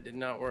 that did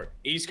not work.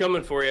 He's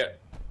coming for you.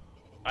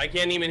 I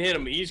can't even hit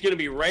him. He's gonna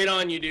be right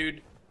on you,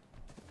 dude.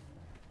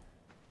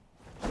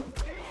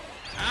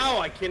 Ow!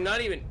 I cannot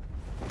even.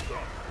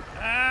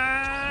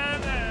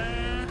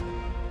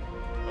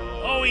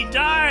 Oh, he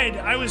died.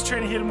 I was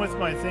trying to hit him with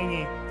my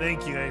thingy.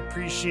 Thank you. I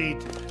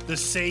appreciate the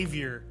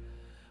savior.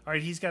 All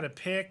right, he's got a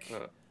pick,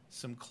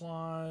 some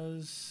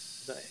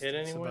claws. Does that hit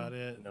anyone? That's about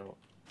it. No.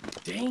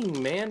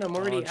 Dang, man, I'm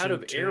already out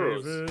of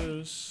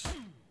arrows.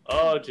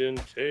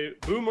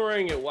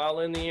 Boomerang it while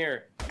in the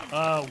air.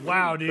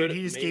 Wow, dude,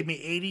 he just gave me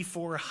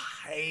 84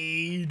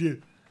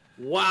 hide.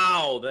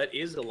 Wow, that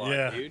is a lot,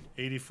 Yeah, dude.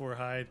 84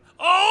 hide.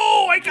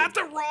 Oh, I got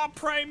the raw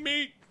prime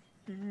meat.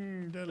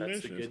 Delicious.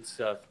 That's the good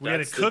stuff. We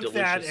gotta cook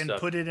that and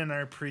put it in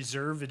our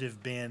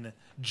preservative bin.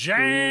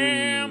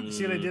 Jam!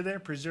 See what I did there?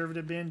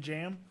 Preservative bin,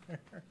 jam.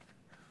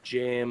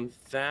 Jam,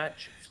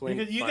 thatch,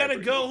 flint. You gotta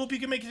go. Hope you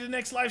can make it to the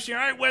next live stream.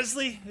 All right,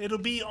 Wesley. It'll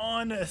be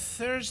on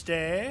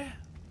Thursday.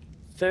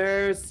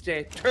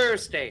 Thursday. And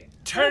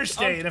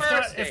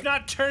if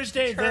not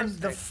Thursday, then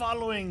the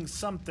following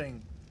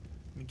something.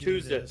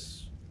 Tuesday.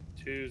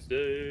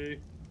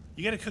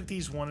 You gotta cook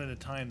these one at a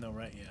time, though,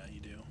 right? Yeah, you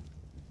do.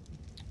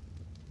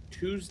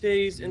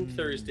 Tuesdays and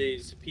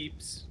Thursdays,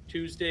 peeps.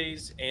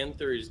 Tuesdays and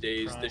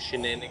Thursdays, the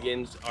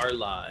shenanigans are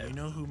live. You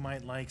know who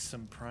might like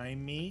some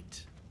prime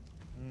meat?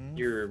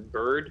 Your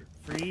bird?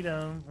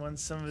 Freedom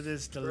wants some of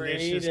this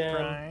delicious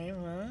prime,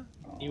 huh?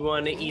 You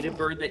want to eat a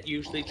bird that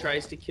usually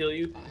tries to kill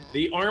you?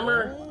 The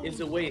armor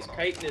is a waste.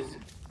 Chitin is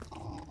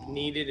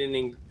needed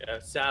in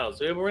saddles.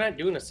 We're not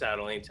doing a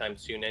saddle anytime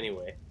soon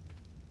anyway.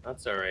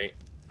 That's alright.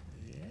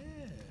 Yeah.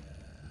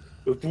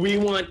 If we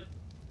want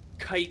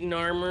chitin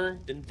armor,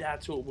 then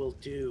that's what we'll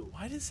do.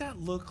 Why does that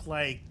look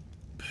like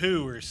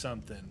poo or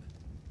something?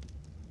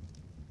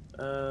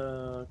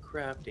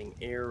 Crafting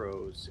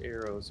arrows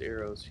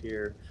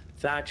here.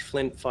 Thatch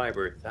flint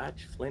fiber.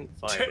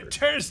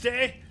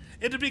 Thursday.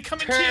 It'll be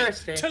coming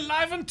to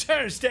live on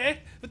Thursday.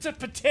 It's a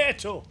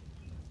potato.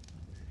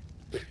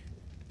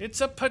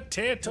 It's a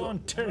potato on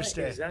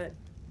Thursday. Why is that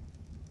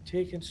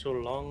taking so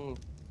long?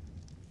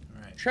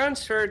 All right.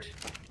 Transferred.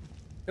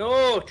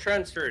 Oh,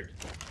 transferred.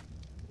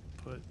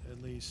 Put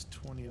at least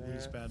 20 of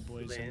these bad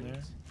boys in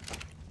there.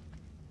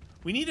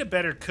 We need a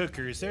better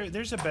cooker.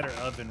 There's a better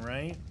oven,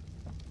 right?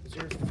 Is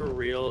there for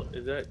real?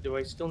 Do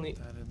I still need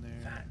that in there?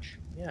 Thatch.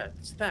 Yeah,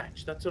 it's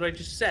thatch. That's what I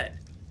just said.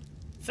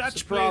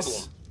 Thatch,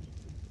 please.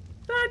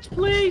 Thatch,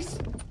 please.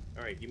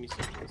 All right, give me some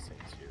of these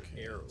things here.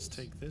 Okay, Arrows. let's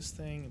take this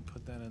thing and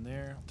put that in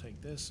there. I'll take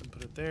this and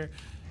put it there.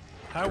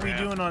 How are we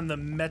doing on the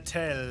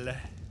metal?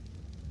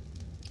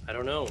 I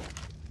don't know.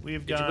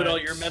 We've Did you put all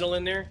your metal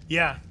in there?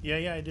 Yeah,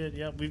 I did.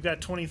 Yeah, we've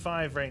got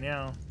 25 right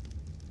now.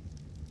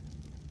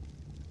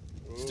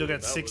 Still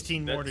got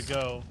 16 more to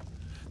go.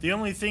 The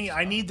only thing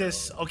I need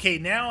this. Okay,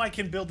 now I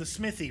can build the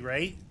smithy,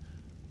 right?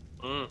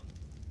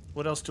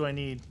 What else do I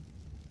need?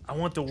 I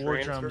want the war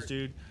drums,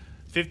 dude.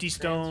 50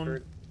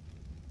 stone,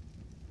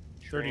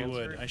 30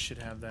 wood. I should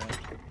have that.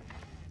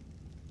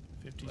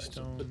 50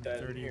 stone,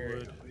 30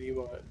 wood. What do you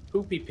want?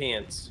 Poopy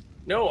pants.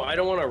 No, I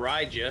don't want to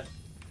ride you.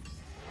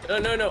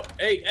 No.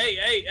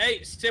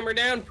 Hey, simmer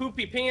down,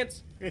 poopy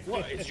pants.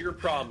 What is your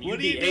problem? What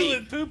do you do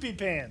with poopy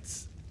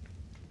pants?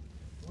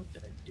 What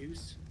did I do?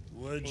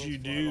 What'd you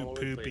do,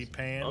 poopy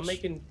pants? I'm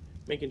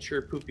making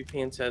sure poopy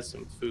pants has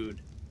some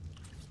food.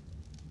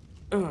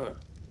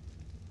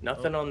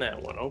 Nothing on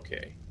that one.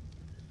 Okay.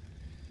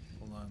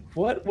 Hold on.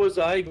 What was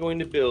I going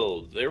to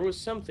build? There was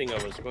something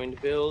I was going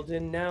to build,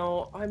 and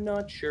now I'm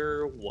not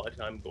sure what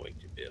I'm going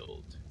to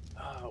build.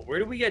 Where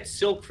do we get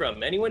silk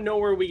from? Anyone know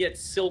where we get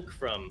silk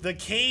from? The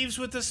caves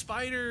with the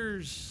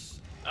spiders.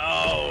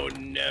 Oh,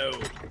 no.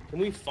 Can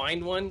we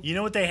find one? You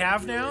know what they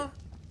have now?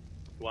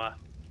 What?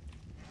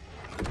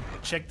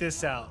 Check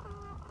this out.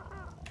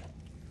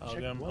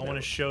 I want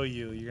to show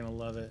you. You're going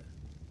to love it.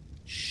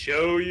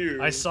 Show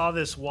you. I saw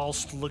this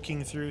whilst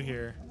looking through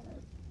here.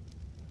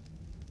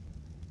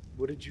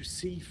 What did you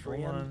see,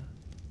 friend?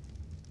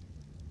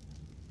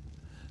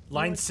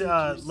 Level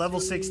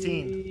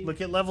 16. Look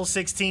at level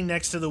 16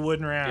 next to the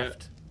wooden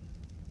raft.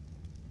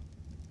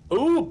 Yeah.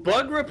 Ooh,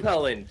 bug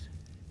repellent.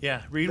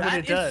 Yeah, read what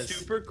it does. That is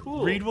super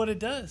cool. Read what it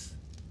does.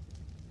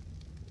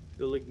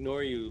 They'll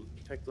ignore you.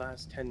 Effect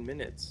lasts 10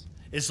 minutes.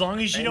 As long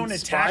as you don't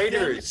attack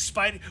them.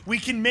 We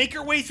can make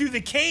our way through the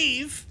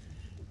cave.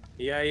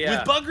 Yeah.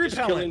 With bug repellent.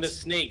 Just killing the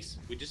snakes.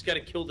 We just gotta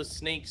kill the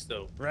snakes,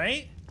 though.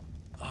 Right?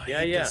 Oh, I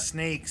hate the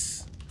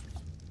snakes.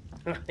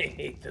 I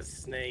hate the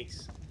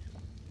snakes.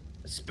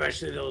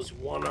 Especially those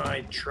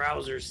one-eyed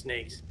trouser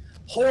snakes.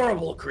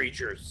 Horrible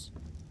creatures.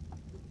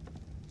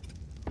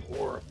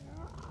 Horrible.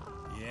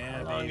 Yeah,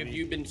 How long have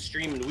you been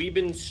streaming? We've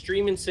been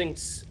streaming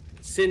since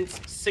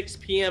 6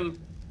 p.m.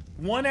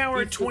 1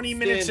 hour, 20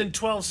 minutes, and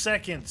 12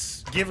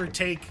 seconds. Give or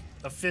take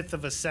a fifth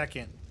of a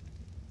second.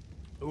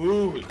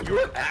 Ooh,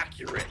 you're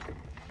accurate.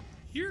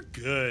 You're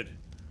good.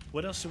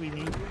 What else do we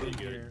need in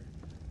here?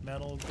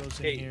 Metal goes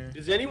in here.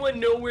 Does anyone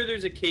know where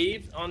there's a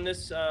cave on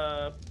this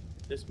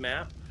this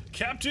map?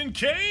 Captain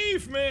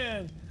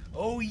Caveman!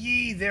 Oh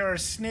yee, there are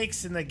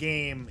snakes in the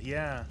game.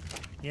 Yeah,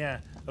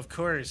 of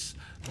course.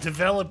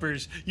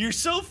 Developers, you're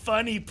so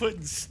funny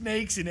putting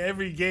snakes in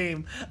every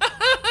game.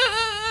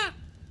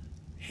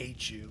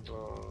 Hate you.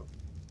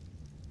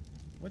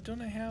 What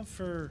don't I have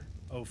for...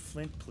 Oh,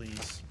 flint,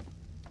 please.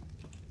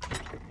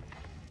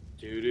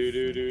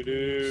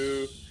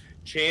 Do.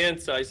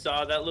 Chance, I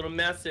saw that little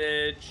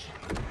message.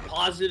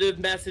 Positive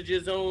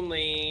messages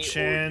only.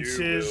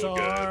 Chances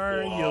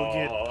are you'll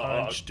get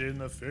punched in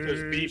the face.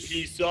 Because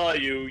BP saw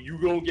you, you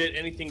won't get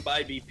anything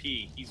by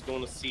BP. He's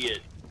gonna see it.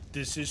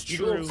 This is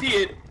true. You gonna see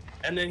it,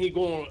 and then he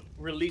gonna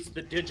release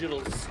the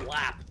digital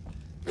slap.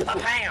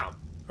 Bam!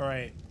 All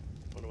right.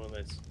 What about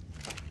this?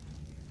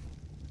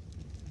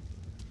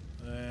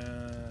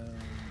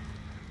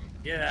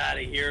 Get out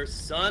of here,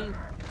 son.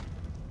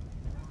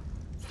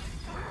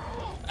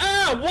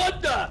 Ah,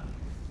 what the?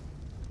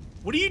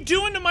 What are you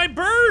doing to my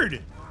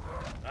bird?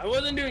 I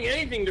wasn't doing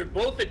anything. They're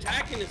both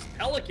attacking this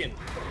pelican.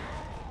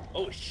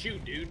 Oh,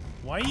 shoot, dude.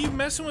 Why are you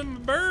messing with my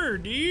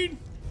bird, dude?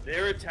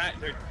 They're trying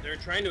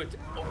to attack.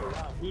 Oh,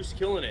 wow. Who's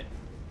killing it?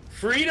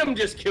 Freedom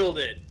just killed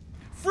it.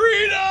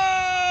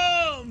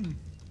 Freedom!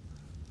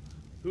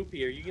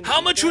 Poopy, are you gonna?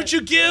 How much would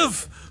you give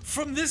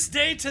from this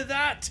day to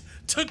that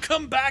to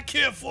come back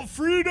here for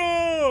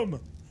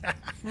freedom?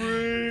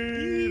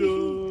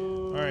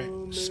 Freedom. All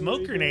right,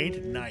 smoke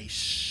grenade,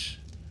 nice.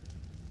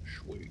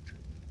 Sweet.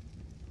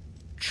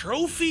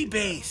 Trophy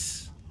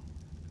base.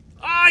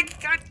 Oh, I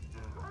got.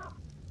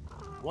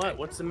 What?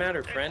 What's the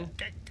matter, friend?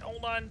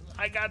 Hold on,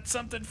 I got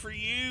something for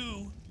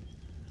you.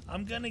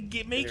 I'm gonna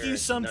make There, you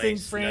something,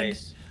 nice, friend.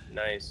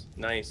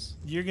 Nice.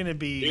 You're gonna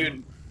be.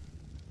 Dude,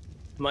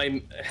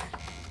 my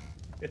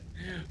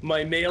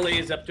melee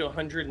is up to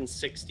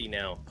 160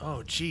 now.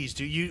 Oh, geez,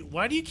 dude.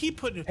 Why do you keep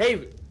putting?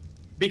 Hey,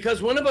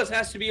 because one of us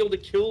has to be able to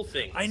kill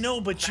things. I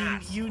know, but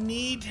you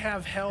need to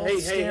have health,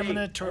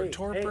 stamina,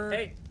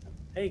 torpor.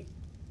 Hey,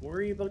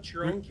 worry about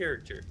your own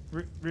character.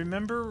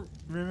 Remember?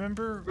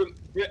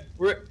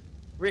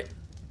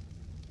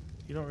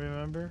 You don't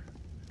remember?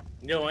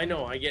 No, I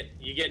know.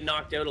 You get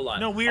knocked out a lot.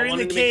 No, we were in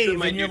the cave,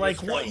 and you're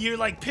like, what? You're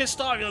like pissed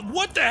off. You're like,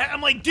 what the heck?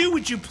 I'm like, dude,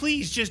 would you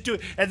please just do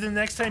it? And then the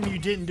next time you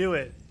didn't do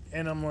it,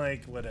 and I'm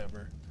like,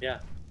 whatever. Yeah,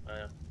 I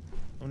know. I'm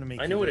gonna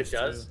make. I know what it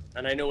does,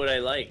 and I know what I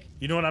like.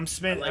 You know what I'm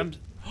spending?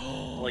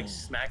 I like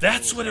smacking.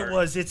 That's what it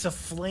was. It's a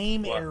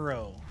flame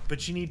arrow,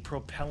 but you need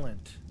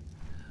propellant.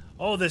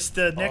 Oh,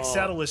 the next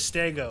saddle was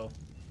Stego.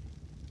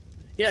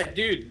 Yeah,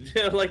 dude,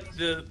 like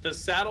the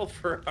saddle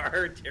for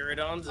our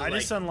pterodons is I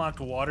just unlocked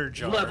a water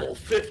jar. Level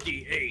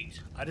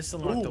 58. I just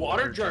unlocked the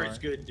water jar is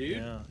good, dude.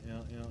 Yeah.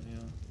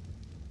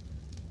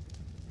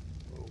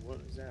 Oh,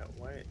 what is that?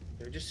 Why?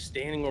 They're just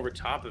standing over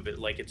top of it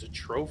like it's a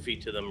trophy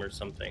to them or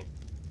something.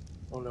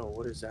 Oh no,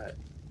 what is that?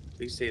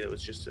 Please say that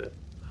was just a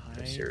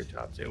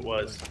Triceratops. It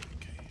was.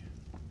 Okay.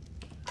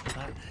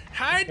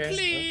 Hide,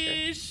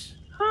 please. Okay.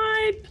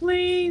 Hide,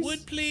 please.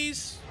 Wood,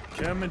 please.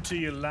 Coming to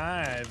you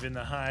live in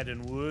the hide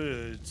and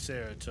wood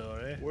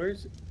territory.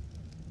 Where's?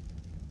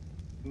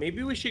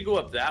 Maybe we should go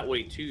up that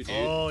way too, dude.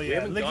 Oh yeah, we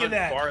haven't look gone at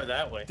that. Far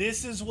that way.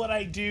 This is what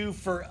I do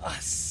for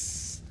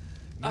us,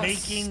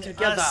 making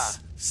together. us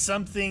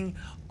something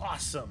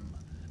awesome.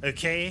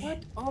 Okay.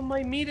 What? All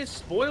my meat is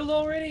spoiled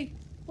already?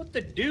 What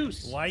the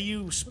deuce? Why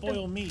you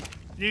spoil meat,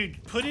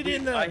 dude? Put it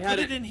in the. Put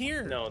it in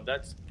here. No,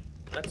 that's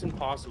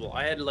impossible.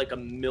 I had like a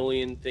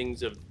million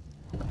things of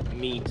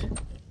meat.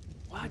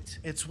 What?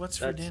 It's what's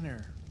for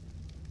dinner.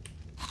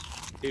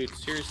 Dude,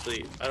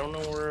 seriously, I don't know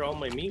where all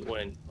my meat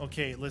went.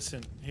 Okay,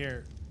 listen,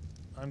 here.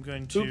 I'm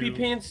going to... Poopy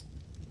Pants,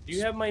 do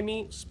you have my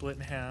meat? Split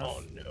in half.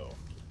 Oh, no.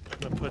 I'm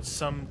going to put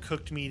some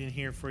cooked meat in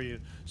here for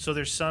you. So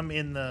there's some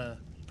in the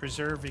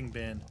preserving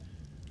bin.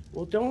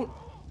 Well, don't...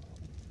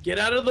 Get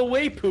out of the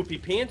way, Poopy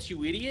Pants,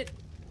 you idiot.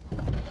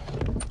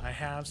 I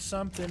have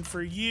something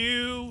for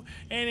you,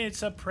 and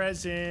it's a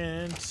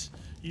present.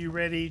 You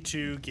ready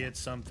to get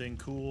something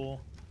cool?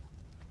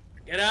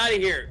 Get out of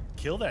here.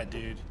 Kill that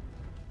dude.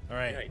 All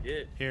right. Yeah, I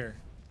did. Here.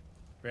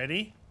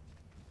 Ready?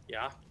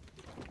 Yeah.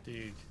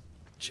 Dude,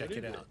 check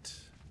it out.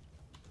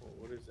 Oh,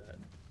 what is that?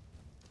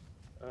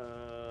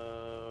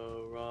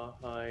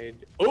 Rawhide.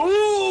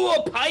 Oh,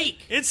 a pike!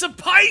 It's a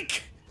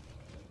pike!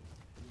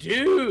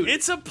 Dude!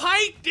 It's a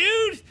pike,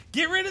 dude!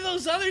 Get rid of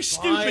those other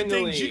stupid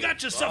things. You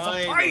got yourself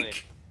a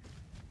pike!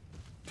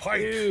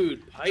 Pike.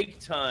 Dude, pike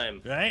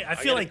time. Right? I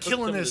feel like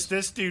killing this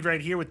dude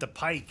right here with the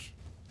pike.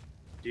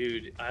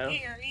 Dude,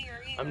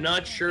 I'm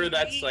not sure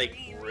that's like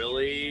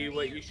really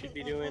what you should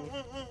be doing.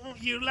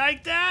 You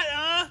like that,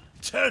 huh?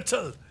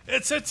 Turtle!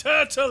 It's a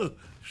turtle!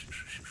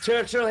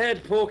 Turtle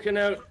head poking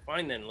out.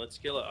 Fine then, let's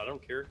kill it. I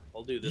don't care.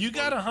 I'll do this. You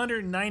got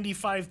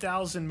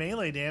 195,000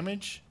 melee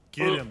damage.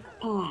 Get him.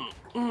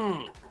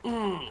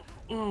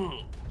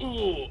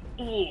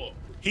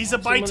 He's a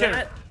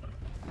biter.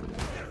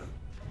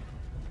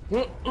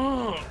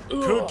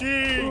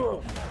 Cookie!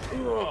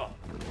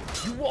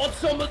 You want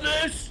some of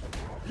this?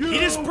 He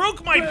just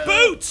broke my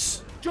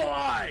boots!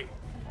 Die!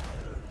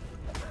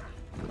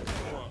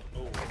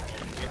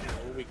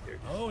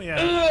 Oh,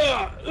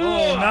 yeah.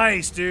 Oh,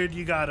 nice, dude.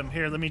 You got him.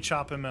 Here, let me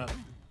chop him up.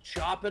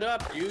 Chop it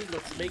up, dude.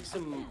 Let's make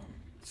some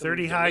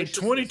 30 hide,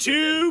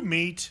 22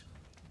 meat.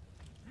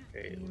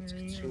 Okay, let's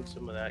consume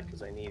some of that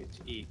because I needed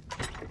to eat.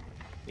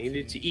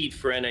 Needed to eat,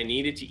 friend. I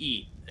needed to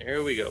eat.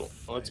 There we go.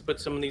 Let's put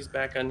some of these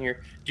back on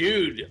here.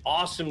 Dude,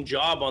 awesome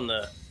job on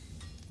the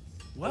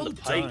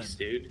pikes,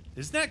 dude.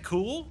 Isn't that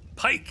cool?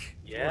 Pike.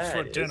 Yeah, what's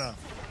for dinner?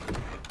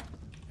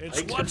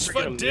 It's Pikes what's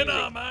for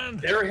dinner, man.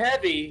 They're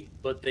heavy,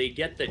 but they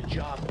get the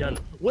job done.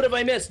 What have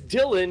I missed?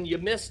 Dylan, you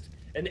missed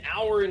an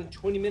hour and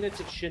 20 minutes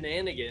of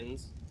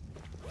shenanigans.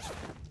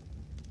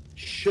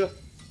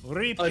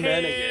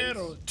 Repair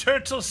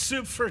turtle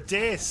soup for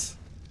days.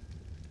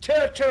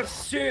 Turtle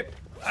soup.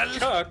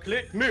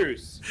 Chocolate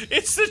mousse.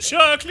 It's the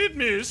chocolate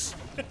mousse.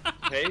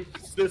 Hey,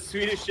 it's the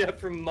Swedish chef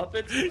from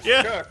Muppets.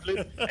 Yeah.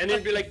 Chocolate. And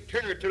it'd be like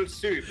turtle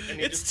soup. And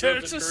he It's just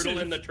throws turtle the turtle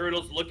soup. and the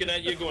turtle's looking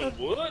at you going,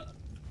 what?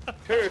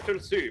 Turtle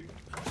soup.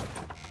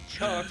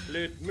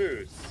 Chocolate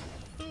mousse.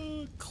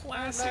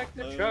 Classic. I like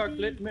the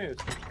chocolate mousse.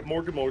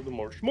 More.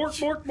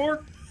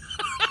 More.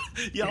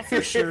 Yeah,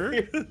 for sure.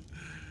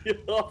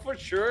 Yeah, for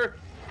sure.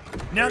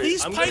 Now Right,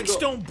 these I'm gonna pikes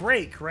go- don't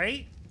break,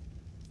 right?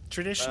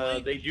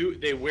 traditionally?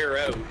 They wear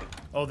out.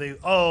 Oh,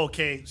 Oh,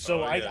 okay.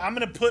 So yeah. I'm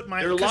gonna put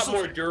my. They're a lot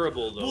more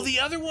durable though. Well, the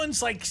other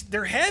ones like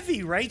they're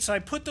heavy, right? So I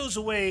put those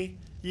away.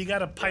 You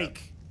got a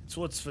pike. Yeah.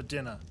 So what's for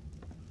dinner?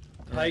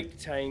 Pike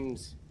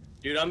times,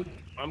 dude. I'm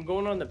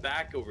going on the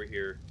back over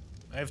here.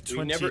 I have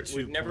 22.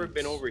 We've never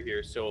been over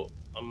here, so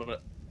I'm gonna.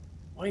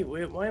 Wait,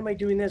 why am I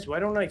doing this? Why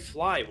don't I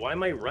fly? Why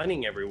am I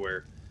running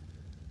everywhere?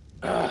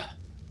 Oil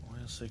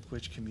slick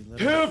which can be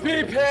little.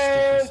 Poopy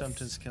pants!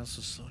 Sometimes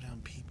council slow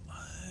down people.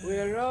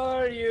 Where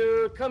are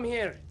you? Come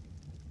here.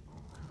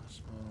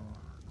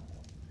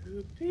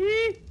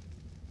 Poopy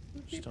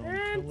Stone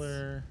pants.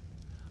 pillar.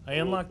 I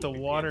unlocked the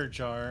water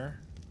jar.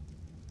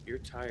 You're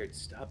tired.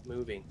 Stop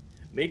moving.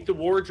 Make the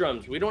war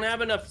drums. We don't have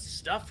enough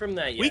stuff from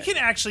that yet. We can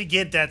actually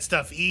get that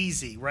stuff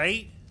easy,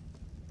 right?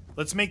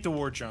 Let's make the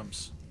war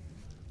drums.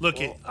 Look,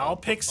 I'll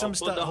pick some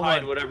stuff. I'll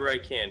hide whatever I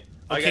can.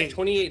 Okay. I got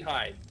 28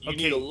 hide. You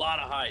need a lot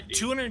of hide, dude.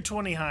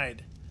 220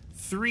 hide.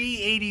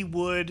 380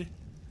 wood.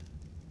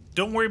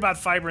 Don't worry about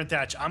fiber and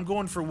thatch. I'm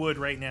going for wood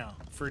right now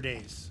for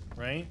days,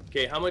 right?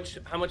 Okay, how much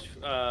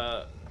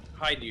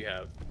hide do you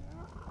have?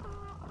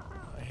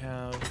 I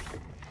have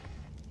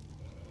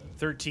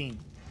 13.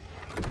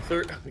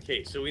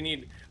 Okay, so we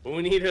need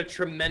a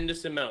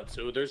tremendous amount.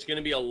 So there's going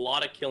to be a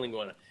lot of killing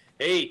going on.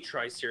 Hey,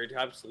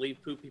 Triceratops,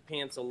 leave Poopy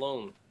Pants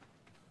alone.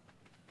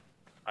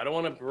 I don't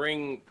want to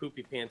bring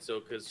Poopy Pants though,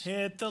 because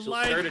hit the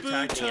like button if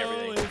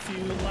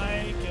you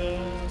like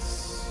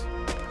us.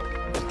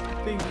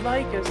 They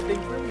like us, they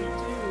really do.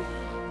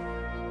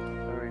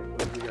 All right,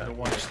 what do we got?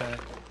 Watch that.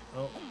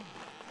 Oh,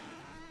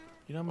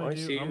 you know what I'm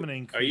gonna do? I'm gonna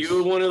increase. Are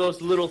you one of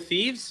those little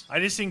thieves? I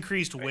just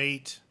increased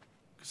weight,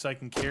 so I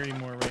can carry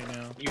more right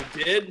now. You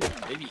did?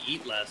 Maybe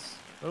eat less.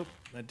 Oh,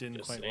 that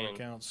didn't quite work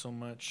out so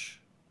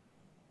much.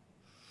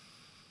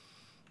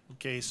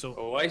 Okay, so.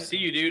 Oh, I see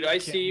you, dude. I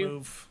see you.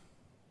 Move.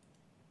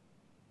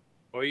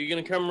 Oh, are you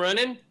gonna come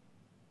running?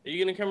 Are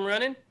you gonna come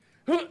running?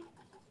 Huh!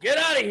 Get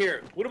out of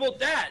here! What about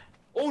that?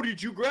 Oh,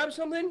 did you grab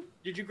something?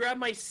 Did you grab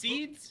my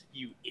seeds?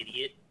 You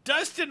idiot.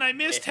 Dustin, I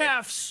missed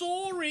half.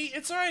 Sorry.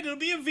 It's alright. It'll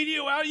be a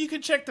video out. You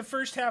can check the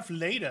first half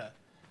later.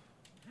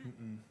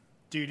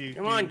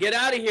 Come on, get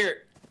out of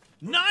here.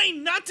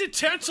 9, not the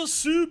turtle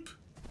soup.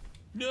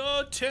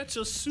 No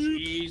turtle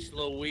soup. Jeez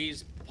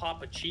Louise,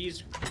 Papa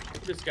Cheese.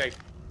 This guy.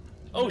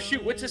 Oh,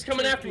 shoot. What's this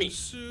coming after me?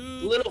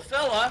 Soup. Little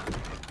fella.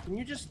 Can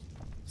you just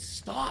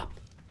stop?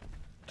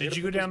 Did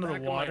you go down to the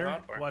water?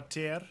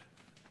 Water?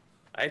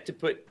 I have to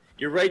put...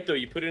 You're right, though.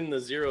 You put it in the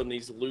 0, and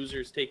these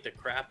losers take the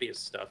crappiest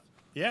stuff.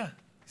 Yeah,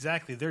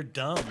 exactly. They're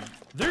dumb.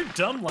 They're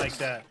dumb like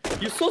that.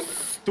 You're so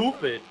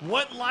stupid.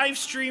 What live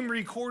stream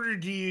recorder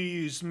do you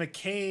use?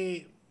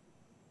 Micah.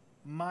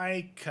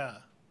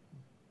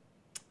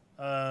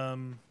 Why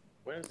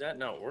does that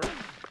not work?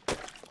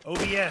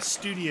 OBS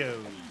Studio.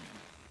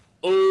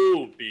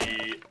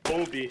 Behave.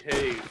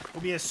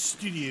 OBS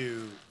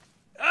Studio.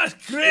 Ah,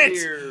 great!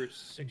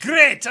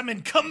 Great! I'm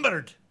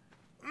encumbered!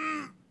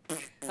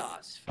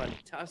 That's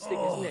fantastic,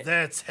 oh, isn't it?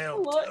 That's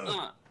helped.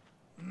 What?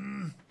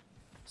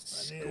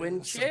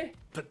 Squinchy?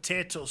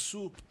 Potato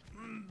soup.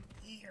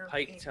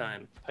 Pike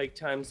time. Pike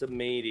time's a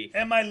matey.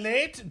 Am I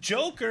late?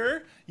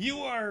 Joker,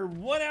 you are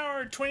 1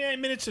 hour, 29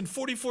 minutes, and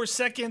 44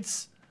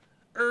 seconds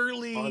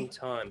early on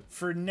time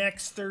for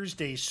next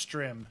Thursday's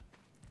stream.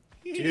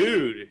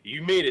 Dude,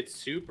 you made it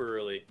super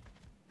early.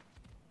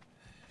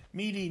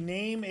 Meaty,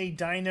 name a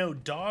dino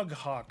dog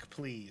hawk,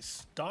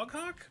 please. Dog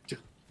hawk?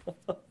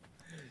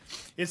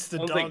 It's the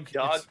dog. Like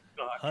dog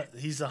hawk.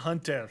 He's a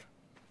hunter.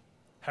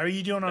 How are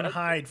you doing on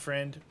hide,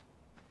 friend?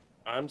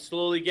 I'm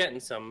slowly getting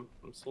some.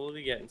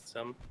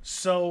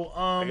 So,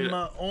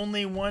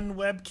 only one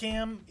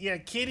webcam? Yeah,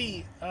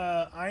 Kitty,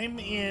 I'm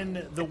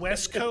in the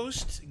West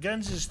Coast.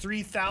 Guns is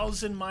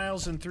 3,000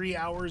 miles in 3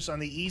 hours on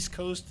the East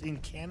Coast in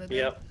Canada.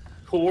 Yep.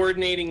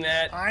 Coordinating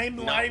that. I'm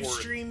live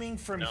streaming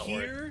from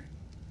here.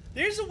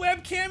 There's a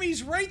webcam.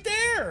 He's right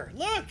there.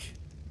 Look.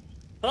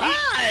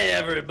 Hi,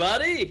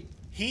 everybody.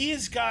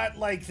 He's got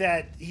like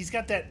that. He's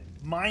got that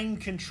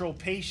mind control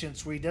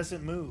patience where he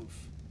doesn't move.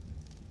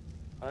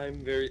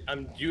 I'm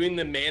doing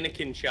the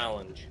mannequin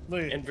challenge.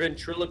 Look. And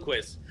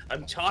ventriloquist.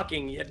 I'm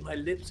talking, yet my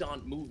lips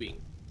aren't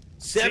moving.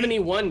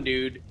 71,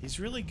 dude. He's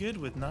really good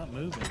with not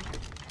moving.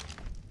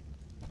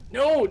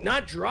 No,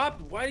 not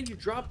drop. Why did you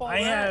drop all that?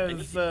 I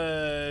have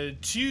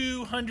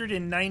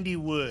 290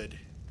 wood,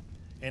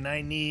 and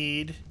I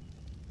need.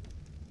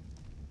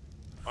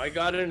 I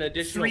got an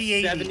additional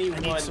 71. I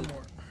need some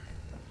more.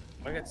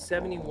 I got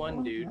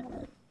 71, dude.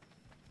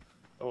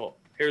 Oh,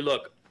 here,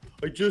 look.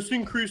 I just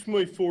increased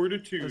my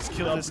fortitude. Let's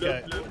kill this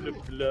guy. Blah, blah,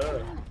 blah.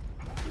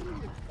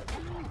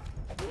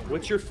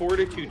 What's your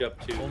fortitude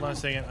up to? Hold on a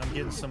second. I'm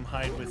getting some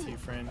hide with you,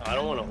 friend. I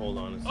don't want to hold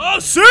on a second. Oh,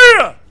 see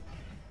ya!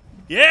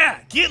 Yeah,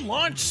 get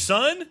launched,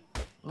 son.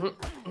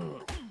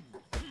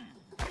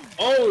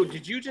 Oh,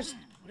 did you just...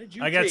 What did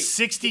you I got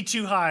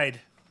 62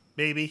 hide,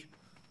 baby.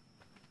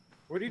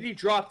 Where did he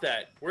drop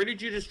that? Where did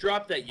you just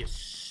drop that, you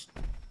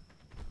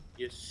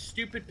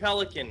stupid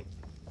pelican?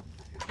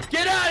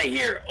 Get out of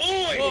here!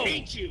 Oh, I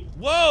hate you!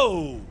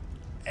 Whoa!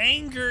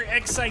 Anger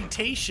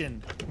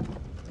excitation.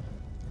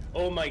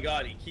 Oh my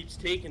god, he keeps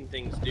taking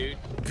things, dude.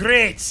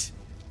 Great.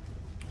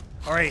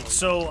 All right,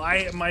 so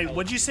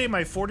what'd you say?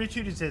 My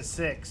fortitude is at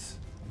 6.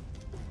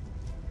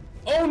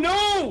 Oh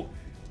no!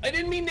 I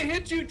didn't mean to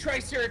hit you,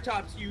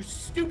 Triceratops, you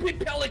stupid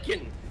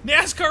pelican!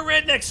 NASCAR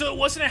redneck, so it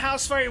wasn't a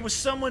house fire, it was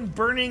someone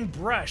burning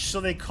brush, so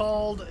they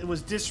called, it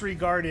was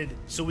disregarded,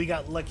 so we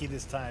got lucky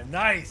this time.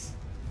 Nice!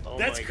 Oh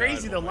That's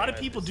crazy, though. A lot of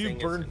people do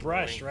burn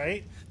brush,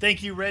 right?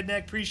 Thank you,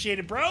 redneck. Appreciate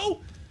it,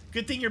 bro.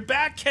 Good thing you're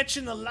back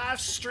catching the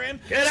live stream.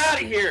 Get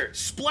out of here!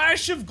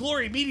 Splash of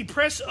glory. Meaty,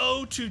 press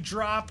O to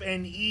drop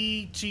and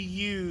E to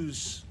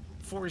use.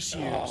 Force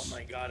use. Oh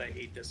my god, I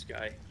hate this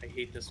guy. I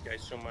hate this guy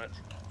so much.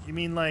 You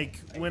mean like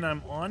when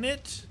I'm on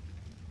it?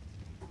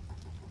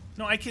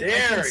 No, I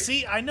can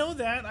see. I know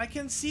that. I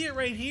can see it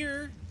right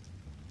here.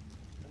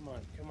 Come on,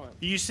 come on. Are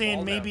you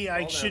saying maybe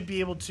I should be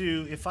able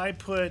to, if I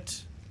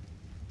put...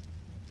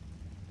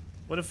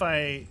 What if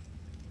I...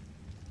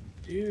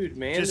 Dude,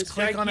 man, just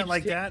click on it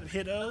like that,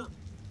 hit O?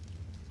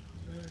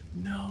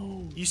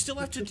 No. You still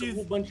have to do a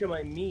whole bunch of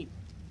my meat.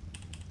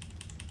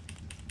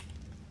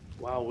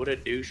 Wow, what a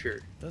doucher.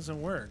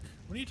 Doesn't work.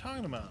 What are you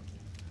talking about?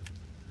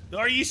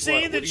 Are you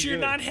saying that you're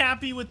not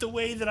happy with the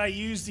way that I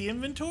use the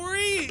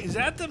inventory? Is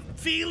that the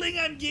feeling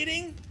I'm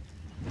getting?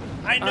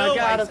 I know,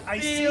 I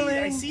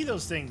see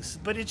those things,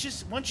 but it's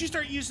just once you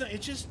start using it,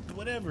 it's just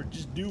whatever.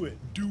 Just do it.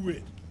 Do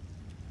it.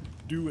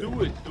 Do it.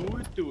 Do it. Do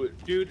it. Do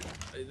it. Dude,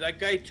 that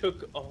guy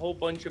took a whole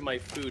bunch of my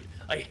food.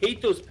 I hate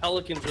those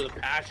pelicans with a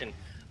passion.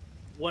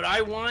 What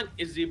I want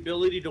is the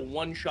ability to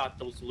one-shot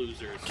those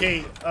losers.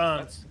 Okay,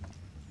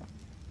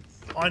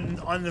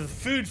 on the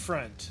food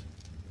front.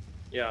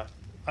 Yeah.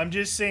 I'm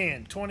just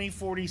saying, 20,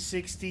 40,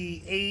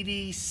 60,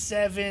 80,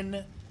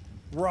 7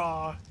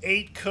 raw,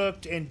 8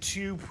 cooked, and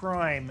 2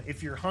 prime.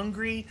 If you're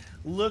hungry,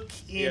 look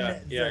in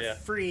the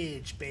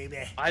fridge, baby.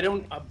 I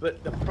don't,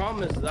 but the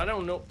problem is I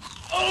don't know.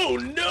 Oh,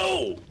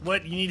 no!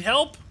 What, you need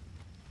help?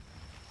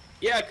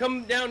 Yeah,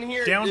 come down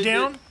here. Down?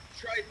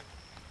 Try.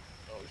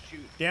 Oh,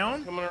 shoot. Down?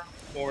 I'm coming around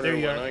the corner there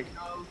you when are. I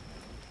come.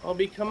 I'll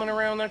be coming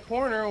around that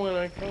corner when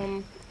I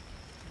come.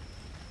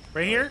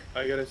 Right here?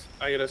 I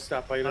gotta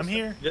stop. I'm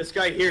here. This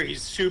guy here,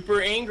 he's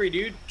super angry,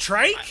 dude.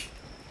 Trike?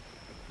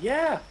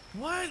 Yeah.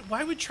 What?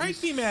 Why would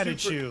Trike be mad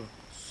at you?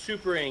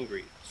 Super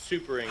angry.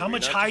 Super angry. How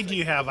much hide do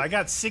you have? I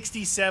got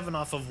 67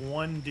 off of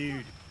one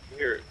dude.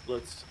 Here,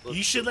 let's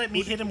you should let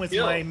me hit him with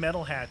my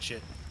metal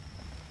hatchet.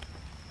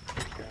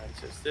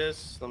 Access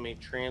this. Let me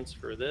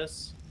transfer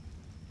this.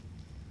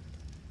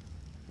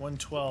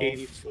 112.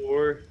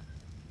 84.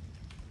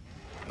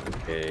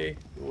 Okay,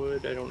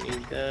 wood, I don't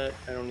need that.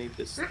 I don't need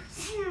this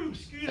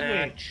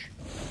thatch.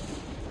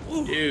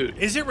 Dude.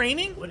 Is it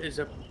raining? What is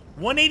up?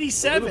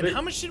 187.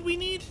 How much did we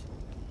need?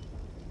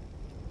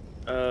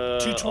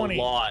 220.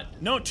 A lot.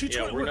 No,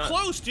 220. We're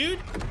close, dude.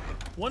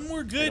 One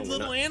more good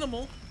little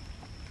animal.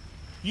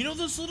 You know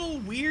those little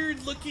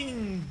weird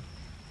looking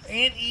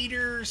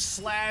anteater /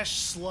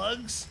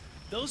 slugs?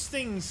 Those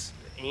things.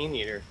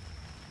 Anteater.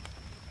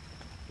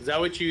 Is that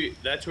what you,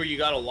 that's where you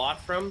got a lot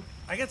from?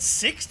 I got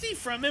 60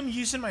 from him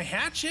using my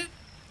hatchet.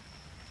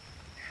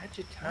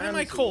 Hatchet time. Why am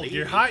I cold?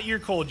 You're hot, you're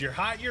cold. You're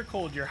hot, you're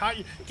cold. You're hot.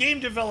 Game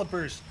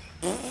developers,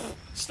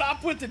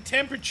 stop with the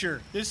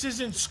temperature. This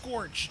isn't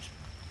scorched.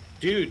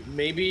 Dude,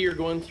 maybe you're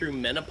going through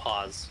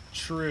menopause.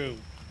 True.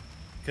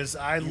 Because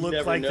I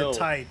look like the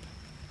type.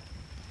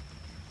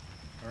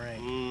 All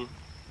right.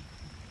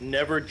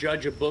 Never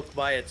judge a book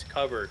by its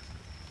cover.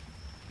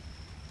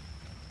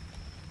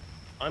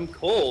 I'm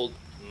cold.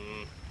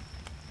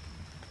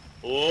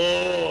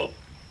 Oh!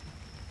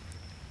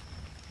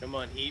 Come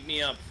on, heat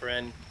me up,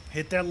 friend.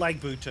 Hit that like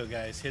button,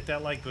 guys. Hit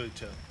that like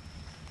button.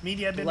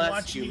 Media, I've been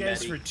watching you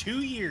guys for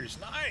 2 years.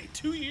 Nice,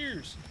 2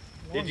 years.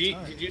 Did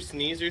you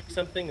sneeze or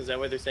something? Is that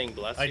why they're saying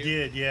bless you? I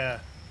did, yeah.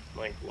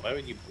 I'm like, why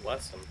would you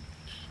bless him?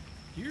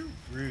 You're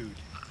rude.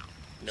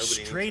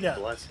 Nobody Straight needs up.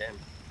 to bless him.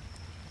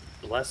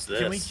 Bless this.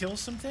 Can we kill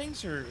some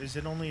things, or is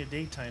it only a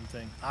daytime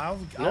thing?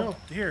 No.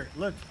 Here,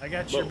 look, I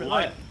got your.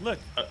 Look.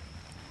 Come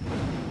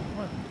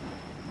on.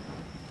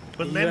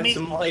 But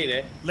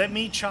let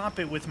me chop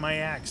it with my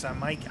axe. I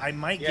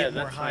might get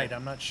more hide. Fine.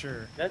 I'm not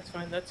sure. That's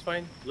fine. That's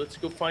fine. Let's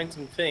go find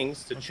some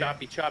things to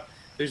choppy chop.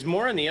 There's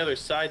more on the other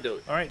side though.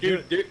 All right,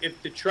 dude.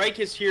 If the trike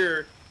is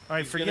here,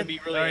 he's gonna be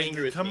really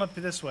angry with me. Come up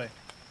this way.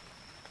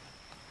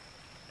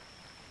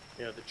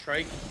 Yeah, the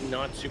trike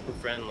not super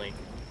friendly.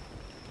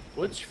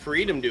 What's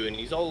Freedom doing?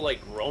 He's all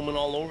like roaming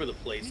all over the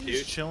place, dude.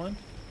 He's chilling.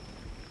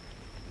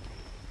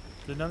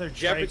 Another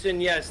Jefferson,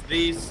 yes,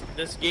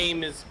 this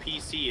game is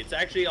PC. It's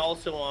actually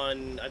also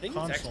on, I think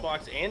it's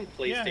Xbox and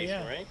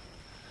PlayStation, right?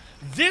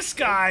 This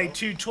guy,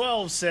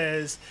 212,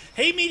 says,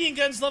 "Hey, Media and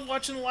Guns, love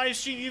watching the live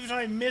stream. Even if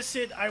I miss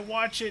it, I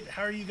watch it.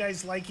 How are you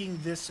guys liking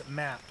this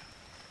map?"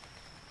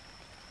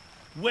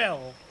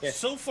 Well,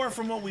 so far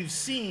from what we've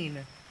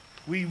seen,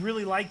 we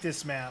really like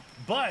this map,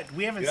 but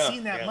we haven't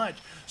seen that much.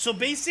 So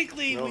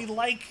basically,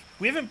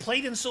 we haven't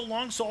played in so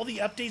long, so all the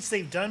updates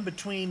they've done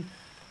between...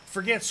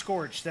 Forget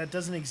Scorch. That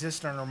doesn't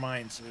exist on our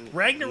minds.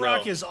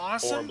 Ragnarok is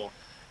awesome. Horrible.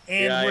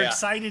 And we're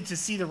excited to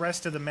see the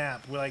rest of the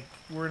map.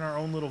 We're in our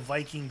own little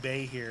Viking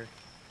Bay here.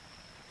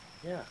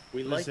 Yeah,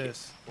 we what like is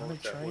this? it. What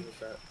is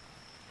that?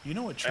 You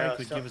know what trike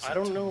would give us? I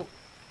don't know.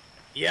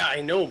 Yeah,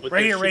 I know, but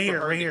right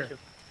here.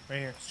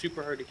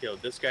 Super hard to kill.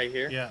 This guy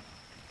here. Yeah.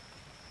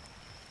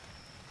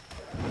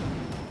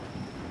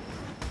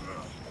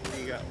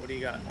 What do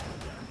you got?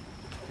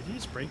 Did he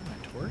just break my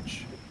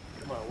torch?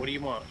 Come on, what do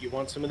you want? You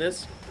want some of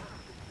this?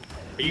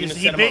 Are you gonna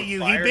He set bit him on you.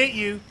 fire? He bit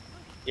you.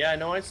 Yeah, I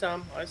know. I saw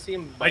him. I see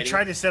him biting. I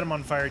tried to set him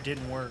on fire. It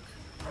didn't work.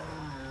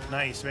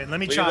 Nice, man. Let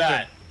me Look chop at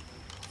that. him.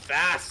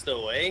 Fast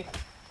though, eh?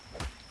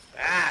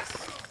 Fast.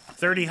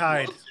 30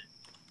 hide.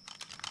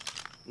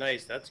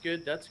 Nice. That's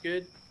good. That's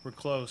good. We're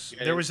close.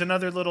 There was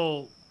another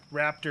little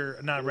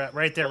raptor. Not rat.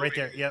 Right there. Right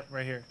there. Yep.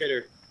 Right here. Hit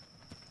her.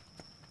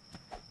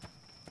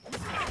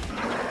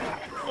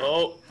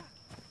 Oh.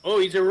 Oh,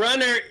 he's a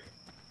runner.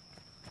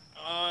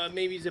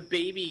 Maybe he's a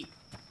baby.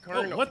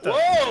 Oh, what the?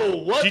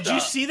 Whoa! What? Did you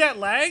see that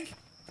lag?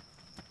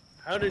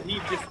 How did he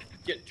just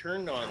get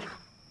turned on?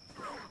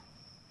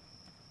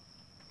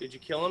 Did you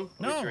kill him?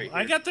 No, right,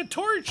 I got the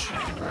torch.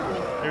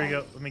 There we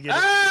go. Let me get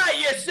it. Ah!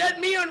 You set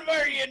me on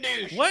fire, you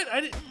douche! What? I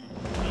didn't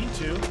mean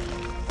to.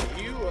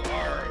 You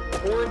are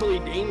horribly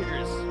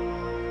dangerous.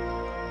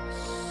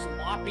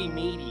 Sloppy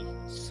meaty.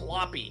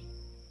 Sloppy.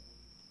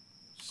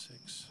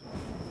 6.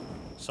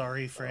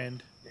 Sorry,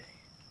 friend.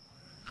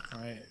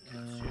 Alright.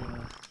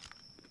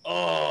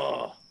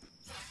 Oh!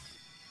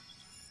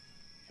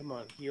 Come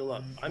on, heal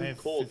up. I have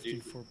cold,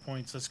 54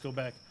 points. Let's go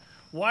back.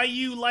 Why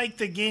you like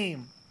the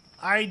game?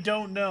 I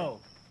don't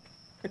know.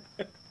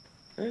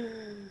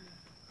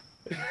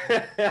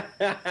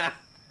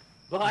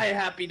 Bye,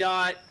 Happy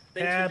Dot.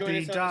 Thanks for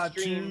joining us on the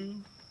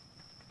stream.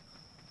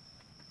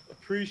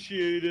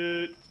 Appreciate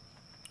it.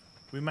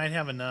 We might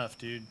have enough,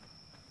 dude.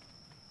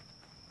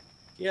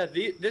 Yeah,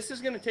 this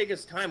is going to take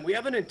us time. We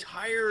have an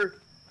entire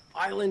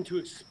island to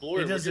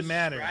explore. It doesn't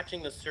matter.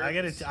 Scratching the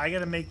surface. I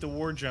gotta make the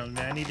war drone,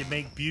 man. I need to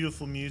make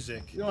beautiful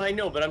music. No, I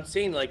know, but I'm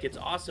saying like it's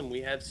awesome.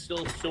 We have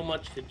still so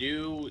much to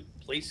do,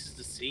 places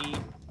to see.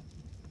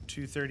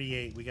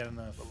 238. We got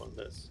enough. How about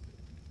this?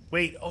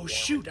 Wait. Oh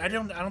shoot! I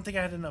don't think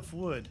I had enough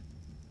wood.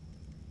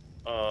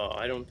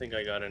 I don't think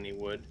I got any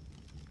wood.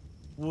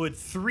 Wood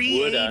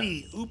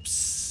 380.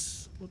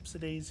 Oops. Whoops a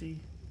daisy.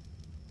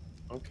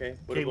 Okay.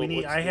 Okay, we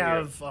need. I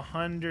have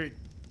 100.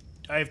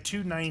 I have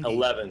 290.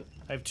 11.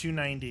 I have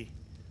 290.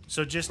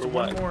 So just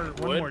one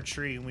more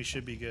tree and we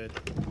should be good.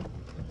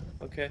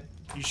 Okay.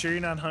 You sure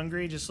you're not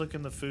hungry? Just look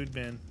in the food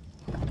bin.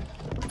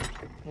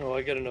 Oh,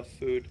 I got enough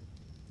food.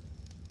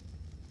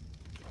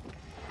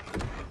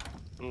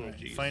 Oh, right,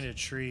 geez. find a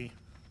tree.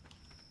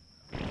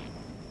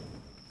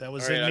 That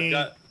was in me.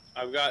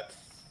 I've got.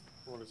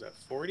 What is that?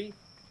 40.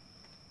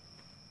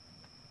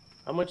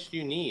 How much do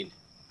you need?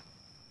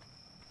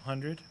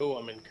 100. Oh,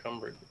 I'm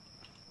encumbered.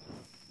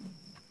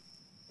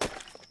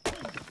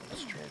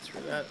 Let's transfer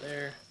that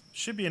there.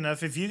 Should be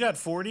enough. If you got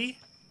 40.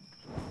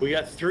 We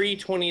got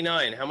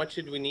 329. How much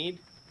did we need?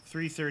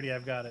 330.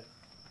 I've got it.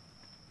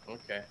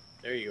 Okay.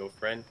 There you go,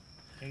 friend.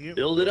 Thank you.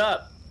 Build it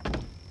up.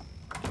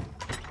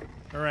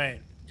 All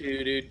right.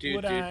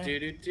 Would I?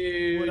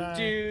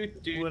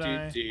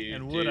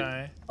 And would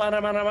I?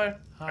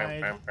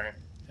 Hide.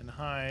 And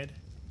hide.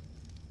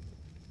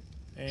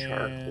 And...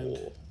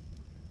 Charcoal.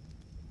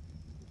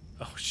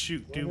 Oh,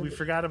 shoot. Dude, we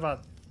forgot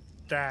about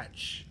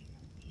thatch.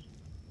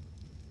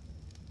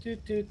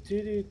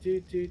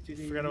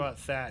 Forgot about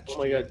thatch. Oh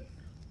my god.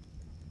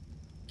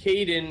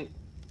 Caden,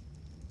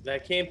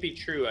 that can't be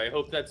true. I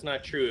hope that's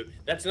not true.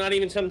 That's not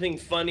even something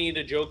funny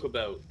to joke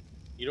about.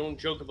 You don't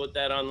joke about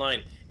that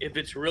online. If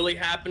it's really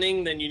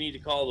happening, then you need to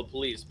call the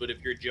police. But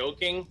if you're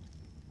joking,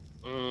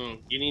 you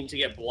need to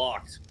get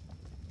blocked.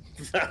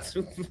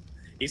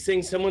 He's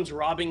saying someone's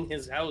robbing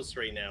his house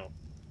right now.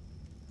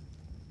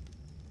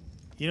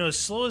 You know, as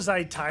slow as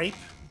I type,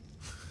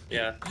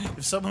 yeah.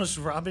 If someone was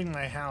robbing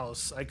my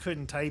house, I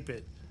couldn't type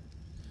it.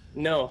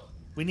 No.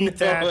 We need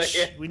thatch.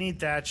 Yeah. We need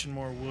thatch and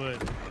more wood.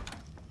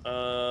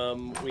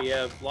 We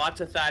have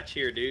lots of thatch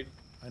here, dude.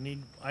 I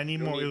need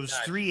more. It was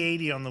thatch.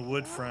 380 on the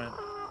wood front.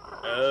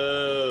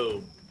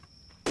 Oh.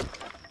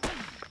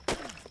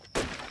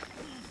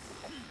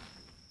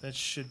 That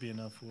should be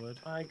enough wood.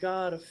 I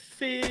got a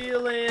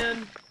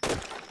feeling.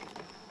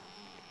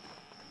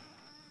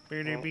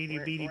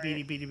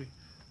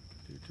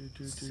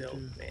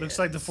 Looks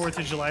like the 4th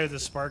of July with the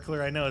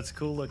sparkler. I know, it's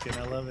cool looking.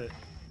 I love it.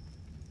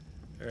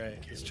 All right,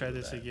 let's try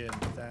this again.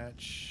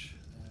 Thatch.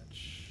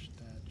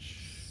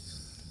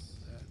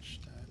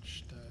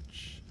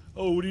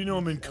 Oh, what do you know?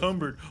 I'm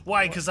encumbered.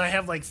 Why? Because I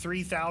have like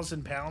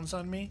 3,000 pounds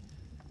on me?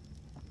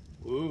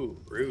 Ooh,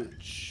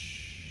 rude.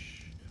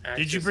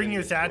 Did you bring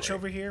your thatch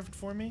over here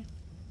for me?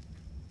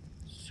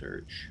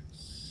 Search.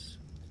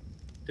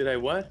 Did I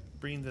what?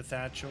 Bring the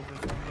thatch over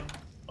for me?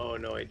 Oh,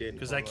 no, I didn't.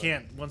 Because I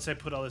can't, once I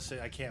put all this in,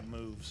 I can't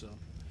move, so.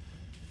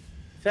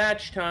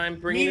 Thatch time,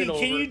 bring it over.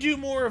 Can you do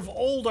more of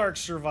old ARK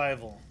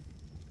survival?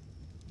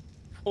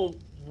 Well,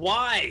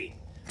 why?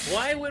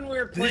 Why, when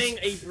we're playing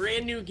a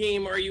brand new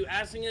game, are you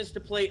asking us to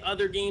play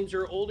other games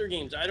or older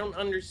games? I don't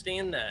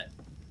understand that.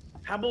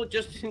 How about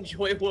just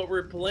enjoy what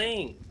we're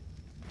playing?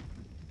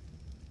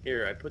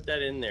 Here, I put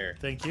that in there.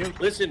 Thank you.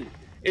 Listen,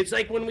 it's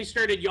like when we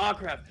started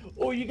YAWcraft.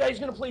 Oh, you guys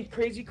gonna play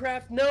Crazy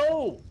Craft?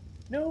 No!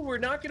 No, we're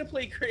not gonna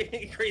play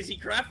Crazy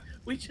Craft.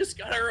 We just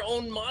got our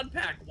own mod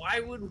pack. Why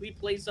would we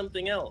play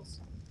something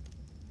else?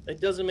 It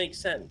doesn't make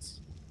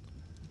sense.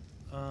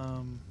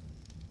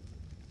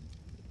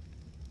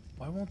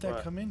 Why won't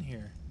that come in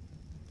here?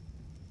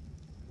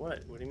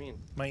 What? What do you mean?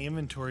 My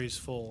inventory is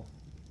full.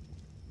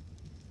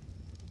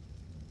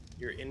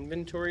 Your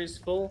inventory is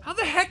full? How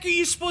the heck are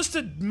you supposed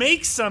to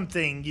make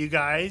something, you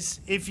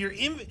guys, if your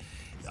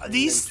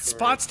these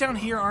spots down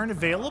here aren't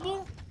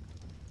available?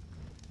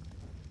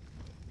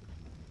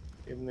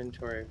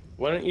 Inventory.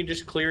 Why don't you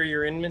just clear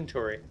your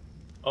inventory?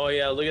 Oh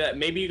yeah, look at that.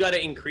 Maybe you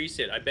gotta increase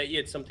it. I bet you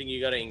it's something you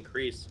gotta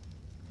increase.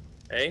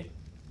 Hey?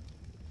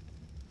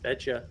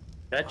 Betcha.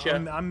 Betcha.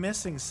 I'm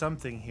missing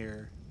something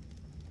here.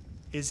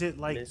 Is it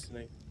like...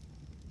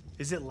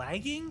 Is it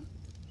lagging?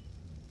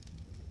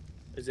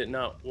 Is it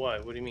not?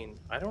 What? What do you mean?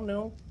 I don't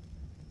know.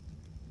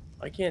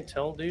 I can't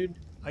tell, dude.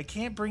 I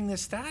can't bring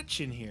this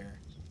thatch in here.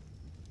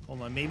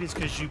 Hold on, maybe it's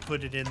because you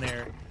put it in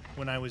there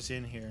when I was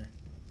in here.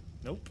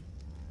 Nope.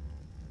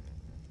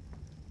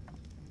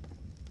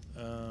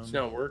 It's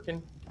not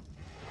working?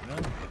 No.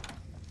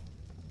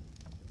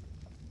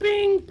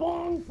 Bing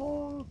bong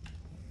bong.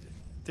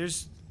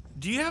 There's...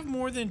 Do you have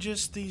more than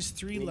just these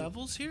 3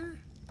 levels here?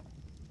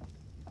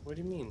 What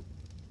do you mean?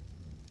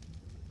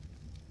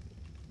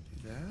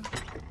 Do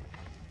that?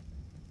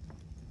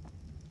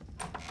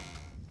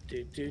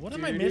 What What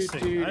am I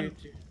missing?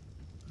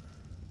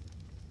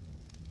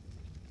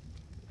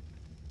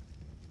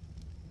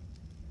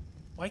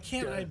 Why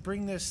can't I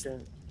bring this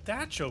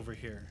thatch over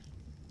here?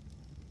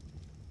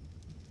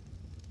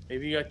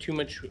 Maybe you got too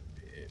much.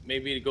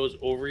 Maybe it goes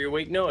over your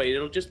weight. No,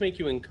 it'll just make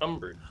you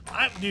encumbered.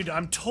 Dude,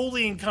 I'm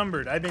totally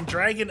encumbered. I've been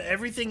dragging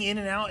everything in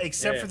and out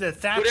except for the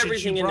thatch. Put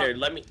everything in there.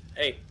 Let me.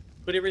 Hey,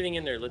 put everything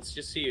in there. Let's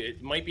just see.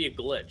 It might be a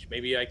glitch.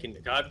 Maybe I can.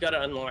 I've got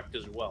it unlocked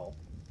as well.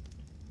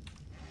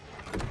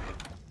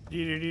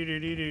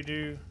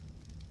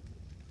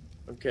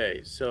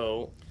 Okay,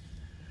 so.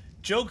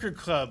 Joker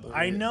Club.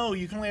 I know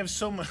you can only have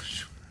so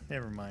much.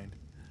 Never mind.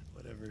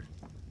 Whatever.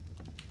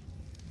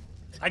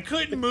 I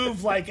couldn't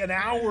move like an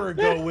hour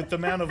ago with the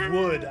amount of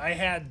wood I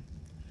had.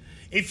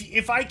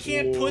 If I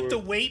can't put the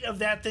weight of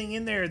that thing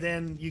in there,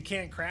 then you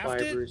can't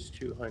craft it. Fibers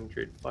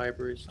 200.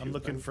 Fibers. 200. I'm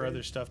looking for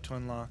other stuff to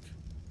unlock.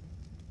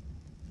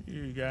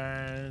 You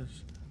guys,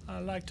 I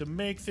like to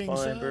make things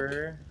up.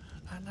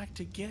 I like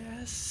to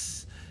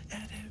guess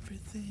at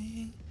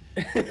everything.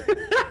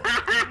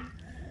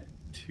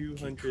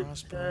 200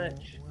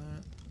 thatch.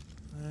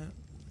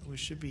 We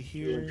should be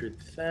here.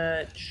 200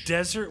 thatch.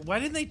 Desert. Why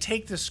didn't they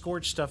take the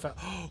scorched stuff out?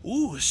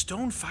 Ooh, a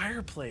stone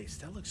fireplace.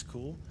 That looks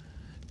cool.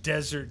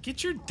 Desert.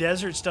 Get your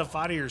desert stuff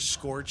out of here,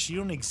 scorched. You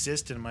don't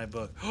exist in my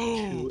book.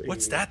 Oh,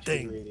 what's that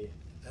thing?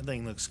 That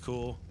thing looks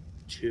cool.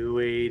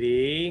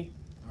 280.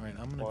 All right,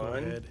 I'm gonna go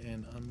ahead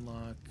and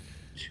unlock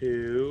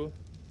 2.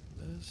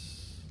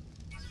 this.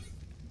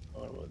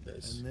 What about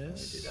this? And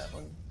this. Do that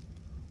one.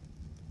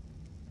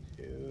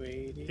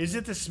 280. Is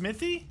it the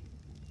smithy?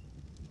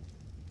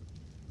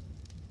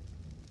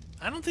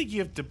 I don't think you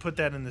have to put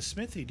that in the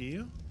smithy, do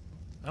you?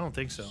 I don't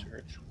think so.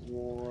 Search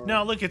war.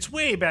 No, look, it's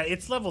way back.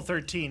 It's level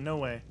 13. No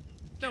way.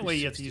 No way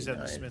you have to use that in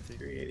the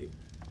smithy.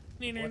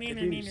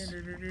 380.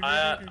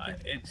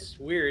 It's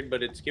weird,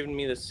 but it's giving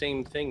me the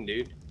same thing,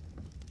 dude.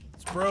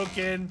 It's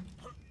broken.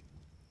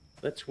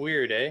 That's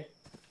weird, eh?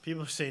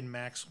 People are saying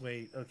max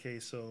weight. Okay,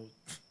 so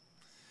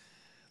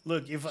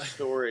look, if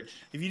storage.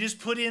 If you just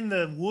put in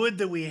the wood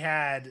that we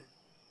had,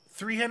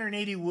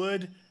 380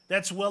 wood,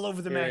 that's well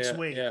over the max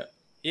weight.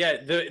 Yeah,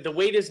 the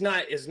weight is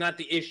not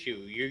the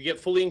issue. You get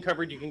fully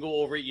encumbered, you can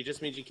go over it. You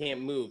just means you can't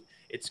move.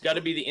 It's got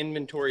to be the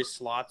inventory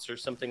slots or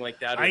something like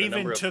that. Or I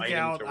even took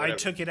out. I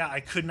took it out. I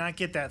could not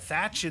get that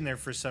thatch in there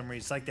for some reason.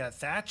 It's like that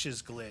thatch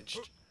is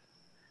glitched.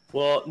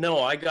 Well, no,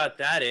 I got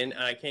that in,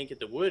 and I can't get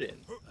the wood in.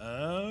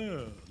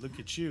 Oh, look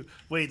at you.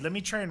 Wait, let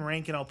me try and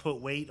rank, and I'll put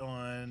weight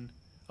on.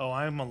 Oh,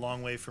 I'm a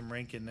long way from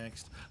ranking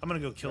next. I'm gonna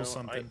go kill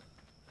something.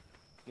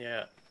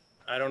 Yeah.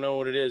 I don't know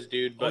what it is,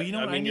 dude, but you know,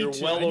 I mean, you're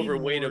well over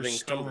weight of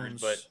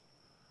encumbered, but...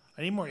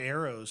 I need more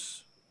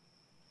arrows.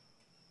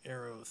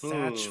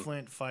 Thatch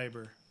flint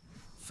fiber.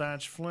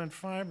 Thatch flint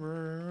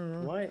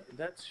fiber. Why?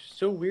 That's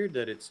so weird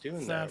that it's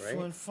doing that, right? Thatch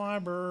flint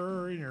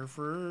fiber in your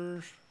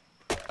first.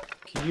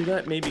 Can you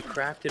not maybe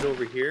craft it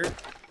over here?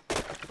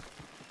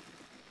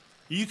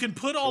 You can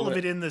put all of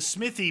it in the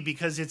smithy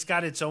because it's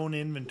got its own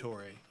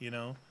inventory, you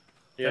know?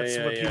 That's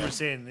what people are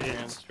saying.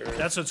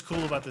 That's what's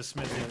cool about the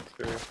smithy.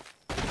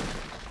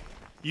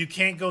 You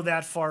can't go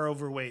that far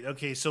overweight.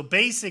 Okay, so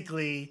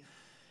basically,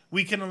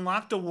 we can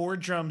unlock the war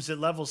drums at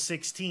level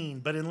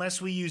 16, but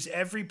unless we use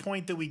every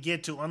point that we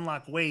get to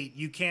unlock weight,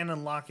 you can't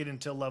unlock it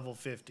until level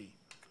 50.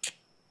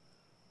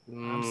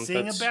 I'm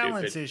seeing a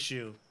balance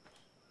issue.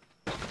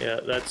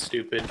 Yeah, that's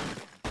stupid.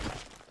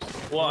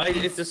 Well,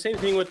 it's the same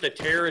thing with the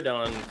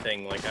pterodon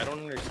thing. Like, I don't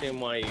understand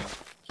why you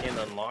can't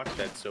unlock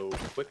that so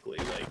quickly.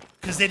 Like,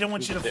 because they don't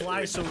want you to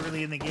fly so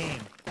early in the game.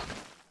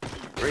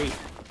 Great.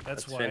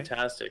 That's why.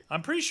 Fantastic.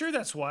 I'm pretty sure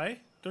that's why.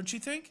 Don't you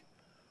think?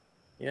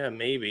 Yeah,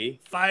 maybe.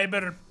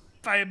 Fiber.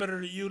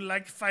 You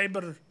like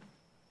fiber.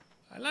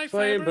 I like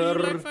fiber. You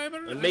like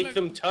fiber. And make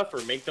them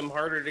tougher. Make them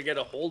harder to get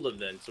a hold of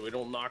then, so we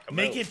don't knock them out.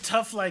 Make it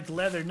tough like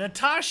leather.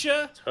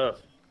 Natasha.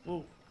 Tough.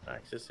 Whoa.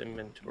 Access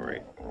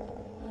inventory.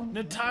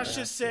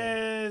 Natasha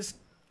says,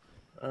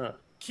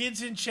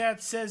 kids in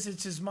chat says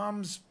it's his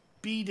mom's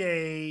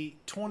B-Day,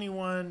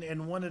 21,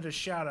 and wanted a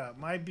shout-out.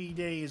 My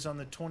B-Day is on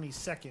the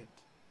 22nd.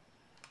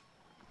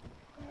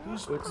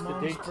 Who's mom's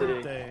birthday?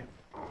 Today?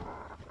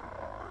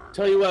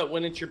 Tell you what,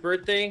 when it's your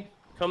birthday,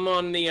 come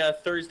on the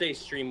Thursday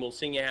stream. We'll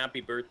sing you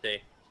happy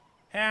birthday.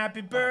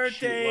 Happy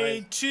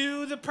birthday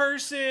to the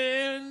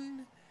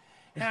person.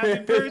 Happy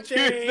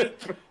birthday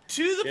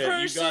to the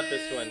person. You got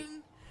this one.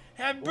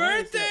 Happy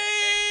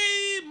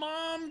birthday,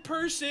 mom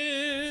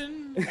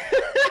person.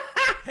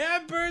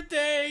 Happy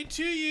birthday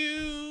to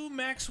you,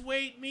 max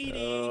weight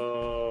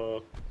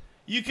meeting.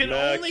 You can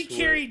only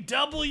carry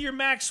double your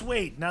max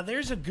weight. Now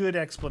there's a good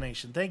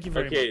explanation. Thank you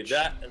very much. Okay,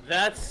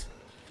 that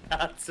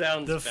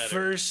sounds the better.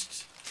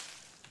 First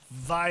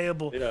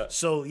viable.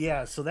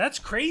 Yeah. So that's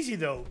crazy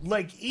though.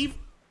 Like,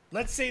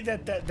 let's say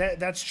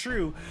that's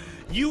true.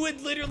 You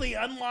would literally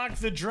unlock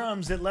the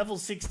drums at level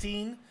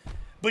 16.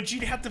 But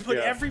you'd have to put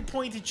every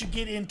point that you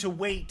get into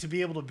weight to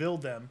be able to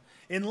build them.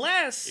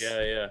 Unless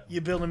you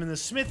build them in the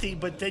smithy,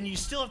 but then you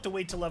still have to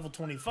wait till level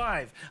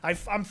 25.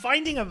 I'm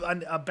finding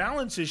a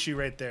balance issue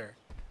right there.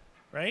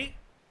 Right?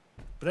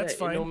 But that's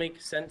fine. It don't make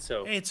sense,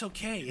 though. Hey, it's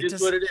okay. It is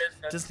what it is.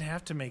 It doesn't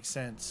have to make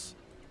sense.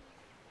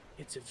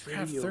 It's a I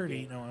have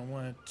 30. Game. No, I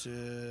want... what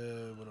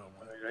do I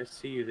want? I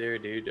see you there,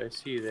 dude. I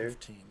see you there.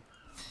 15.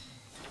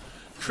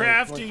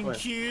 Crafting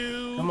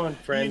queue. Come on,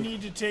 friend. You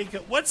need to take a...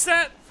 What's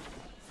that?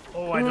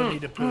 Oh, I don't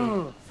need to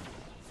poo.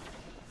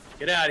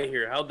 Get out of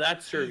here. How'd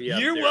that serve you?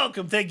 You're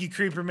welcome. Thank you,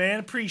 Creeper Man.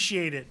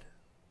 Appreciate it.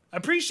 I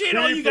appreciate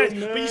all you guys.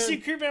 But you see,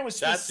 Creeper Man was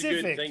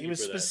specific. He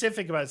was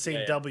specific about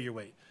saying double your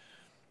weight.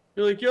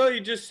 You're like, yo,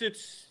 it's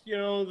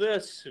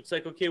this. It's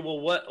like, okay, well,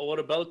 what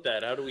about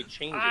that? How do we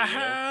change it? I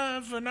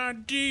have an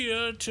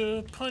idea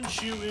to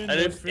punch you in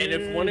the face. And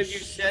if one of you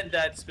said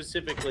that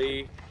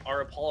specifically,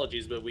 our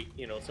apologies, but we,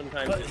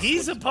 sometimes. But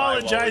he's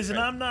apologizing.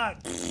 I'm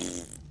not.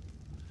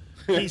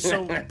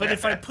 Okay, but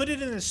if I put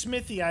it in the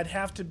smithy, I'd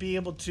have to be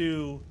able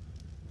to...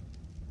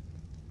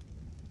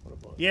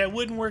 Yeah, it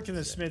wouldn't work in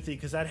the smithy,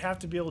 because I'd have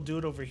to be able to do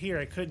it over here.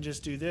 I couldn't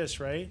just do this,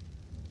 right?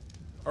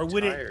 Or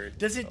would it...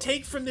 Does it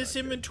take from this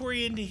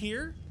inventory into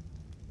here?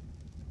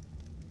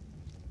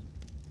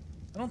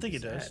 I don't think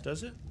it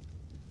does it?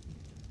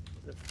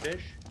 The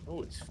fish?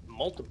 Oh, it's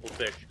multiple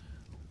fish.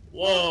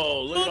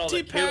 Whoa, look at all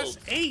the kills.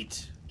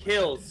 8.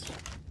 Kills.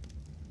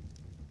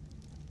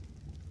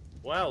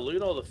 Wow, look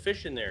at all the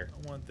fish in there.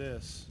 I want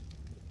this.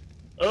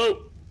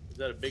 Oh! Is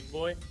that a big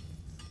boy?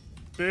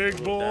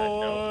 Big boy!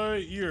 No.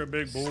 You're a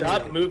big boy.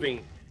 Stop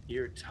moving.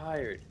 You're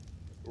tired.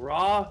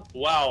 Raw?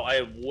 Wow, I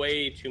have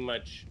way too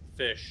much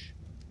fish.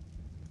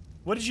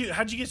 How'd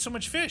you get so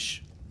much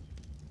fish?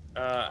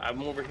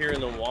 I'm over here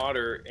in the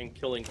water and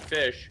killing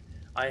fish.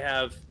 I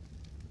have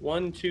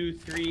 1, 2,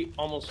 3,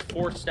 almost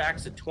 4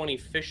 stacks of 20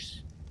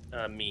 fish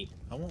meat.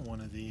 I want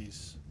one of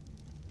these.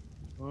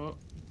 Oh,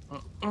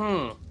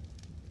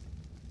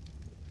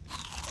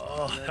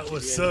 that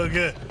was so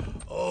good.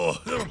 Oh,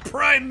 little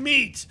prime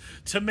meat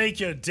to make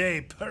your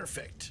day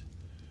perfect.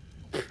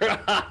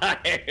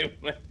 Prime.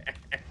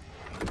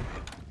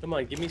 Come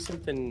on, give me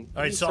something.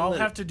 All right, so I'll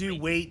have to do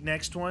weight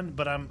next one,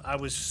 but I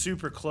was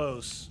super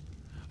close.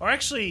 Or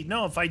actually,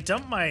 no, if I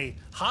dump my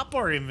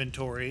hotbar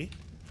inventory.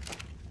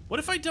 What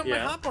if I dump my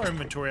hotbar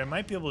inventory? I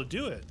might be able to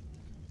do it.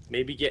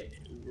 Maybe get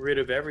rid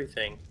of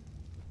everything.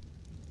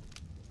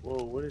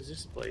 Whoa, what is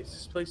this place?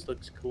 This place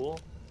looks cool.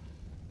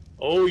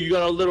 Oh, you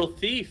got a little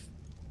thief.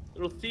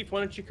 Little thief, why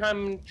don't you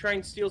come and try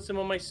and steal some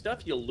of my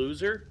stuff, you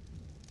loser?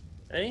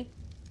 Hey?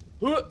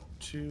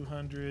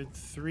 200,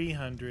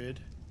 300.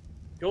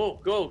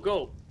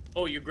 Go.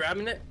 Oh, you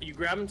grabbing it? You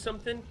grabbing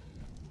something?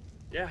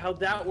 Yeah, how'd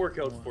that work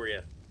out for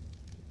you?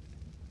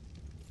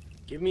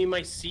 Give me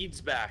my seeds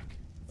back.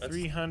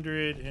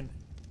 300 and...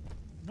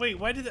 Wait,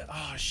 why did that...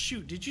 Oh,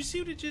 shoot. Did you see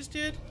what it just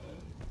did?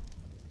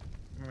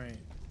 Right.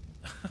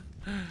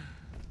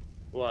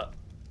 What?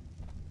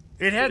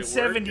 It had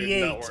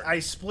 78. I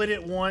split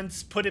it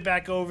once, put it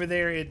back over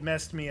there. It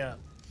messed me up.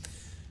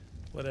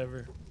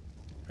 Whatever.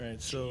 All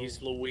right, so...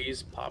 Cheese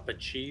Louise, Papa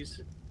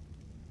Cheese.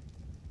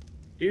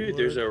 Dude,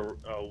 there's a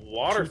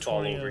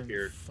waterfall over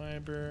here.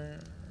 Fiber.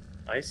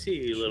 I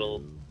see a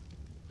little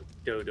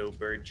dodo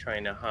bird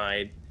trying to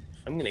hide.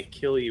 I'm gonna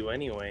kill you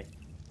anyway.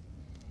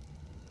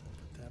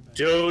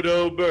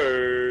 Dodo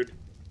bird.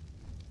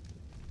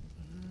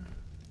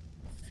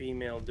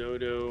 Female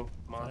dodo.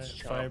 Moss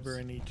chops. Fiber,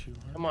 I need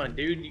 200. Come on,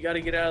 dude. You gotta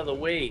get out of the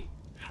way.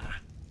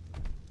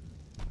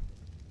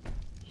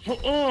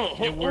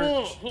 It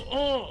worked.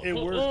 It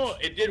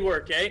worked. It did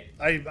work, eh?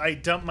 I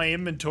dumped my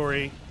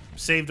inventory,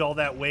 saved all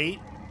that weight.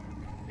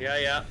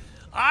 Yeah.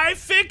 I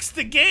fixed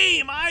the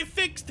game. I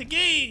fixed the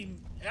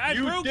game. I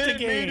broke the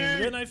game.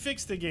 Then I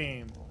fixed the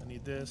game. I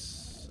need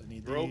this. I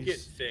need Broke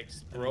these. it,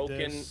 fixed.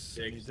 Broken, fixed.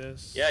 I need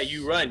this. Yeah,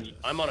 you run.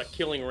 I'm on a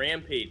killing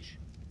rampage.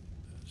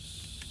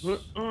 That.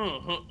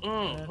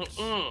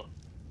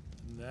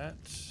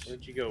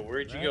 Where'd you go?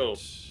 Where'd you go?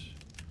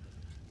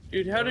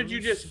 Dude, how did you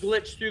just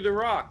glitch through the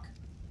rock?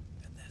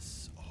 And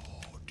this. Oh,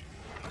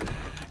 dude.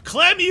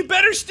 Clem, you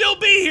better still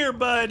be here,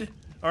 bud.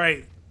 All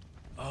right.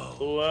 Oh.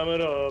 Climb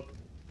it up.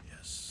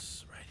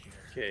 Yes, right here.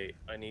 Okay,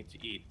 I need to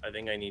eat. I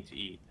think I need to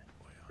eat.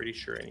 Pretty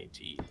sure I need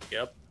to eat.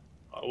 Yep.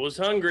 I was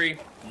hungry.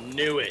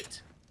 Knew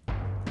it.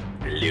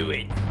 Blew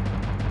it.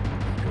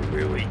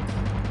 Screw it.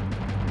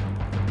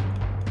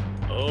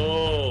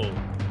 Oh.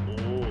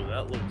 Oh,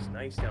 that looks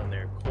nice down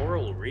there.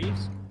 Coral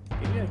reefs?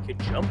 Maybe I could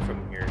jump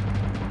from here.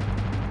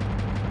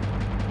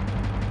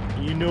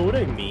 You know what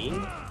I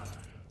mean?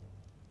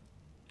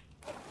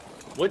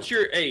 What's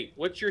your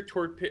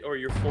torpid or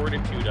your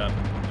fortitude up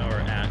or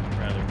at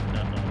rather?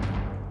 Not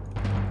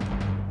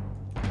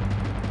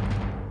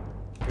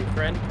Hey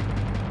friend,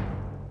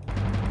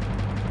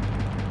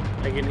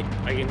 I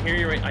can hear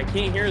you right. I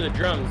can't hear the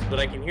drums, but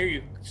I can hear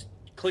you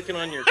clicking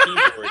on your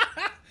keyboard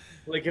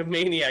like a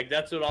maniac.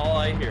 That's all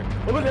I hear.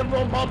 What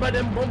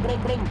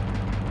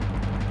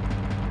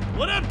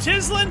up,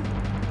 Tislin?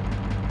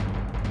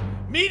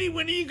 Meaty,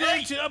 when are you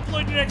going to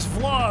upload your next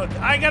vlog?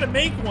 I gotta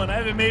make one. I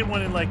haven't made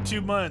one in like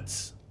 2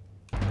 months.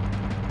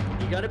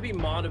 You gotta be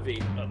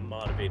motivated.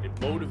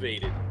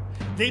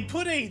 They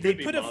put a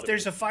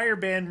there's a fire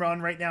ban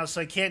on right now,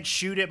 so I can't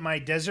shoot at my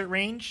desert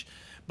range.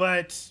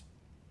 But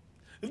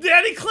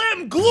Daddy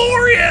Clem,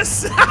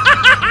 glorious! Yes.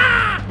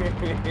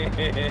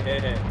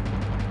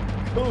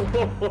 Oh,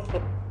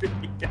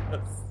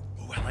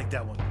 I like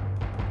that one.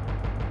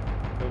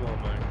 Come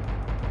on, man.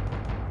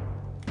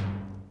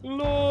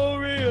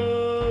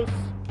 Glorious.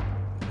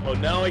 Oh,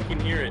 now I can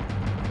hear it.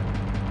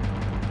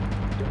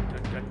 Dun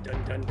dun dun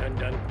dun dun dun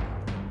dun.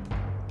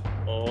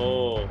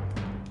 Oh.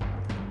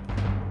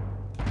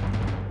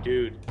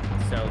 Dude,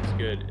 it sounds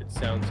good. It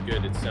sounds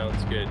good. It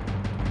sounds good.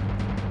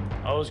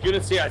 I was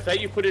gonna say, I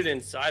thought you put it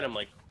inside. I'm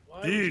like,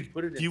 why would you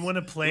put it inside? Do you want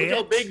to play it? Look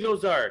how big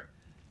those are.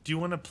 Do you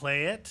want to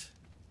play it?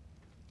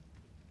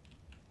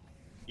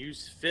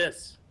 Use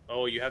fists.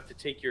 Oh, you have to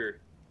take the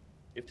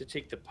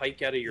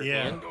pike out of your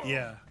hand?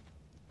 Yeah.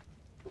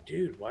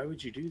 Dude, why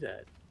would you do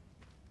that?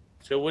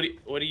 So what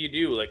do you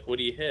do? Like, what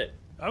do you hit?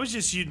 I was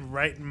just using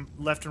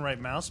left and right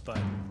mouse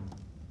button.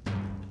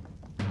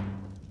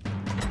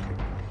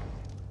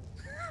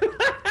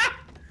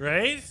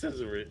 Right?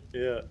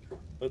 Yeah,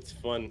 that's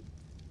fun.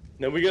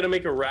 Now we gotta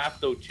make a raft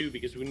though too,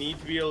 because we need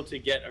to be able to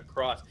get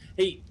across.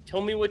 Hey,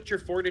 tell me what your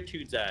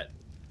fortitude's at.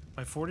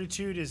 My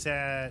fortitude is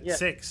at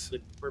 6.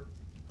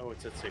 Oh,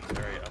 it's at 6. All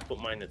right, I'll put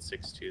mine at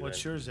 6 too.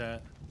 What's yours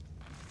at?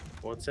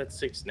 Well, it's at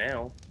 6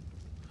 now.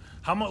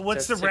 How much?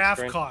 What's the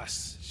raft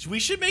cost? We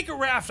should make a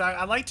raft.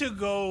 I like to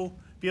go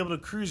be able to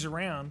cruise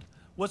around.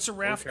 What's the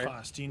raft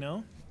cost? Do you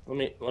know?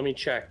 Let me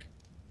check.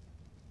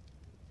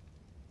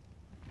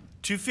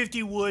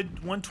 250 wood,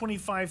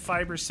 125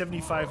 fiber,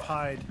 75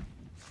 hide.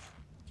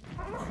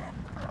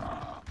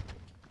 Are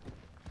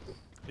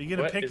you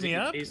gonna pick me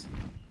up?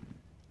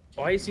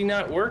 Why is he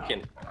not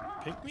working?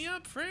 Pick me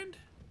up, friend.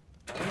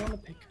 I don't want to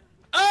pick.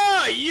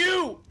 Ah,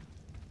 you!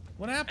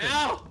 What happened?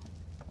 Ow!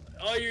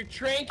 Oh, you're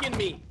tranking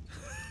me.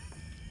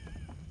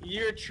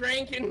 You're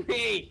tranking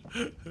me.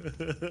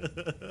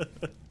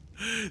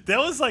 That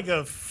was like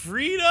a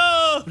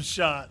freedom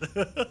shot.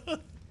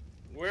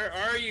 Where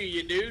are you,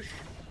 you douche?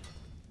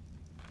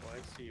 Oh,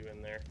 I see you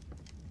in there.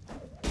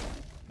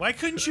 Why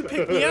couldn't you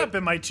pick me up?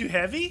 Am I too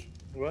heavy?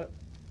 What?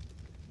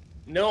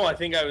 No, I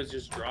think I was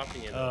just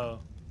dropping it. Oh.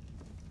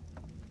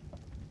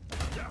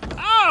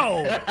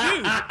 Ow!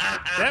 Dude!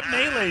 That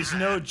melee's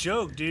no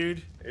joke,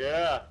 dude.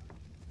 Yeah.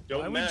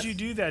 Don't Why would you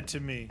do that to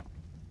me?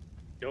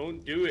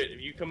 Don't do it.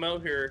 If you come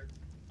out here,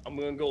 I'm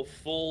gonna go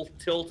full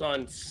tilt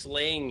on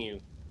slaying you.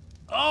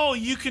 Oh,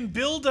 you can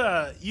build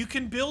a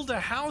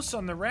house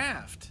on the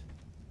raft.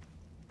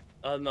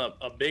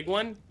 A big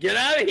one? Get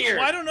out of here!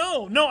 Well, I don't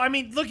know. No, I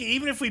mean, look,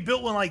 even if we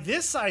built one like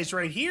this size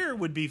right here,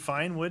 would be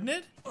fine, wouldn't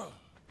it? Yeah.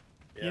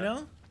 You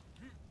know?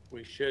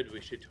 We should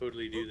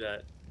totally do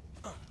that.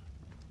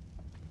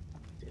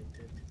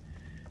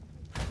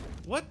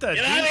 What the?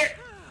 Get out of here!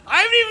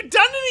 I haven't even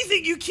done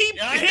anything. You keep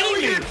hitting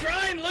me. You're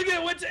trying. Look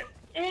at what's it.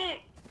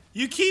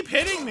 You keep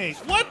hitting me.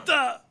 What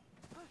the?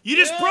 You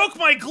just broke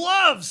my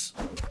gloves.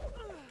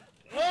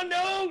 Oh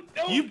no!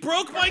 You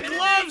broke my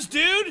gloves,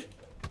 dude.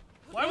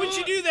 Why would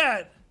you do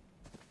that?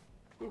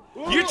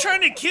 You're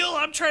trying to kill.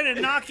 I'm trying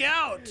to knock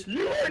out.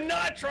 You are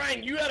not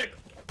trying. You had a.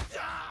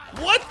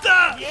 What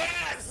the?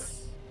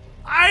 Yes.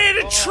 I had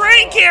a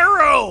trank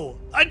arrow.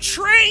 A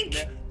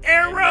trank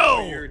arrow.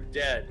 And now you're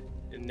dead.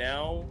 And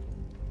now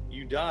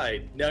you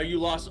died. Now you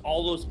lost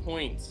all those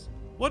points.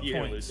 What you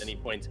points? didn't lose any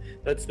points.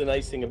 That's the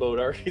nice thing about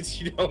ARK is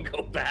you don't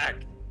go back.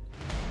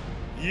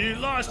 You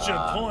lost your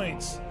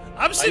points.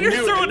 I'm sitting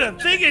here throwing a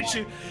thing at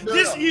you.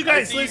 You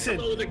guys, listen.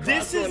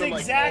 This is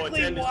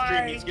exactly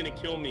why. He's gonna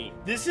kill me.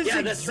 This is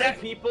that's right,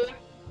 people.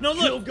 No,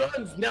 Kill look.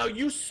 guns. Now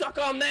you suck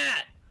on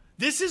that.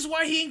 This is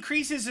why he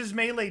increases his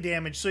melee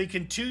damage so he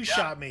can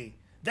two-shot me.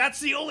 That's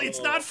the only.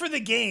 It's not for the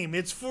game.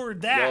 It's for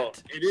that. No,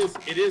 it is.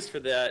 It is for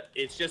that.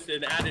 It's just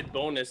an added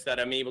bonus that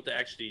I'm able to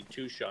actually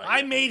two-shot.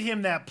 I made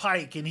him that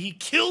pike, and he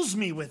kills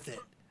me with it.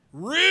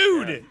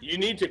 Rude. Yeah. You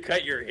need to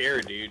cut your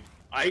hair, dude.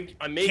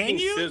 I'm making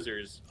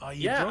scissors. Oh,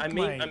 you broke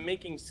I'm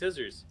making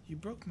scissors. You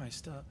broke my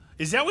stuff.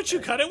 Is that what you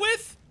cut it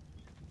with?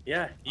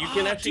 Yeah, you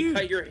can actually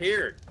cut your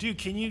hair. Dude,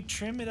 can you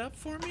trim it up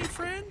for me,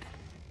 friend?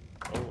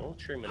 Oh, I'll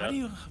trim it How up.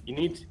 do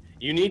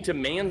You need to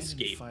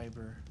manscape.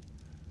 Fiber.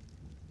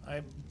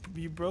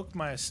 You broke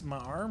my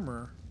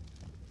armor.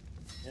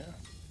 Yeah.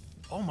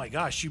 Oh my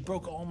gosh, you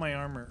broke all my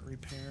armor.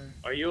 Repair.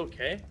 Are you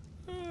okay?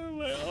 Oh,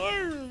 my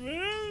armor,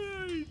 man.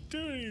 I didn't do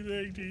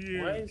anything to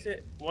you.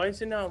 Why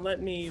is it not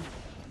letting me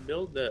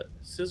build the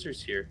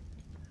scissors here?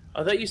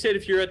 I thought you said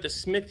if you're at the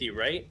smithy,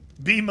 right?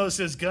 BMO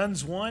says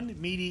guns 1,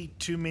 meaty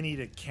too many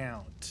to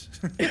count.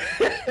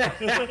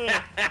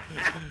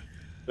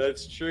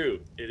 That's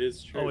true. It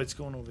is true. Oh, it's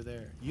going over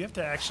there. You have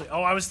to actually.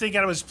 Oh, I was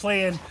thinking I was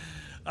playing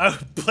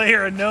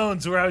Player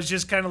Unknowns, where I was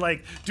just kind of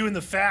like doing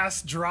the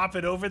fast drop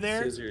it over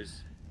there.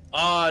 Scissors.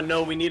 Ah,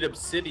 no, we need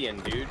obsidian,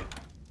 dude.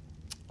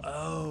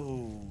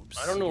 Oh.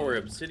 Obsidian. I don't know where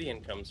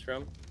obsidian comes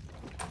from.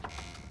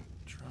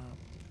 Drop.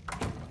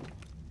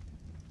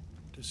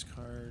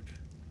 Discard.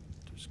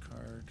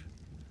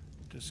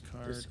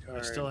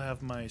 I still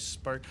have my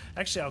spark.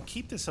 Actually, I'll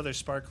keep this other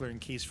sparkler in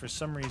case for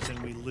some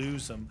reason we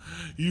lose them.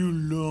 You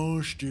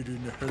lost it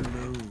in the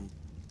hello.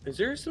 Is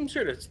there some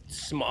sort of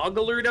smog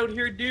alert out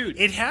here, dude?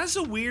 It has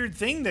a weird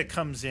thing that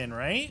comes in,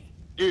 right?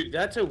 Dude,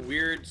 that's a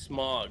weird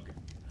smog.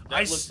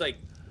 That looks like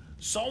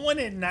saw one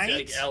at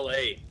night. Like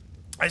LA.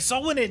 I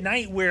saw one at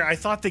night where I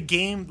thought the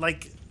game,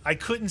 like, I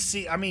couldn't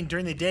see. I mean,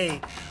 during the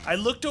day, I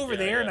looked over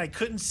there and I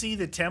couldn't see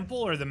the temple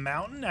or the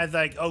mountain. I was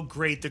like, oh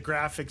great, the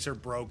graphics are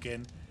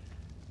broken.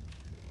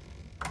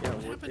 Yeah,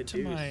 what happened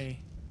to my?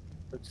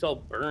 It's all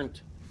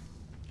burnt.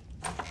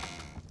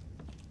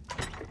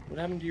 What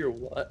happened to your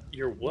what?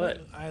 Your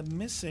what? I'm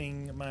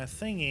missing my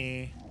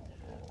thingy.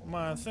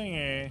 My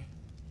thingy.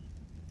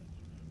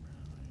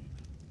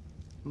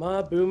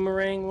 My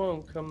boomerang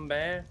won't come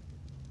back.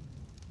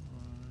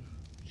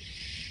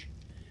 Shh,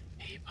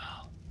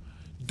 people.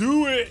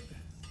 Do it.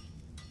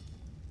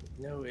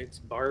 No, it's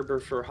barber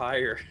for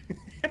hire.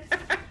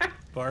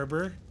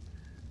 Barber.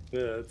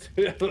 Yeah,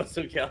 that's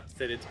what Cal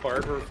said. It's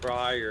barber for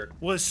hire.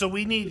 Well, so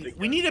we need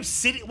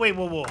obsidian. Wait,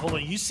 whoa, hold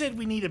on. You said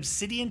we need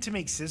obsidian to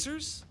make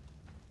scissors?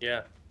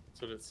 Yeah,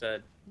 that's what it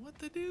said. What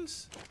the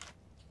deuce?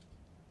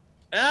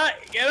 Ah,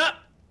 get up!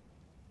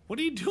 What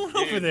are you doing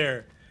over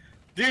there?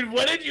 Dude,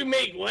 what did you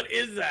make? What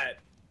is that?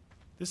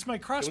 This is my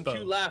crossbow.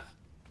 Don't you laugh.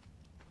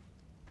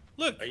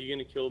 Look. Are you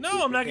gonna kill?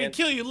 No, I'm not gonna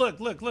kill you.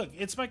 Look.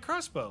 It's my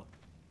crossbow.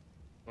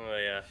 Oh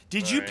yeah.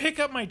 Did you pick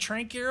up my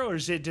trank arrow, or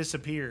does it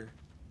disappear?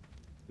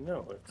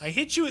 No. I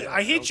hit you.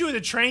 I hit you with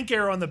a trank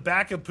arrow on the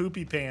back of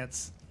Poopy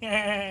Pants.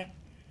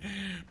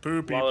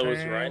 Poopy While Pants. I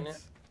was riding it.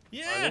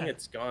 Yeah. I think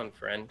it's gone,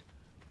 friend.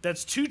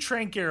 That's 2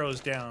 trank arrows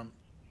down.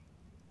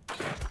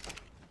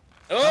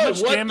 Oh, how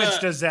much damage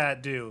does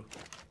that do?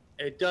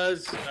 It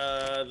does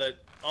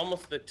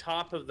almost the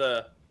top of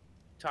the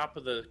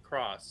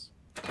cross.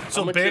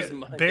 So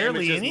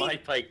barely any. What does my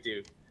pike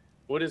do?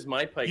 What does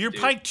my pike do? Your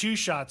pike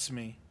 2-shots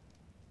me.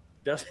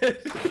 Does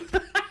it?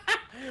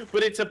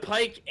 But it's a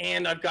pike,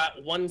 and I've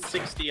got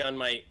 160 on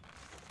my.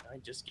 I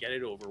just get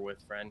it over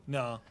with, friend.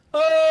 No.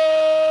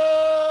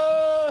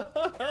 Oh!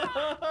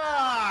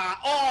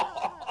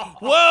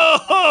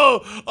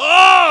 Whoa!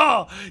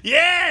 Oh!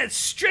 Yeah, it's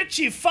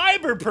stretchy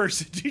fiber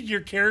person. Dude,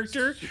 your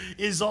character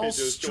is all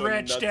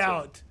stretched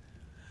out.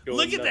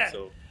 Look at that.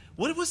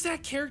 What was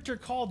that character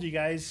called, you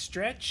guys?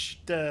 Stretch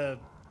the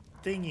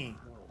thingy.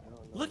 No.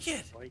 Look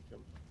at.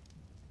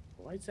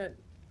 Why is that?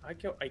 I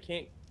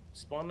can't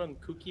spawn on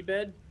cookie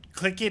bed.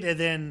 Click it and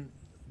then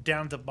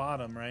down to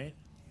bottom, right?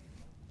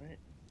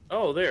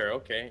 Oh, there.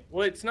 Okay.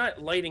 Well, it's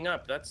not lighting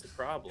up. That's the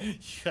problem. You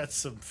got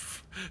some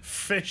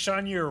fish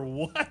on your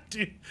what,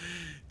 dude?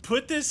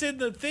 Put this in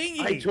the thingy.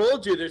 I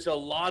told you there's a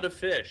lot of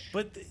fish.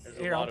 But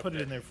here, I'll put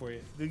it in there for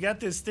you. We got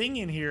this thing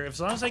in here.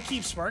 As long as I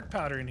keep spark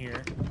powder in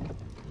here.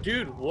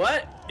 Dude,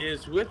 what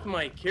is with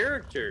my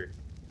character?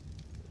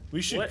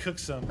 We should cook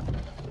some.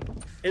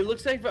 It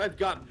looks like I've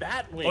got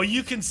bat wings. Oh,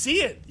 you can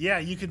see it. Yeah,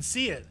 you can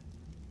see it.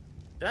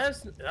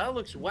 That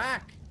looks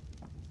whack.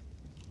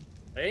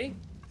 Hey?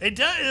 It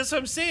does. That's what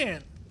I'm saying.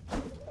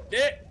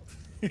 Get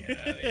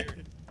out of here.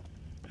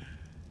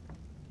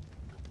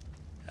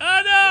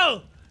 Oh,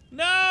 no!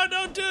 No,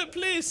 don't do it,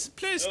 please.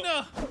 Please,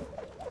 no.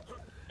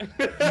 Come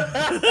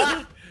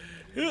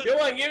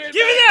on, give it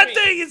Give me that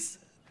thing! It's...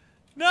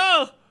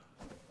 No!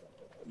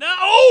 No!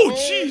 Oh,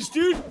 jeez,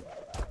 dude!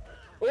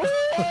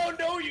 Oh,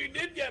 no, you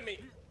did get me!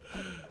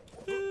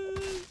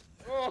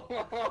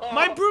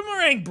 My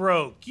boomerang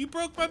broke. You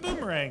broke my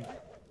boomerang.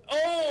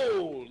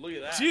 Oh, look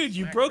at that. Dude,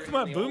 you broke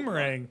my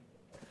boomerang.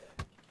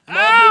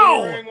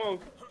 Ow! Ow!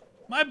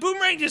 My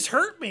boomerang just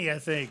hurt me, I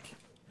think.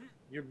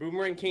 Your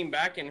boomerang came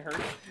back and hurt.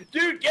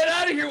 Dude, get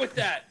out of here with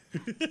that!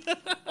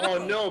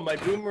 Oh no, my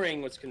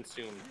boomerang was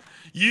consumed.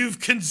 You've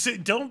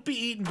consumed. Don't be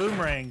eating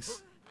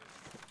boomerangs.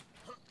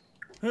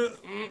 Oh,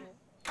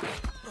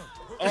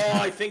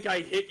 I think I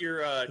hit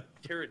your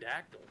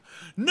pterodactyl.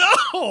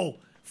 No!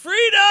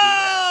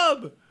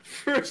 Freedom!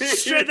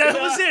 Yeah. That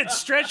was it.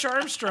 Stretch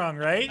Armstrong,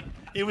 right?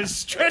 It was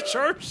Stretch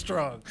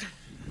Armstrong.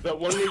 The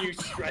one where you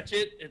stretch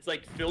it, it's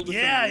like filled with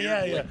Yeah, some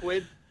weird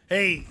liquid.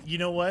 Hey, you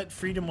know what?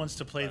 Freedom wants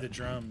to play the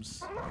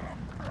drums.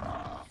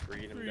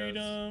 Freedom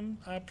does.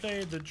 I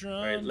play the drums.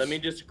 All right, let me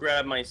just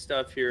grab my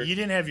stuff here. You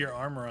didn't have your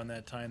armor on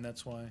that time,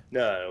 that's why.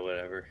 No,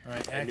 whatever. All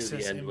right, I knew access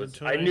the end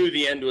inventory. I knew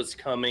the end was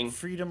coming.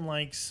 Freedom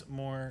likes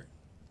more.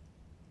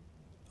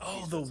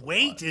 Oh, the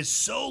weight is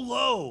so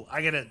low.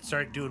 I gotta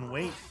start doing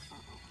weight.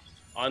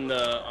 On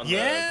the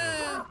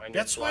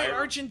That's why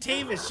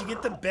Argentavis, you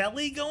get the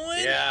belly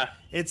going. Yeah,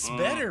 it's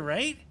better,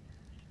 right?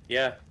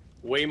 Yeah,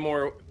 way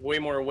more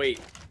weight.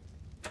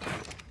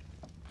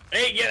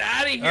 Hey, get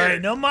out of here! All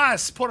right, no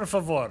más, por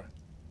favor.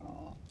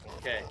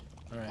 Okay.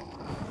 All right.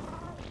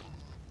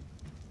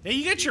 Hey,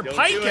 you got your Don't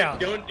pike do it. out.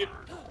 Don't do.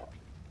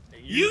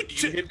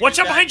 Watch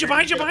out behind you!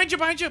 Behind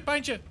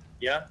you!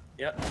 Yeah,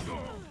 yeah.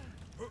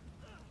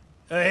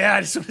 Yeah,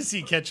 I just want to see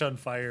you catch on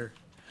fire.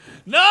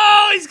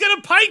 No, he's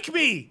gonna pike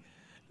me.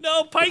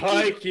 No, pike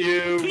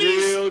you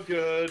please, real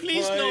good.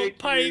 Please, no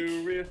pike.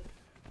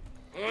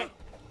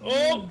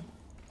 Oh!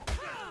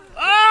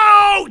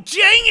 Oh,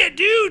 dang it,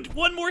 dude!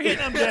 One more hit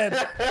and I'm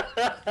dead.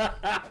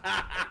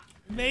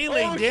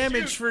 Melee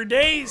damage for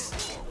days.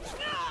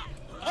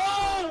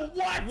 Oh,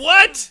 what?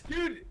 What?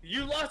 Dude,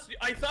 you lost.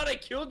 I thought I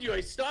killed you.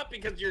 I stopped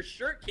because your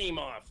shirt came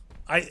off.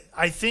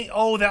 I think.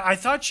 Oh, I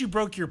thought you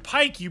broke your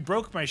pike. You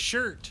broke my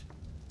shirt.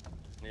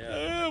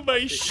 Yeah. Oh,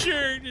 my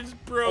shirt is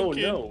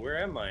broken. Oh no, where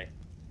am I?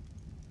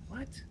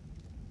 What?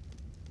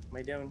 Am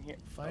I down here?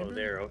 Fiber? Oh,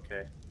 there.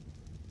 Okay.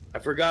 I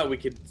forgot we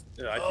could.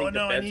 I think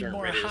the beds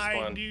aren't ready to spawn. I need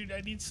more hide, dude.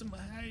 I need some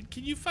hide.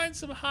 Can you find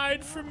some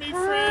hide for me,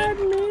 friend?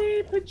 Hide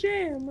me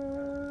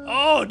pajamas.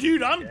 Oh,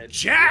 dude, I'm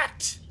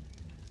jacked.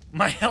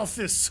 My health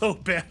is so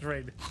bad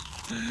right now.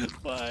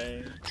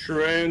 Why?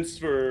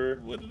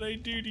 Transfer. What did I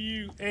do to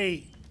you?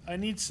 Hey, I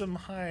need some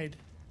hide.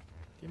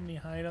 Do you have any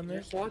hide on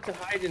this? There's lots of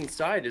hide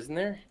inside, isn't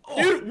there?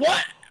 Oh. Dude,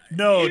 what?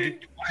 No,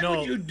 Why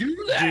would you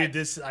do that?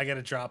 Dude, I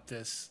gotta drop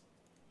this.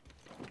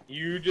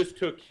 You just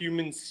took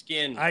human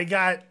skin. I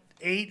got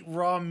 8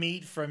 raw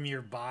meat from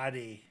your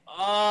body.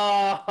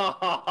 Oh,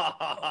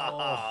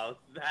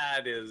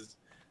 that is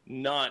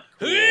not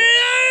cool.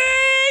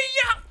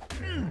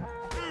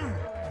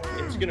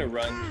 It's gonna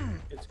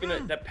run. It's gonna.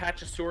 That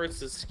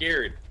Pachysaurus is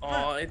scared.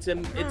 Oh, it's a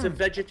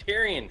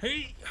vegetarian.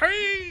 Hey,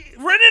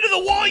 run into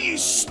the wall, you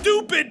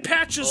stupid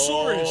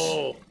Pachysaurus!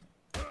 Oh,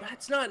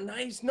 that's not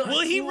nice. Not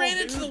well, he cool, ran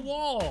dude. into the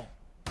wall.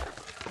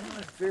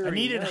 Not very I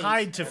needed nice.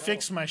 hide to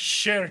fix my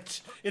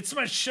shirt. It's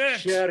my shirt.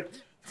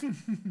 Shirt.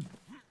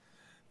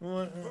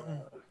 Woo!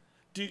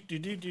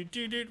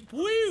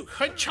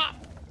 Hut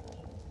chop.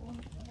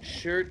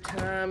 Shirt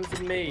time's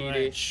made.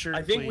 Right, shirt,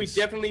 I think please.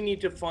 we definitely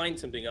need to find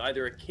something.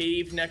 Either a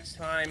cave next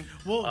time.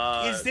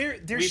 Well, is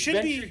there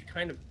should be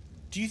kind of.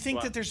 Do you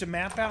think that there's a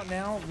map out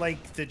now,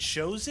 like that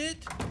shows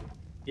it?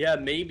 Yeah,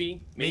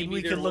 maybe. Maybe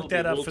we there could look will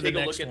that be. up We'll for the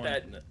take a next look one.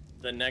 at that in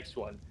the next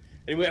one.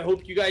 Anyway, I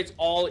hope you guys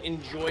all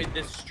enjoyed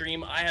this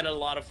stream. I had a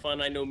lot of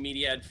fun. I know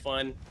Media had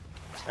fun,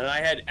 and I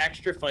had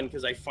extra fun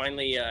because I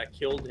finally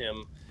killed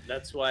him.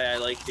 That's why I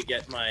like to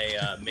get my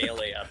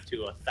melee up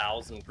to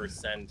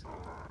 1,000%,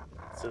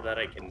 so that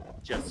I can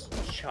just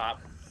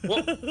chop.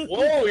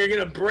 Whoa, you're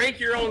gonna break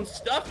your own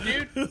stuff,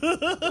 dude. Listen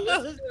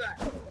to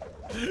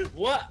that.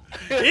 What?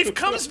 It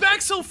comes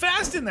back so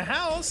fast in the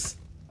house.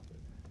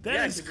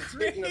 That is it's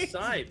crazy. hitting the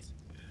sides.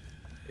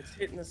 It's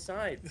hitting the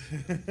sides.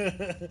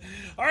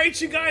 All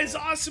right, you guys,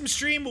 awesome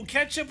stream. We'll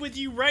catch up with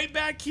you right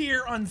back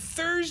here on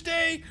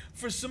Thursday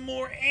for some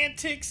more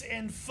antics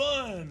and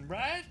fun,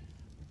 right?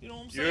 You know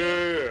what I'm saying?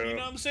 Yeah. You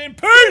know what I'm saying?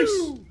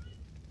 Peace!